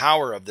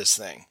power of this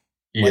thing.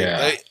 Like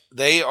Yeah.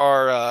 they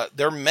are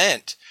they're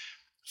meant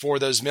for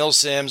those mill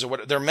sims or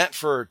what they're meant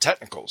for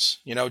technicals,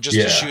 just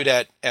to Yeah. shoot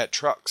at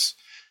trucks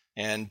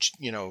and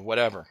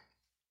whatever.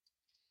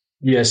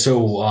 Yeah. So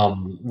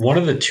one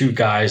of the two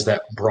guys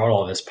that brought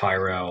all this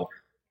pyro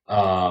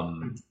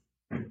um,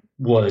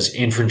 was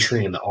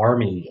infantry in the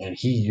army, and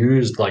he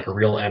used like a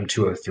real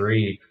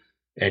M203,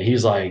 and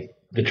he's like,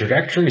 the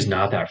trajectory is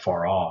not that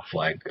far off.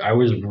 Like I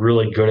was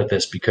really good at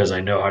this because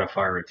I know how to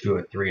fire a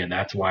 203, and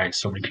that's why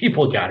so many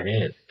people got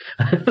hit.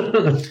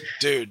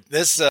 Dude,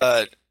 this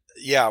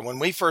yeah, when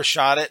we first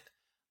shot it,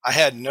 I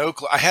had no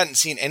clue. I hadn't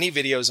seen any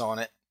videos on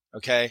it.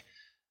 Okay.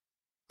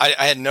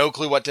 I had no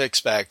clue what to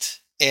expect.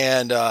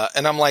 And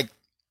I'm like,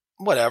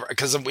 whatever.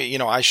 Cause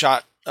I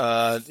shot,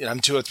 I'm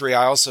 203.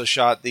 I also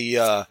shot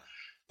the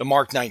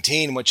Mark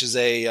 19, which is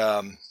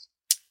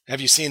have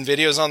you seen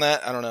videos on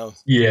that? I don't know.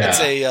 It's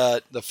Yeah.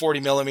 the 40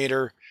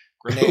 millimeter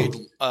grenade,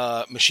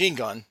 machine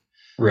gun.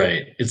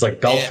 Right. It's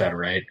like belt And, fed,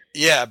 right?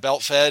 yeah,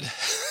 belt fed.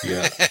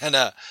 Yeah. And,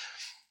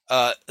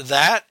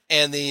 that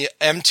and the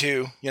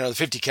M2, the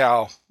 50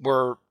 cal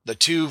were the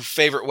two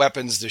favorite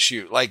weapons to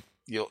shoot. Like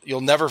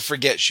you'll never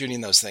forget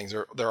shooting those things.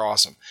 They're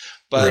awesome.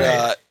 But,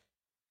 Right.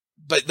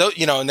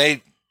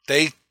 and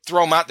they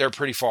throw them out there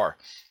pretty far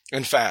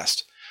and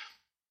fast.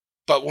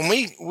 But when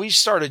we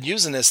started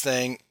using this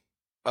thing,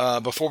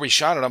 before we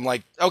shot it, I'm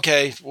like,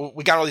 okay,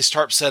 we got all these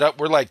tarps set up.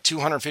 We're like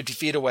 250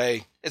 feet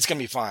away. It's going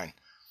to be fine.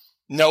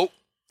 Nope.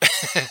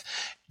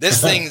 This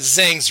thing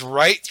zings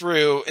right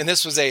through, and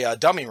this was a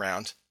dummy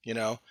round,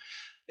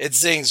 it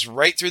zings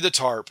right through the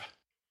tarp,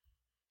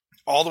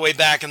 all the way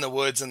back in the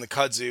woods in the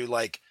kudzu.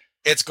 Like,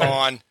 it's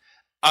gone.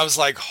 I was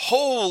like,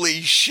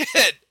 holy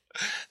shit,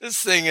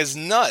 this thing is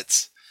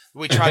nuts.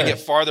 We try to get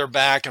farther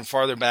back and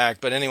farther back.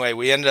 But anyway,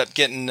 we ended up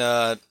getting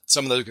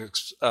some of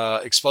those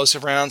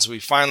explosive rounds. We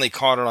finally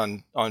caught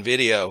it on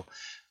video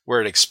where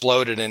it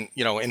exploded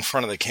in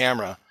front of the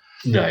camera.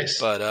 Nice.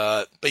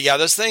 But yeah,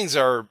 those things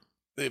are,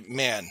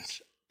 man,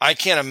 I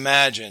can't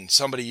imagine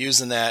somebody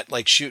using that,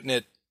 like shooting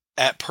it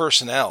at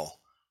personnel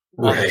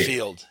on the Right.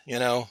 field,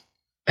 Yeah,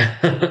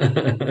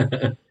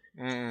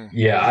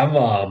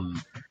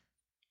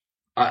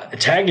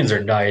 taggings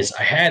are nice.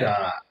 I had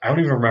I don't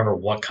even remember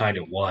what kind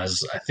it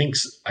was. I think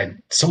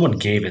someone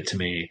gave it to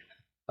me,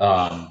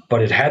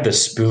 but it had the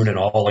spoon and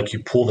all. Like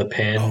you pull the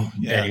pin Oh,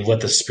 yeah. and you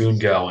let the spoon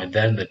go, and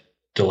then the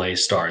delay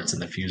starts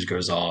and the fuse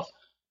goes off.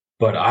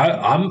 But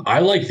I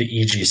like the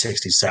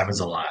EG67s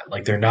a lot.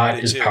 Like they're I not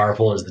do as too.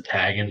 powerful as the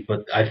taggings,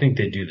 but I think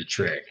they do the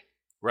trick.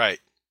 Right.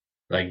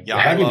 Like Yeah,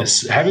 I having love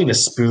this having the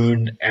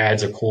spoon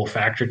adds a cool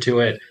factor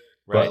to it.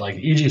 Right. But like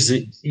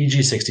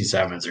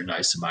EG67s are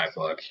nice in my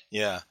book.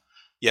 Yeah.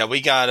 Yeah,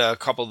 we got a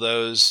couple of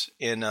those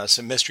in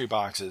some mystery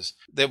boxes.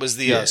 There was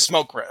the Yeah.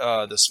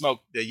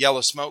 the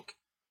yellow smoke.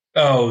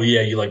 Oh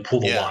yeah, you like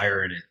pull the Yeah.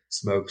 wire and it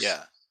smokes.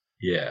 Yeah.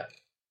 Yeah.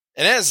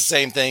 And it has the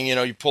same thing,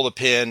 you pull the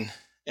pin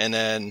and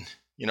then,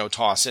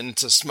 toss it.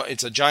 And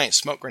it's a giant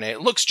smoke grenade.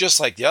 It looks just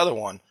like the other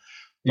one.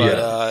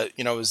 But,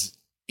 it was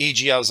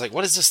EG. I was like,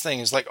 what is this thing?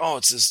 It's like, oh,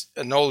 it's this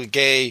Enola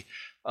Gay,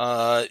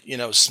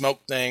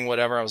 smoke thing,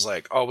 whatever. I was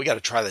like, oh, we got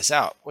to try this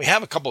out. We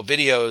have a couple of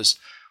videos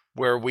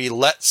where we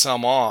let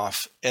some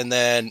off and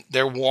then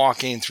they're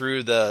walking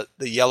through the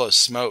yellow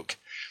smoke.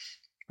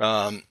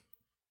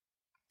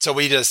 So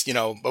we just,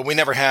 but we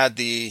never had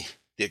the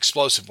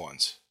explosive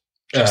ones,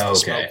 just the Okay.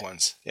 smoke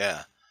ones.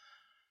 Yeah.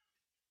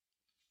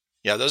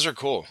 Yeah, those are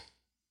cool.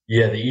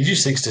 Yeah, the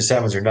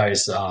EG67s are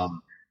nice.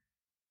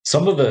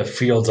 Some of the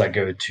fields I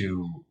go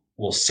to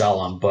will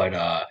sell them,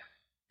 but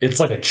it's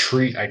like a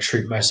treat I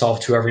treat myself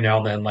to every now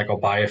and then. Like I'll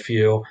buy a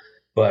few,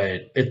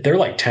 but they're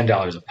like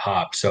 $10 a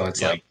pop. So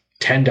it's Yep. like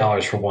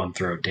 $10 for one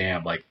throw.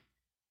 Damn, like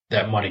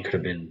that money could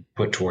have been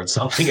put towards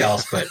something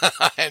else, but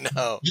I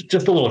know.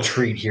 just a little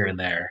treat here and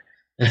there.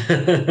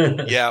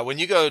 Yeah, when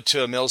you go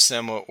to a mill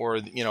sim or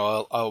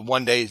a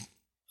 1 day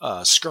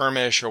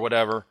skirmish or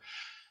whatever,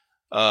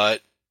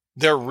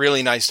 they're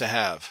really nice to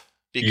have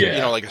because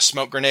Yeah. like a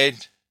smoke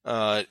grenade.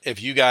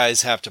 If you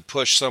guys have to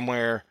push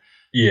somewhere,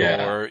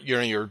 Yeah. or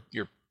you're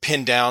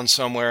pinned down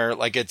somewhere,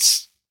 like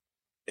it's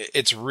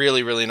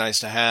really really nice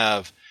to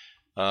have.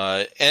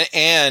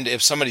 And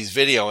if somebody's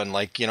videoing,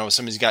 like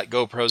somebody's got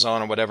GoPros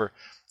on or whatever,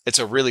 it's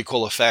a really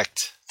cool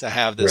effect to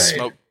have this Right.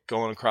 smoke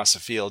going across the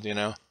field.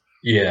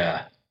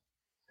 Yeah.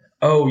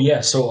 Oh,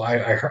 yeah. So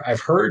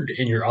I've heard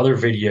in your other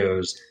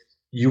videos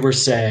you were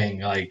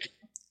saying like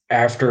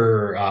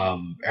after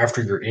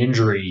your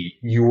injury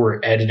you were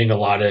editing a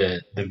lot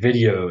of the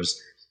videos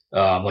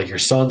like your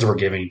sons were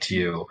giving to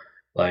you.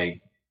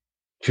 Like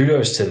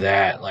kudos to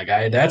that. Like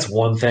that's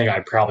one thing I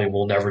probably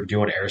will never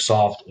do in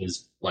airsoft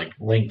is like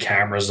link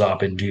cameras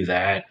up and do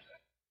that.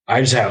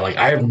 I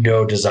have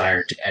no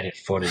desire to edit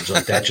footage.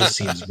 Like that just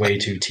seems way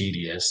too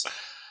tedious.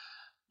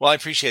 Well, I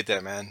appreciate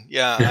that, man.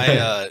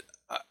 Yeah,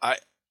 I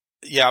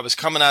was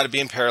coming out of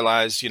being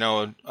paralyzed.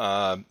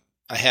 I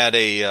had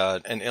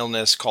an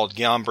illness called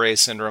Guillain-Barré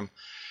syndrome,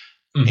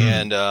 Mhm.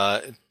 and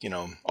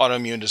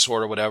autoimmune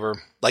disorder,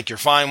 whatever. Like you're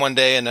fine one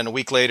day, and then a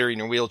week later in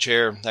your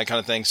wheelchair, that kind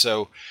of thing.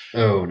 So,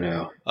 Oh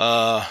no.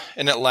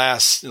 and it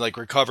lasts like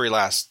recovery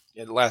lasts.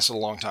 It lasted a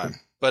long time,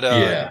 but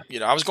Yeah.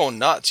 I was going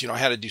nuts. I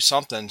had to do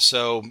something.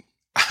 So,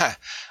 I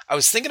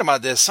was thinking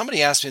about this.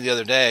 Somebody asked me the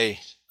other day.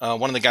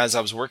 One of the guys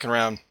I was working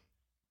around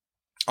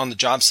on the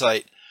job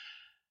site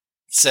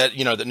said,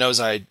 that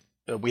knows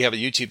we have a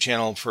YouTube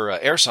channel for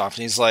airsoft,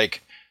 and he's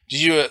like,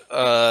 "Did you?"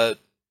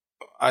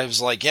 I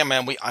was like, "Yeah,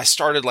 man. I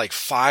started like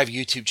 5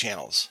 YouTube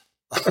channels.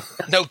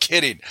 No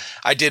kidding.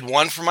 I did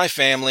one for my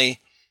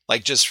family,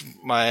 like just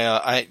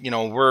my.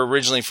 We're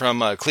originally from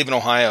Cleveland,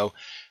 Ohio.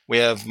 We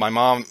have my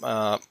mom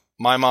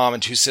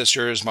and 2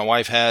 sisters. My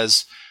wife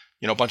has,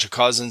 a bunch of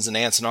cousins and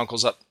aunts and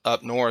uncles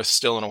up north,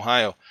 still in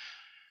Ohio.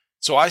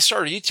 So I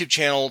started a YouTube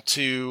channel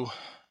to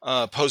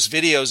post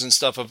videos and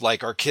stuff of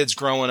like our kids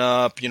growing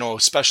up,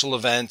 special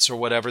events or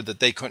whatever that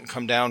they couldn't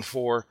come down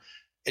for,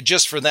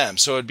 just for them.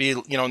 So it'd be,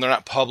 they're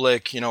not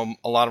public, a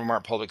lot of them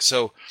aren't public.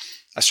 So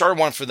I started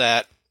one for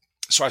that.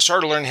 So I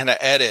started learning how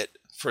to edit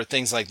for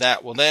things like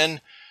that. Well,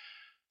 then,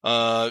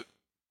 I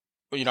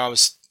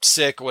was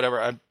sick or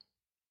whatever.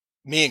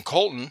 Me and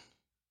Colton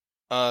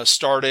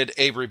started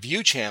a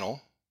review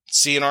channel,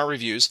 CNR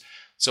Reviews.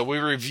 So we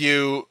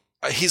review.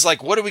 He's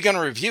like, "What are we going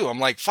to review?" I'm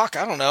like, "Fuck,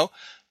 I don't know.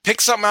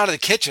 Pick something out of the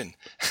kitchen."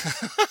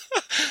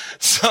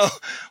 So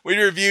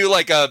we review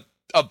like a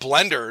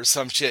blender or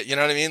some shit. You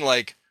know what I mean?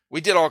 Like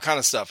we did all kind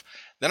of stuff.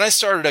 Then I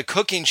started a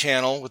cooking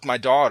channel with my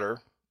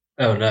daughter.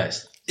 Oh,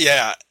 nice.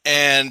 Yeah,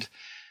 and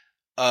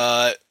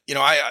I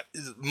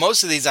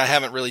most of these I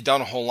haven't really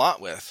done a whole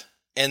lot with.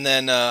 And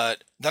then I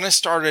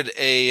started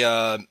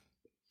then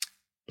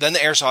the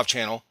airsoft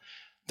channel.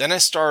 Then I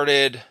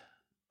started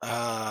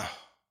a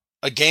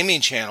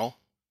gaming channel,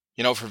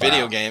 for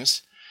video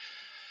games.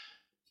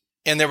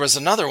 And there was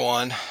another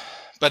one,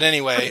 but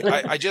anyway,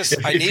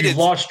 If I needed. you've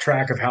lost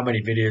track of how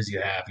many videos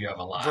you have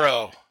a lot.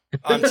 Bro,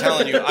 I'm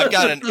telling you, I've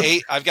got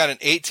an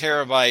 8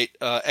 terabyte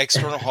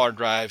external hard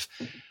drive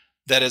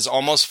that is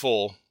almost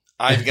full.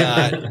 I've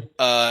got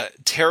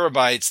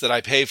terabytes that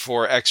I pay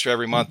for extra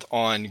every month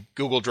on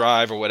Google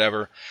Drive or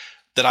whatever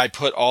that I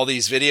put all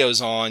these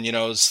videos on.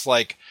 It's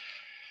like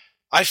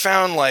I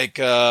found like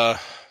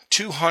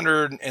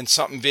 200 and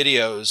something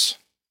videos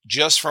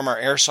just from our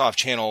airsoft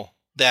channel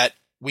that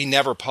we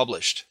never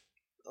published.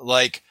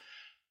 Like,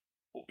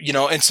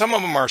 and some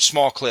of them are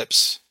small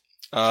clips,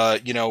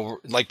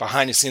 like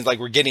behind the scenes, like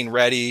we're getting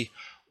ready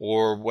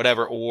or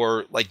whatever,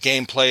 or like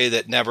gameplay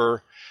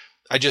that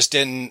I just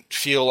didn't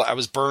feel, I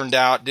was burned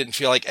out, didn't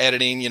feel like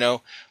editing, Yeah.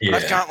 But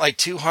I've got like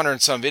 200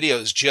 and some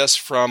videos just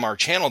from our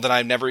channel that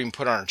I've never even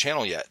put on our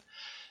channel yet.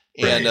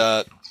 Right.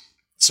 And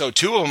so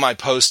 2 of them I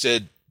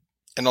posted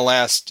in the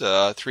last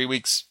 3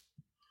 weeks,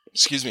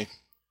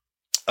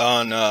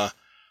 on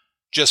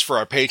just for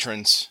our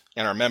patrons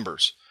and our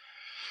members.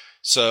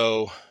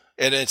 So,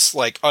 and it's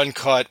like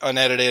uncut,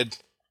 unedited,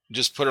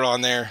 just put it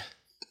on there.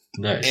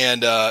 Nice.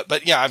 And,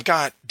 but yeah,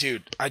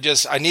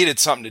 I needed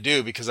something to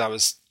do because I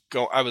was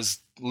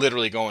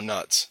literally going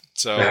nuts.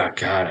 So, Oh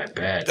God, I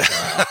bet.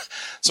 Wow.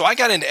 so I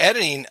got into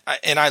editing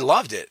and I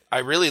loved it. I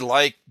really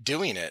liked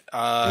doing it.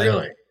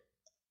 Really?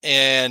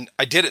 And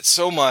I did it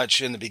so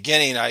much in the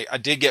beginning, I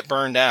did get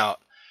burned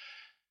out,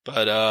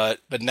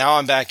 but now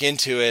I'm back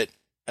into it,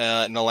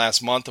 in the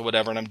last month or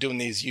whatever. And I'm doing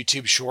these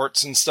YouTube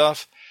shorts and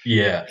stuff.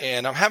 Yeah.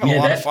 And I'm having a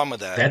lot of fun with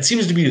that. That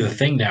seems to be the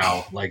thing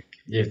now. Like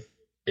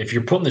if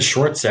you're putting the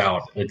shorts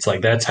out, it's like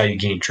that's how you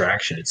gain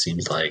traction. It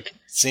seems like.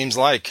 Seems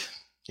like.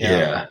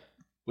 Yeah.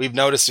 We've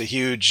noticed a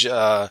huge,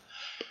 uptick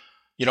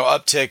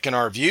in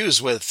our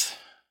views with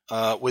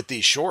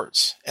these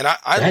shorts, and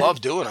I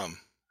love doing them.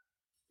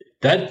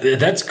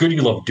 That's good.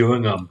 You love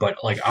doing them,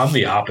 but like I'm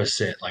the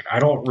opposite. Like I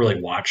don't really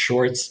watch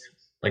shorts.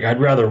 Like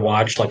I'd rather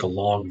watch like a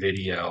long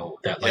video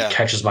that like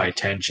catches my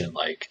attention.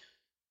 Like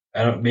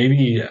I don't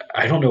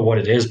know what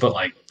it is, but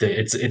like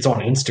it's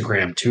on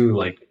Instagram too.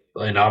 Like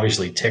and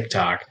obviously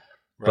TikTok,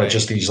 but Right.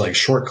 just these like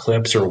short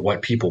clips are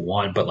what people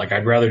want. But like,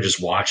 I'd rather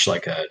just watch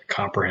like a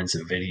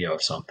comprehensive video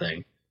of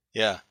something.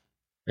 Yeah.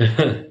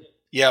 Yeah.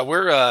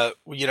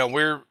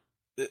 Yeah.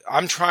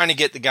 I'm trying to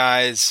get the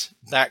guys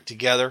back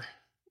together.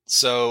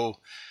 So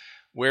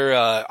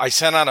I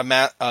sent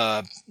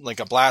out like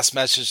a blast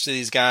message to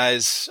these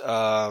guys,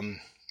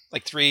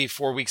 like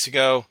 3-4 weeks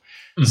ago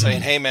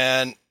saying, hey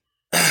man,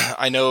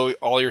 I know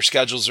all your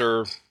schedules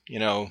are,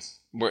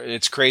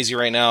 it's crazy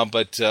right now,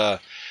 but,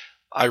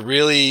 I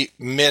really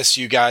miss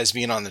you guys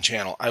being on the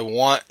channel. I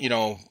want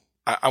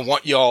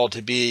y'all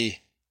to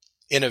be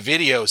in a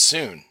video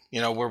soon,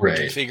 where we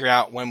can Right. figure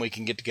out when we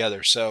can get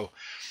together. So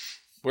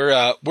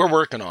we're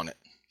working on it.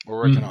 We're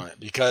working on it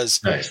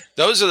because Nice.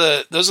 those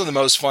are the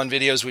most fun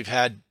videos we've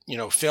had,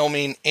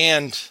 filming.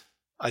 And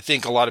I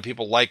think a lot of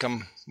people like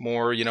them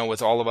more,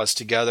 with all of us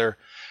together.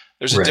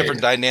 There's a Right.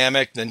 different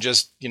dynamic than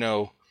just,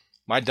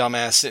 my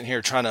dumbass sitting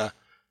here trying to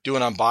do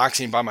an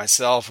unboxing by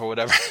myself or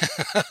whatever.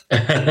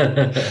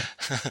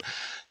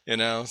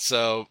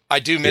 So I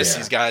do miss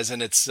these guys,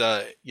 and it's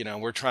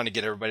we're trying to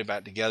get everybody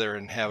back together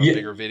and have a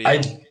bigger video.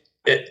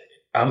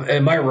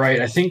 Am I right?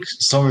 I think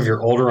some of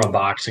your older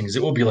unboxings,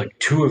 it will be like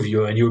two of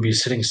you, and you would be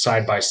sitting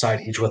side by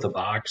side, each with a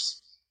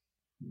box.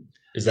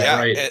 Is that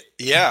right?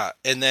 Yeah.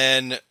 And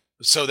then,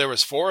 so there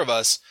was 4 of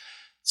us.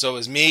 So it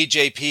was me,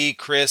 JP,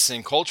 Chris,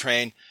 and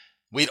Coltrane.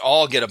 We'd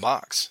all get a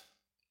box.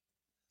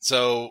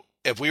 So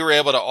if we were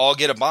able to all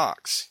get a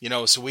box,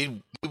 so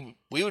we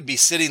would be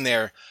sitting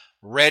there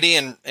ready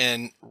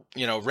and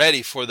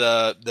ready for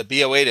the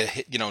BOA to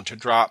hit, to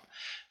drop.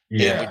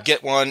 Yeah. And we'd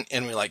get one,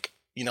 and we like,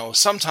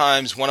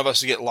 sometimes one of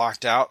us would get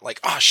locked out, like,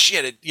 oh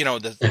shit,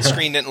 the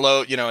screen didn't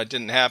load, it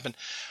didn't happen.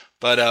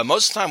 But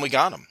most of the time we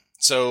got them.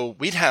 So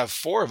we'd have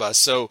 4 of us.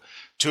 So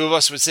 2 of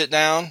us would sit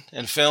down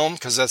and film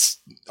because that's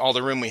all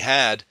the room we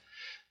had.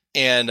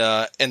 And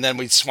then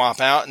we'd swap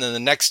out, and then the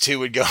next 2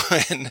 would go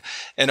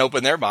and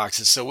open their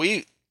boxes. So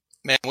we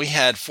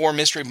had 4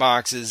 mystery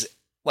boxes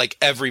like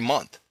every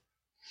month.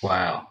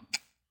 Wow.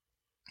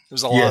 It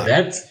was a lot.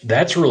 Yeah,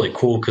 that's really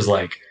cool because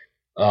like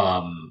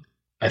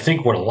I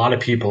think what a lot of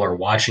people are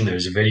watching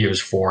those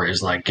videos for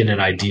is like get an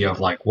idea of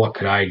like what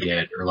could I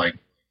get, or like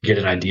get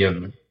an idea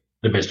of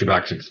the mystery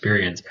box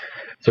experience.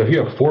 So if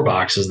you have 4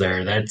 boxes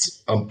there,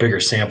 that's a bigger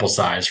sample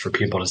size for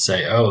people to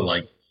say, oh,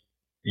 like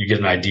you get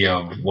an idea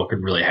of what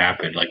could really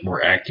happen, like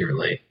more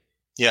accurately.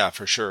 Yeah,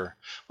 for sure.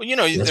 Well,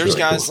 That's there's really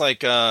guys cool.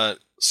 like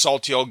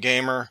Salty Old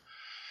Gamer.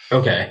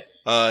 Okay.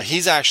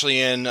 He's actually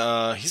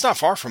he's not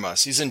far from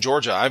us. He's in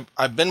Georgia.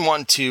 I've been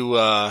wanting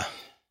to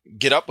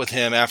get up with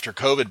him after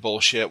COVID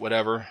bullshit,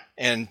 whatever,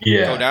 and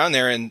go down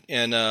there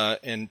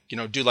and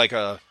do like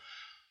a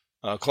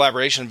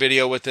collaboration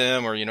video with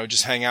him, or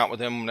just hang out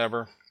with him,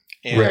 whatever.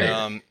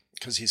 And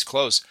because he's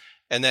close.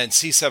 And then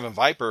C7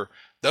 Viper,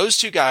 those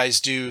 2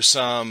 guys do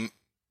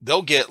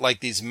they'll get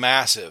like these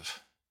massive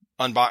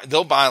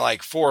they'll buy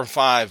like 4 or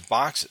 5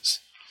 boxes.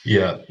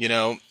 Yeah.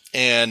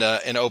 And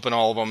open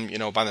all of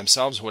them, by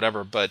themselves, or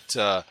whatever. But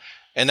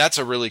and that's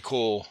a really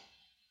cool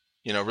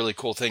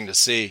thing to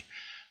see.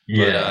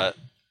 Yeah.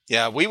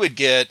 But, we would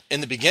get,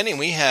 in the beginning,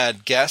 we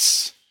had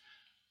guests.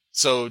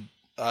 So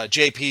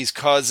JP's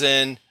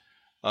cousin,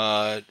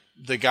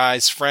 the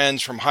guy's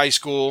friends from high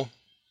school,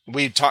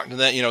 we'd talk to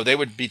them, they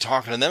would be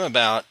talking to them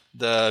about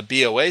the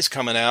BOAs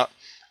coming out.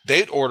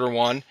 They'd order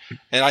one.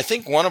 And I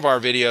think one of our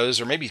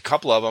videos, or maybe a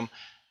couple of them,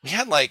 we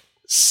had like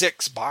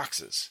 6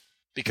 boxes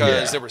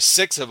because there were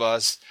 6 of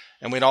us,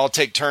 and we'd all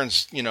take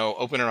turns,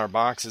 opening our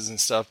boxes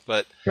and stuff.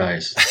 But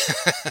Nice.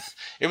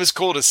 it was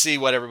cool to see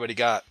what everybody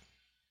got.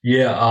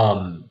 Yeah.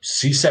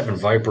 C7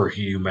 Viper,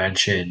 who you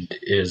mentioned,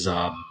 is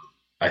I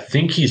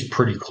think he's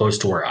pretty close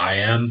to where I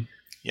am.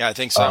 Yeah, I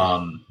think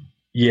so.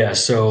 Yeah,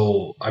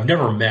 so I've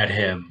never met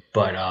him,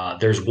 but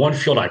there's one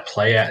field I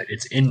play at.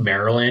 It's in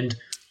Maryland,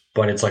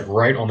 but it's like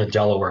right on the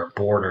Delaware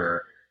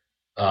border.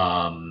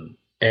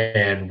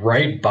 And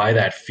right by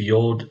that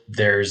field,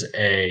 there's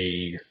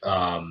a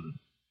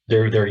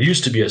there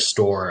used to be a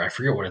store. I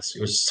forget what it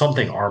was,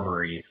 something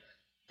Armory,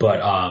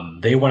 but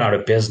they went out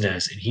of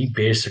business, and he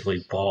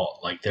basically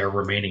bought like their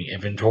remaining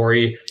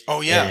inventory.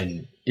 Oh yeah.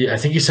 And I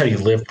think he said he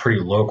lived pretty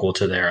local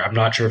to there. I'm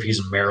not sure if he's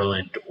in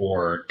Maryland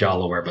or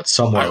Delaware, but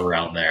somewhere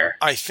around there.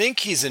 I think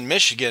he's in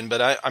Michigan,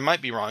 but I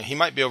might be wrong. He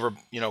might be over,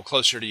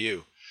 closer to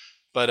you.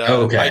 But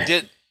Okay.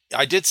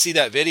 I did see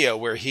that video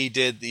where he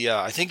did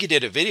I think he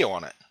did a video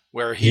on it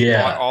where he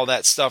bought all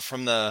that stuff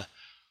from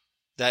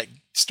that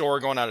store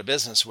going out of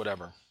business,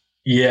 whatever.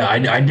 Yeah,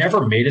 I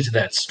never made it to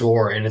that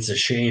store, and it's a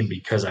shame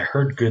because I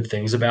heard good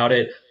things about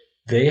it.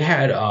 They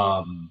had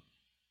a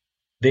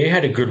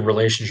good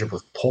relationship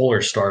with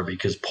Polar Star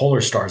because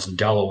Polar Star's in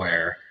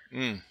Delaware.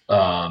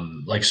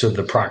 Like, so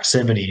the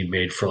proximity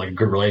made for like a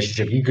good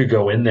relationship. You could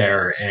go in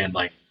there and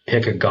like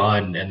pick a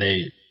gun, and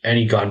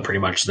any gun pretty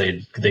much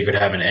they could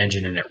have an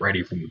engine in it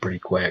ready for you pretty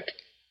quick.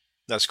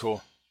 That's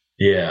cool.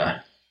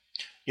 Yeah.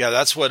 Yeah,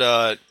 that's what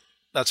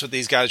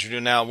these guys are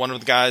doing now. One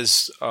of the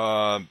guys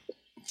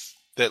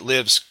that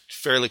lives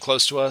fairly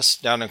close to us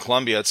down in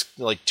Columbia, it's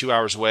like 2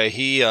 hours away.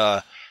 He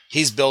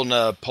he's building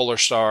a Polar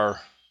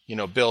Star,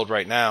 build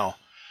right now.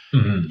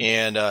 Mm-hmm.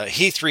 And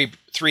he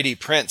 3D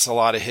prints a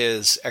lot of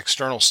his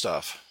external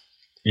stuff.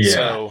 Yeah.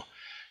 So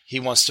he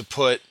wants to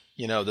put,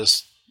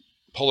 this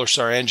Polar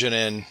Star engine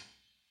in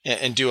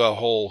and do a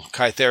whole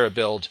Kythera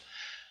build.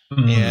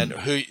 Mm-hmm. And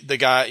the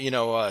guy,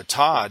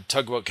 Todd,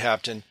 Tugboat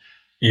Captain,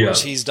 Yeah.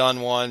 he's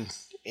done one,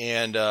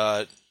 and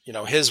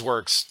his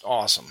work's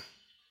awesome.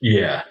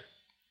 Yeah.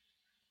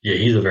 Yeah,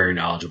 he's a very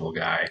knowledgeable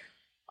guy.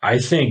 I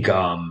think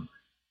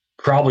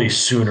probably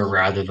sooner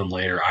rather than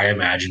later, I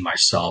imagine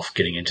myself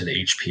getting into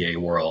the HPA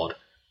world.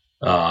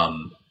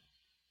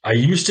 I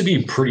used to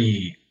be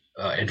pretty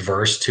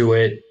adverse to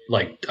it.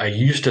 Like, I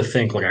used to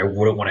think like I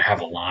wouldn't want to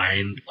have a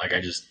line. Like,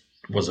 I just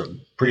was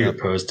pretty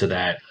opposed to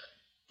that.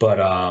 But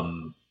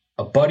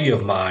a buddy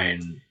of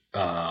mine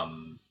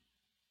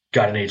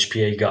got an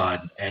HPA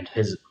gun, and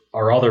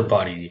our other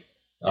buddy,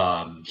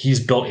 he's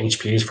built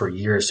HPAs for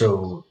years.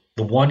 So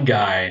the one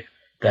guy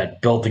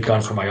that built the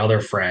gun for my other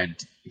friend,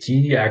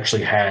 he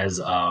actually has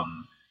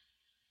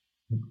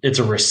it's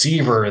a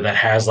receiver that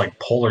has like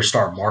Polar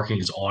Star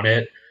markings on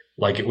it.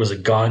 Like, it was a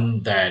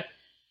gun that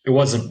it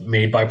wasn't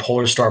made by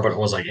Polar Star, but it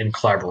was like in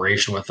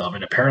collaboration with them.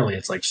 And apparently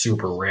it's like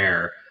super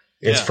rare.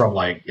 It's from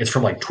like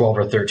 12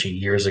 or 13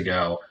 years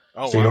ago.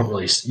 Oh, so wow.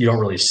 you don't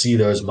really see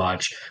those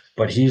much.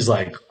 But he's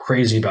like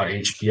crazy about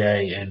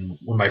HPA, and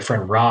when my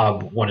friend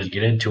Rob wanted to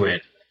get into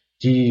it,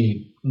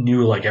 he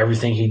knew like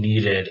everything he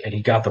needed, and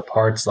he got the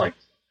parts like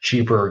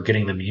cheaper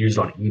getting them used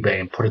on eBay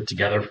and put it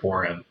together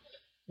for him.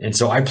 And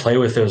so I play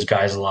with those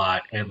guys a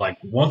lot, and like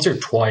once or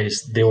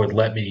twice they would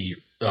let me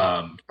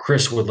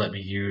Chris would let me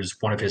use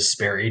one of his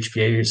spare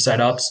HPA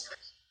setups,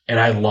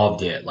 and I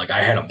loved it. Like,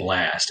 I had a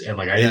blast, and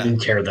like I didn't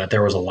care that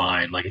there was a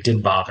line. Like, it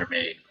didn't bother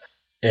me.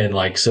 And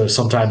like, so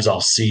sometimes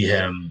I'll see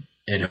him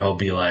and he'll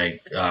be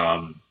like, you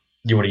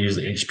want to use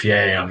the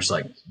HPA? And I'm just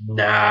like,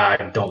 nah,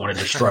 I don't want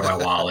to destroy my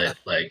wallet.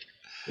 Like,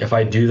 if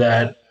I do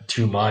that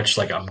too much,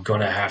 like, I'm going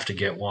to have to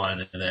get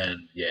one. And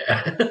then,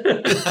 yeah.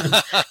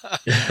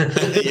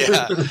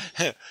 Yeah.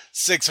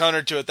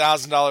 $600 to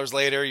 $1,000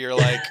 later, you're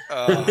like,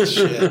 oh,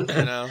 shit,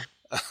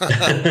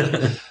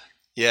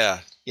 Yeah.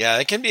 Yeah.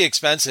 It can be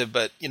expensive,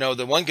 but,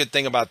 the one good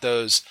thing about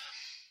those,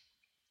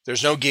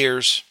 there's no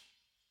gears.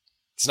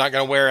 It's not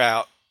going to wear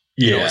out.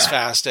 As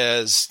fast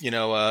as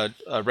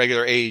a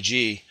regular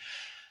AEG,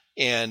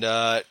 and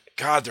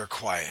God, they're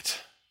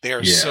quiet. They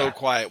are so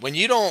quiet. When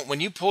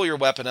you pull your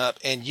weapon up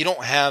and you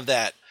don't have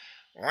that,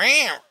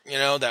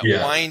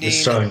 winding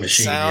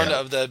sound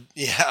of the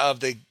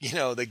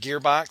the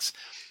gearbox.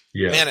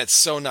 Yeah, man, it's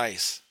so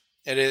nice.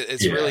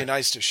 It's really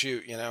nice to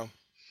shoot.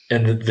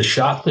 And the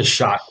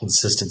shot-to-shot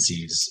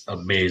consistency is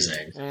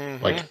amazing.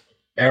 Mm-hmm. Like,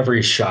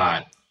 every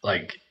shot,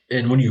 like,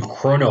 and when you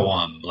chrono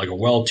like a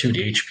well-tuned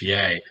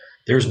HPA.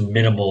 There's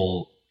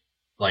minimal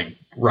like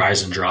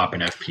rise and drop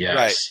in FPS.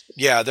 Right.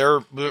 Yeah,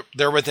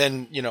 they're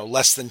within,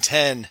 less than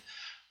 10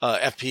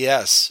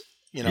 FPS,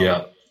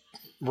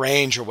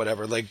 range or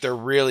whatever. Like, they're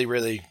really,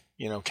 really,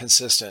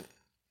 consistent.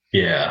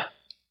 Yeah.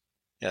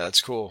 Yeah,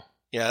 that's cool.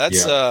 Yeah,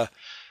 that's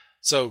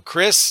so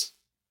Chris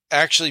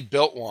actually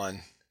built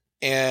one,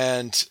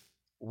 and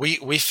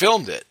we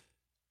filmed it.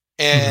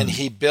 And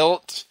he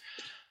built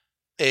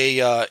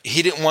he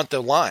didn't want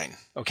the line,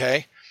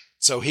 okay?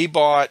 So he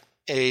bought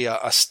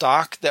a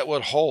stock that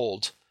would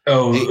hold.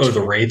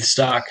 The Wraith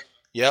stock?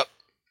 Yep.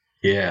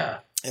 Yeah.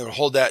 It would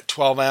hold that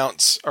 12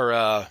 ounce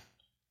or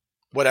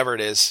whatever it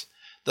is.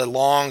 The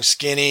long,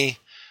 skinny,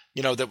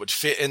 that would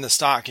fit in the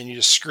stock, and you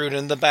just screw it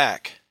in the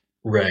back.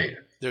 Right.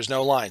 There's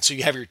no line. So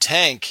you have your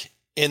tank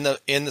in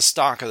the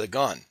stock of the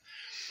gun.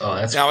 Oh,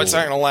 that's now cool. It's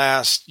not going to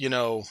last,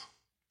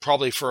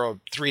 probably for a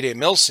 3-day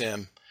mil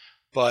sim,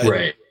 but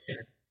right.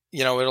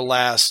 It'll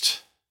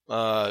last.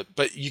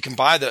 But you can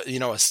buy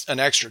an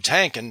extra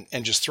tank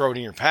and just throw it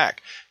in your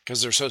pack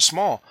because they're so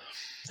small.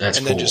 That's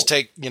and cool. then just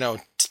take,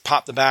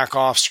 pop the back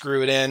off,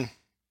 screw it in.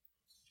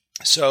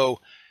 So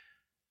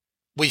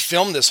we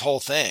filmed this whole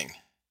thing.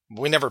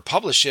 We never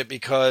published it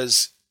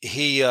because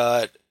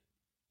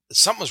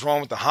something was wrong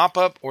with the hop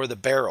up or the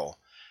barrel.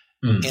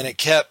 And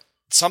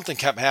something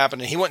kept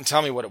happening. He wouldn't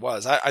tell me what it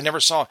was. I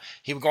never saw.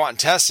 He would go out and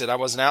test it. I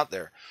wasn't out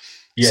there.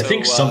 Yeah, so, I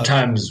think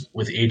sometimes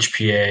with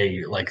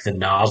HPA, like the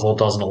nozzle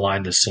doesn't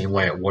align the same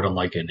way it would on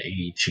like an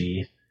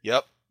AEG.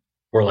 Yep.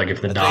 Or like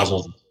if the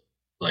nozzle's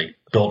like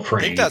built for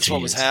an AEG. I think that's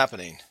what was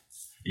happening.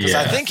 Because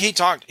I think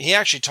he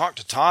actually talked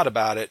to Todd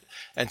about it,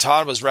 and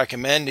Todd was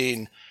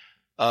recommending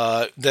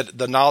that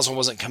the nozzle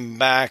wasn't coming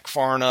back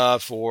far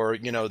enough, or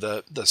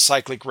the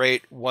cyclic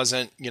rate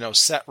wasn't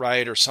set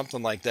right or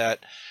something like that,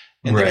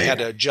 and then he had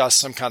to adjust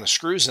some kind of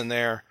screws in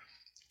there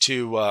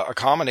to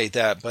accommodate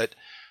that. But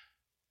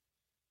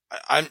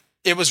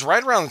it was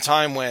right around the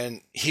time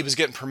when he was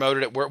getting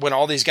promoted when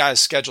all these guys'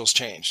 schedules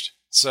changed.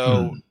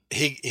 So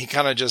he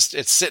kind of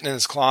it's sitting in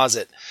his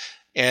closet,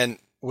 and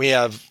we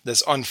have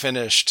this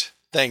unfinished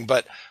thing.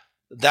 But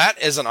that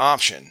is an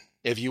option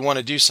if you want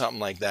to do something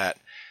like that.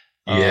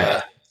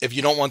 Yeah. If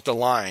you don't want the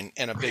line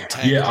and a big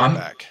tank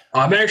back.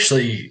 I'm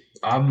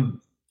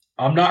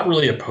not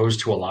really opposed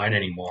to a line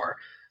anymore.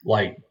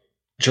 Like,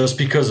 just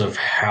because of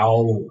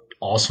how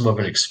awesome of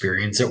an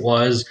experience it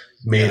was,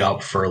 made Yeah.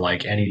 up for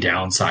like any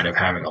downside of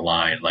having a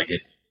line. Like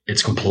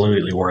it's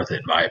completely worth it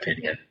in my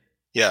opinion.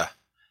 Yeah.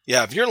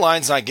 Yeah. If your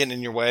line's not getting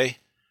in your way,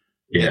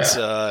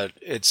 Yeah.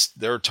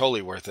 they're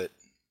totally worth it.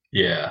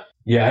 Yeah.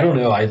 Yeah. I don't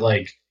know.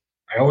 I'm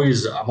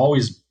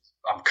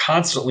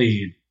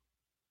constantly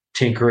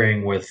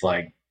tinkering with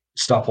like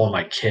stuff on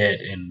my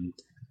kit and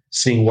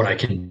seeing what I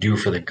can do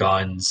for the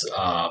guns.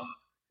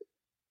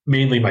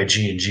 Mainly my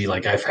G&G.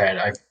 Like I've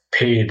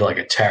paid like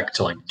a tech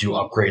to like do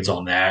upgrades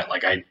on that.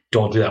 Like I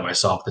don't do that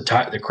myself. The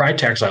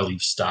Crytek's I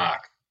leave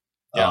stock.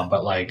 Yeah.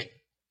 But like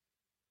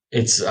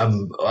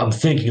I'm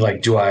thinking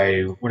like,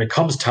 when it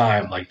comes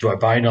time, like, do I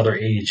buy another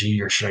AEG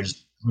or should I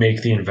just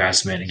make the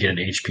investment and get an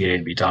HPA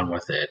and be done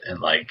with it? And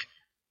like,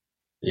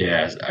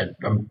 yeah,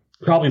 I'm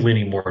probably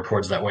leaning more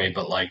towards that way.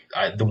 But like,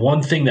 the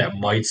one thing that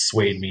might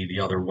sway me the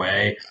other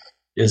way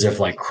is if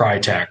like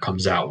Crytek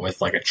comes out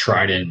with like a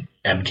Trident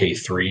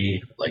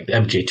MK3, like the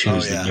MK2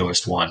 is the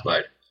newest one,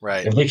 but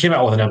right. If they came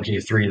out with an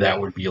MK3,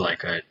 that would be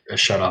like a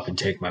shut up and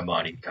take my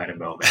money kind of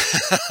moment.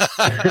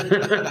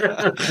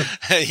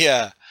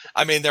 Yeah.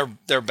 I mean, they're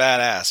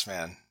badass,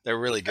 man. They're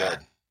really good.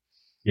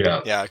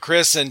 Yeah. Yeah.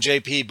 Chris and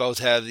JP both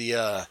have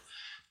the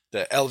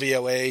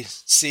LVOA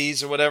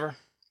Cs or whatever.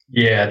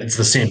 Yeah. It's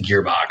the same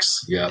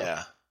gearbox. Yeah.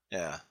 Yeah.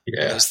 Yeah.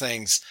 Yeah. Those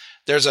things.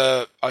 There's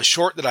a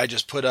short that I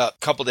just put up a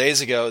couple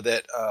days ago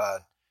that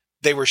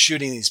they were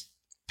shooting these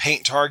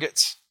paint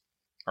targets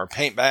or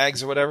paint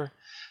bags or whatever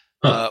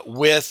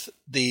with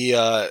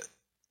they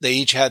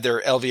each had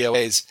their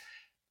LVOAs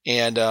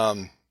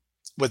and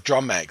with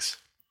drum mags.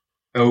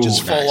 Oh,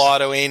 just full nice.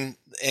 autoing,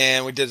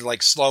 and we did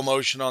like slow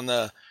motion on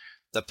the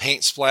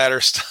paint splatter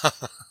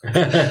stuff.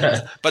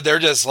 But they're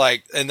just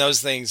like, and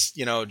those things,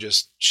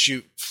 just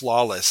shoot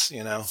flawless,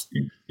 Yeah.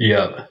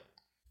 Yeah.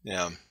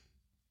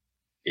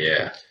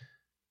 Yeah.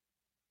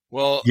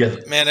 Well, Yeah.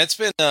 man, it's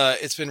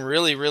been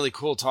really, really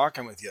cool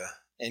talking with you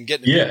and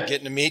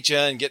getting to meet you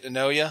and getting to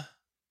know you.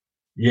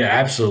 Yeah,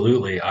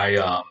 absolutely.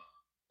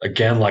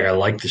 Again, like I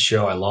like the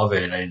show. I love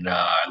it. And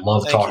I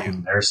love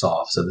talking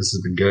airsoft. So this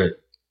has been good.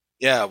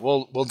 Yeah,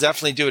 we'll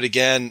definitely do it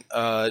again.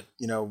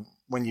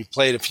 When you've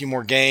played a few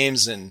more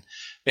games and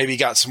maybe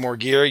got some more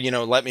gear,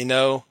 let me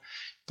know.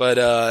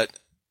 But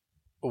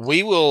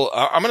we will.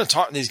 I'm going to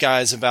talk to these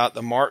guys about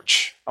the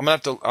March.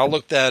 I'll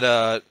look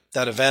that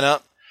event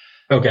up.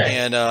 Okay.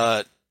 And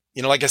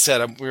like I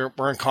said,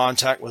 we're in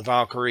contact with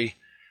Valkyrie,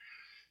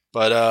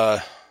 but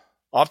I'll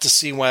have to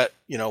see what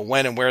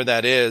when and where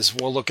that is.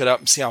 We'll look it up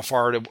and see how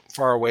far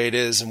away it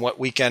is and what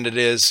weekend it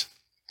is,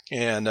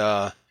 and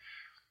that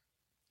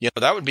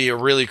would be a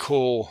really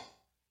cool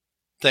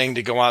thing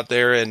to go out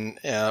there and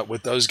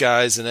with those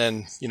guys. And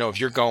then, if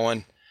you're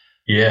going,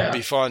 it'd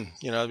be fun.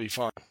 It'd be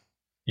fun.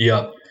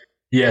 Yep.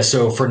 Yeah.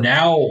 So for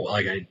now,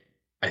 like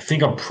I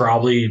think I'm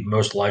probably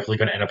most likely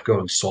going to end up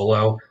going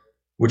solo,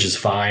 which is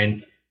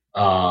fine.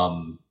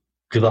 Cause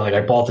like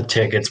I bought the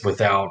tickets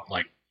without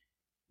like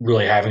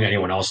really having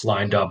anyone else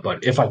lined up.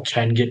 But if I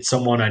can get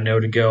someone I know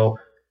to go,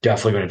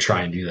 definitely going to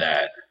try and do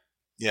that.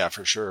 Yeah,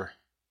 for sure.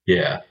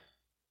 Yeah.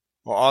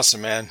 Well,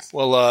 awesome, man.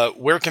 Well,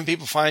 where can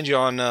people find you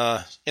on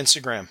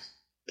Instagram?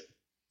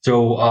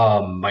 So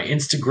my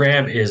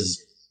Instagram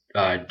is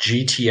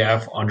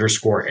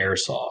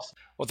GTF_airsoft.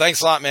 Well,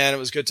 thanks a lot, man. It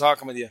was good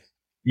talking with you.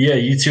 Yeah,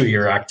 you too,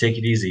 Yurok. Take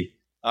it easy.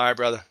 All right,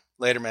 brother.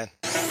 Later, man.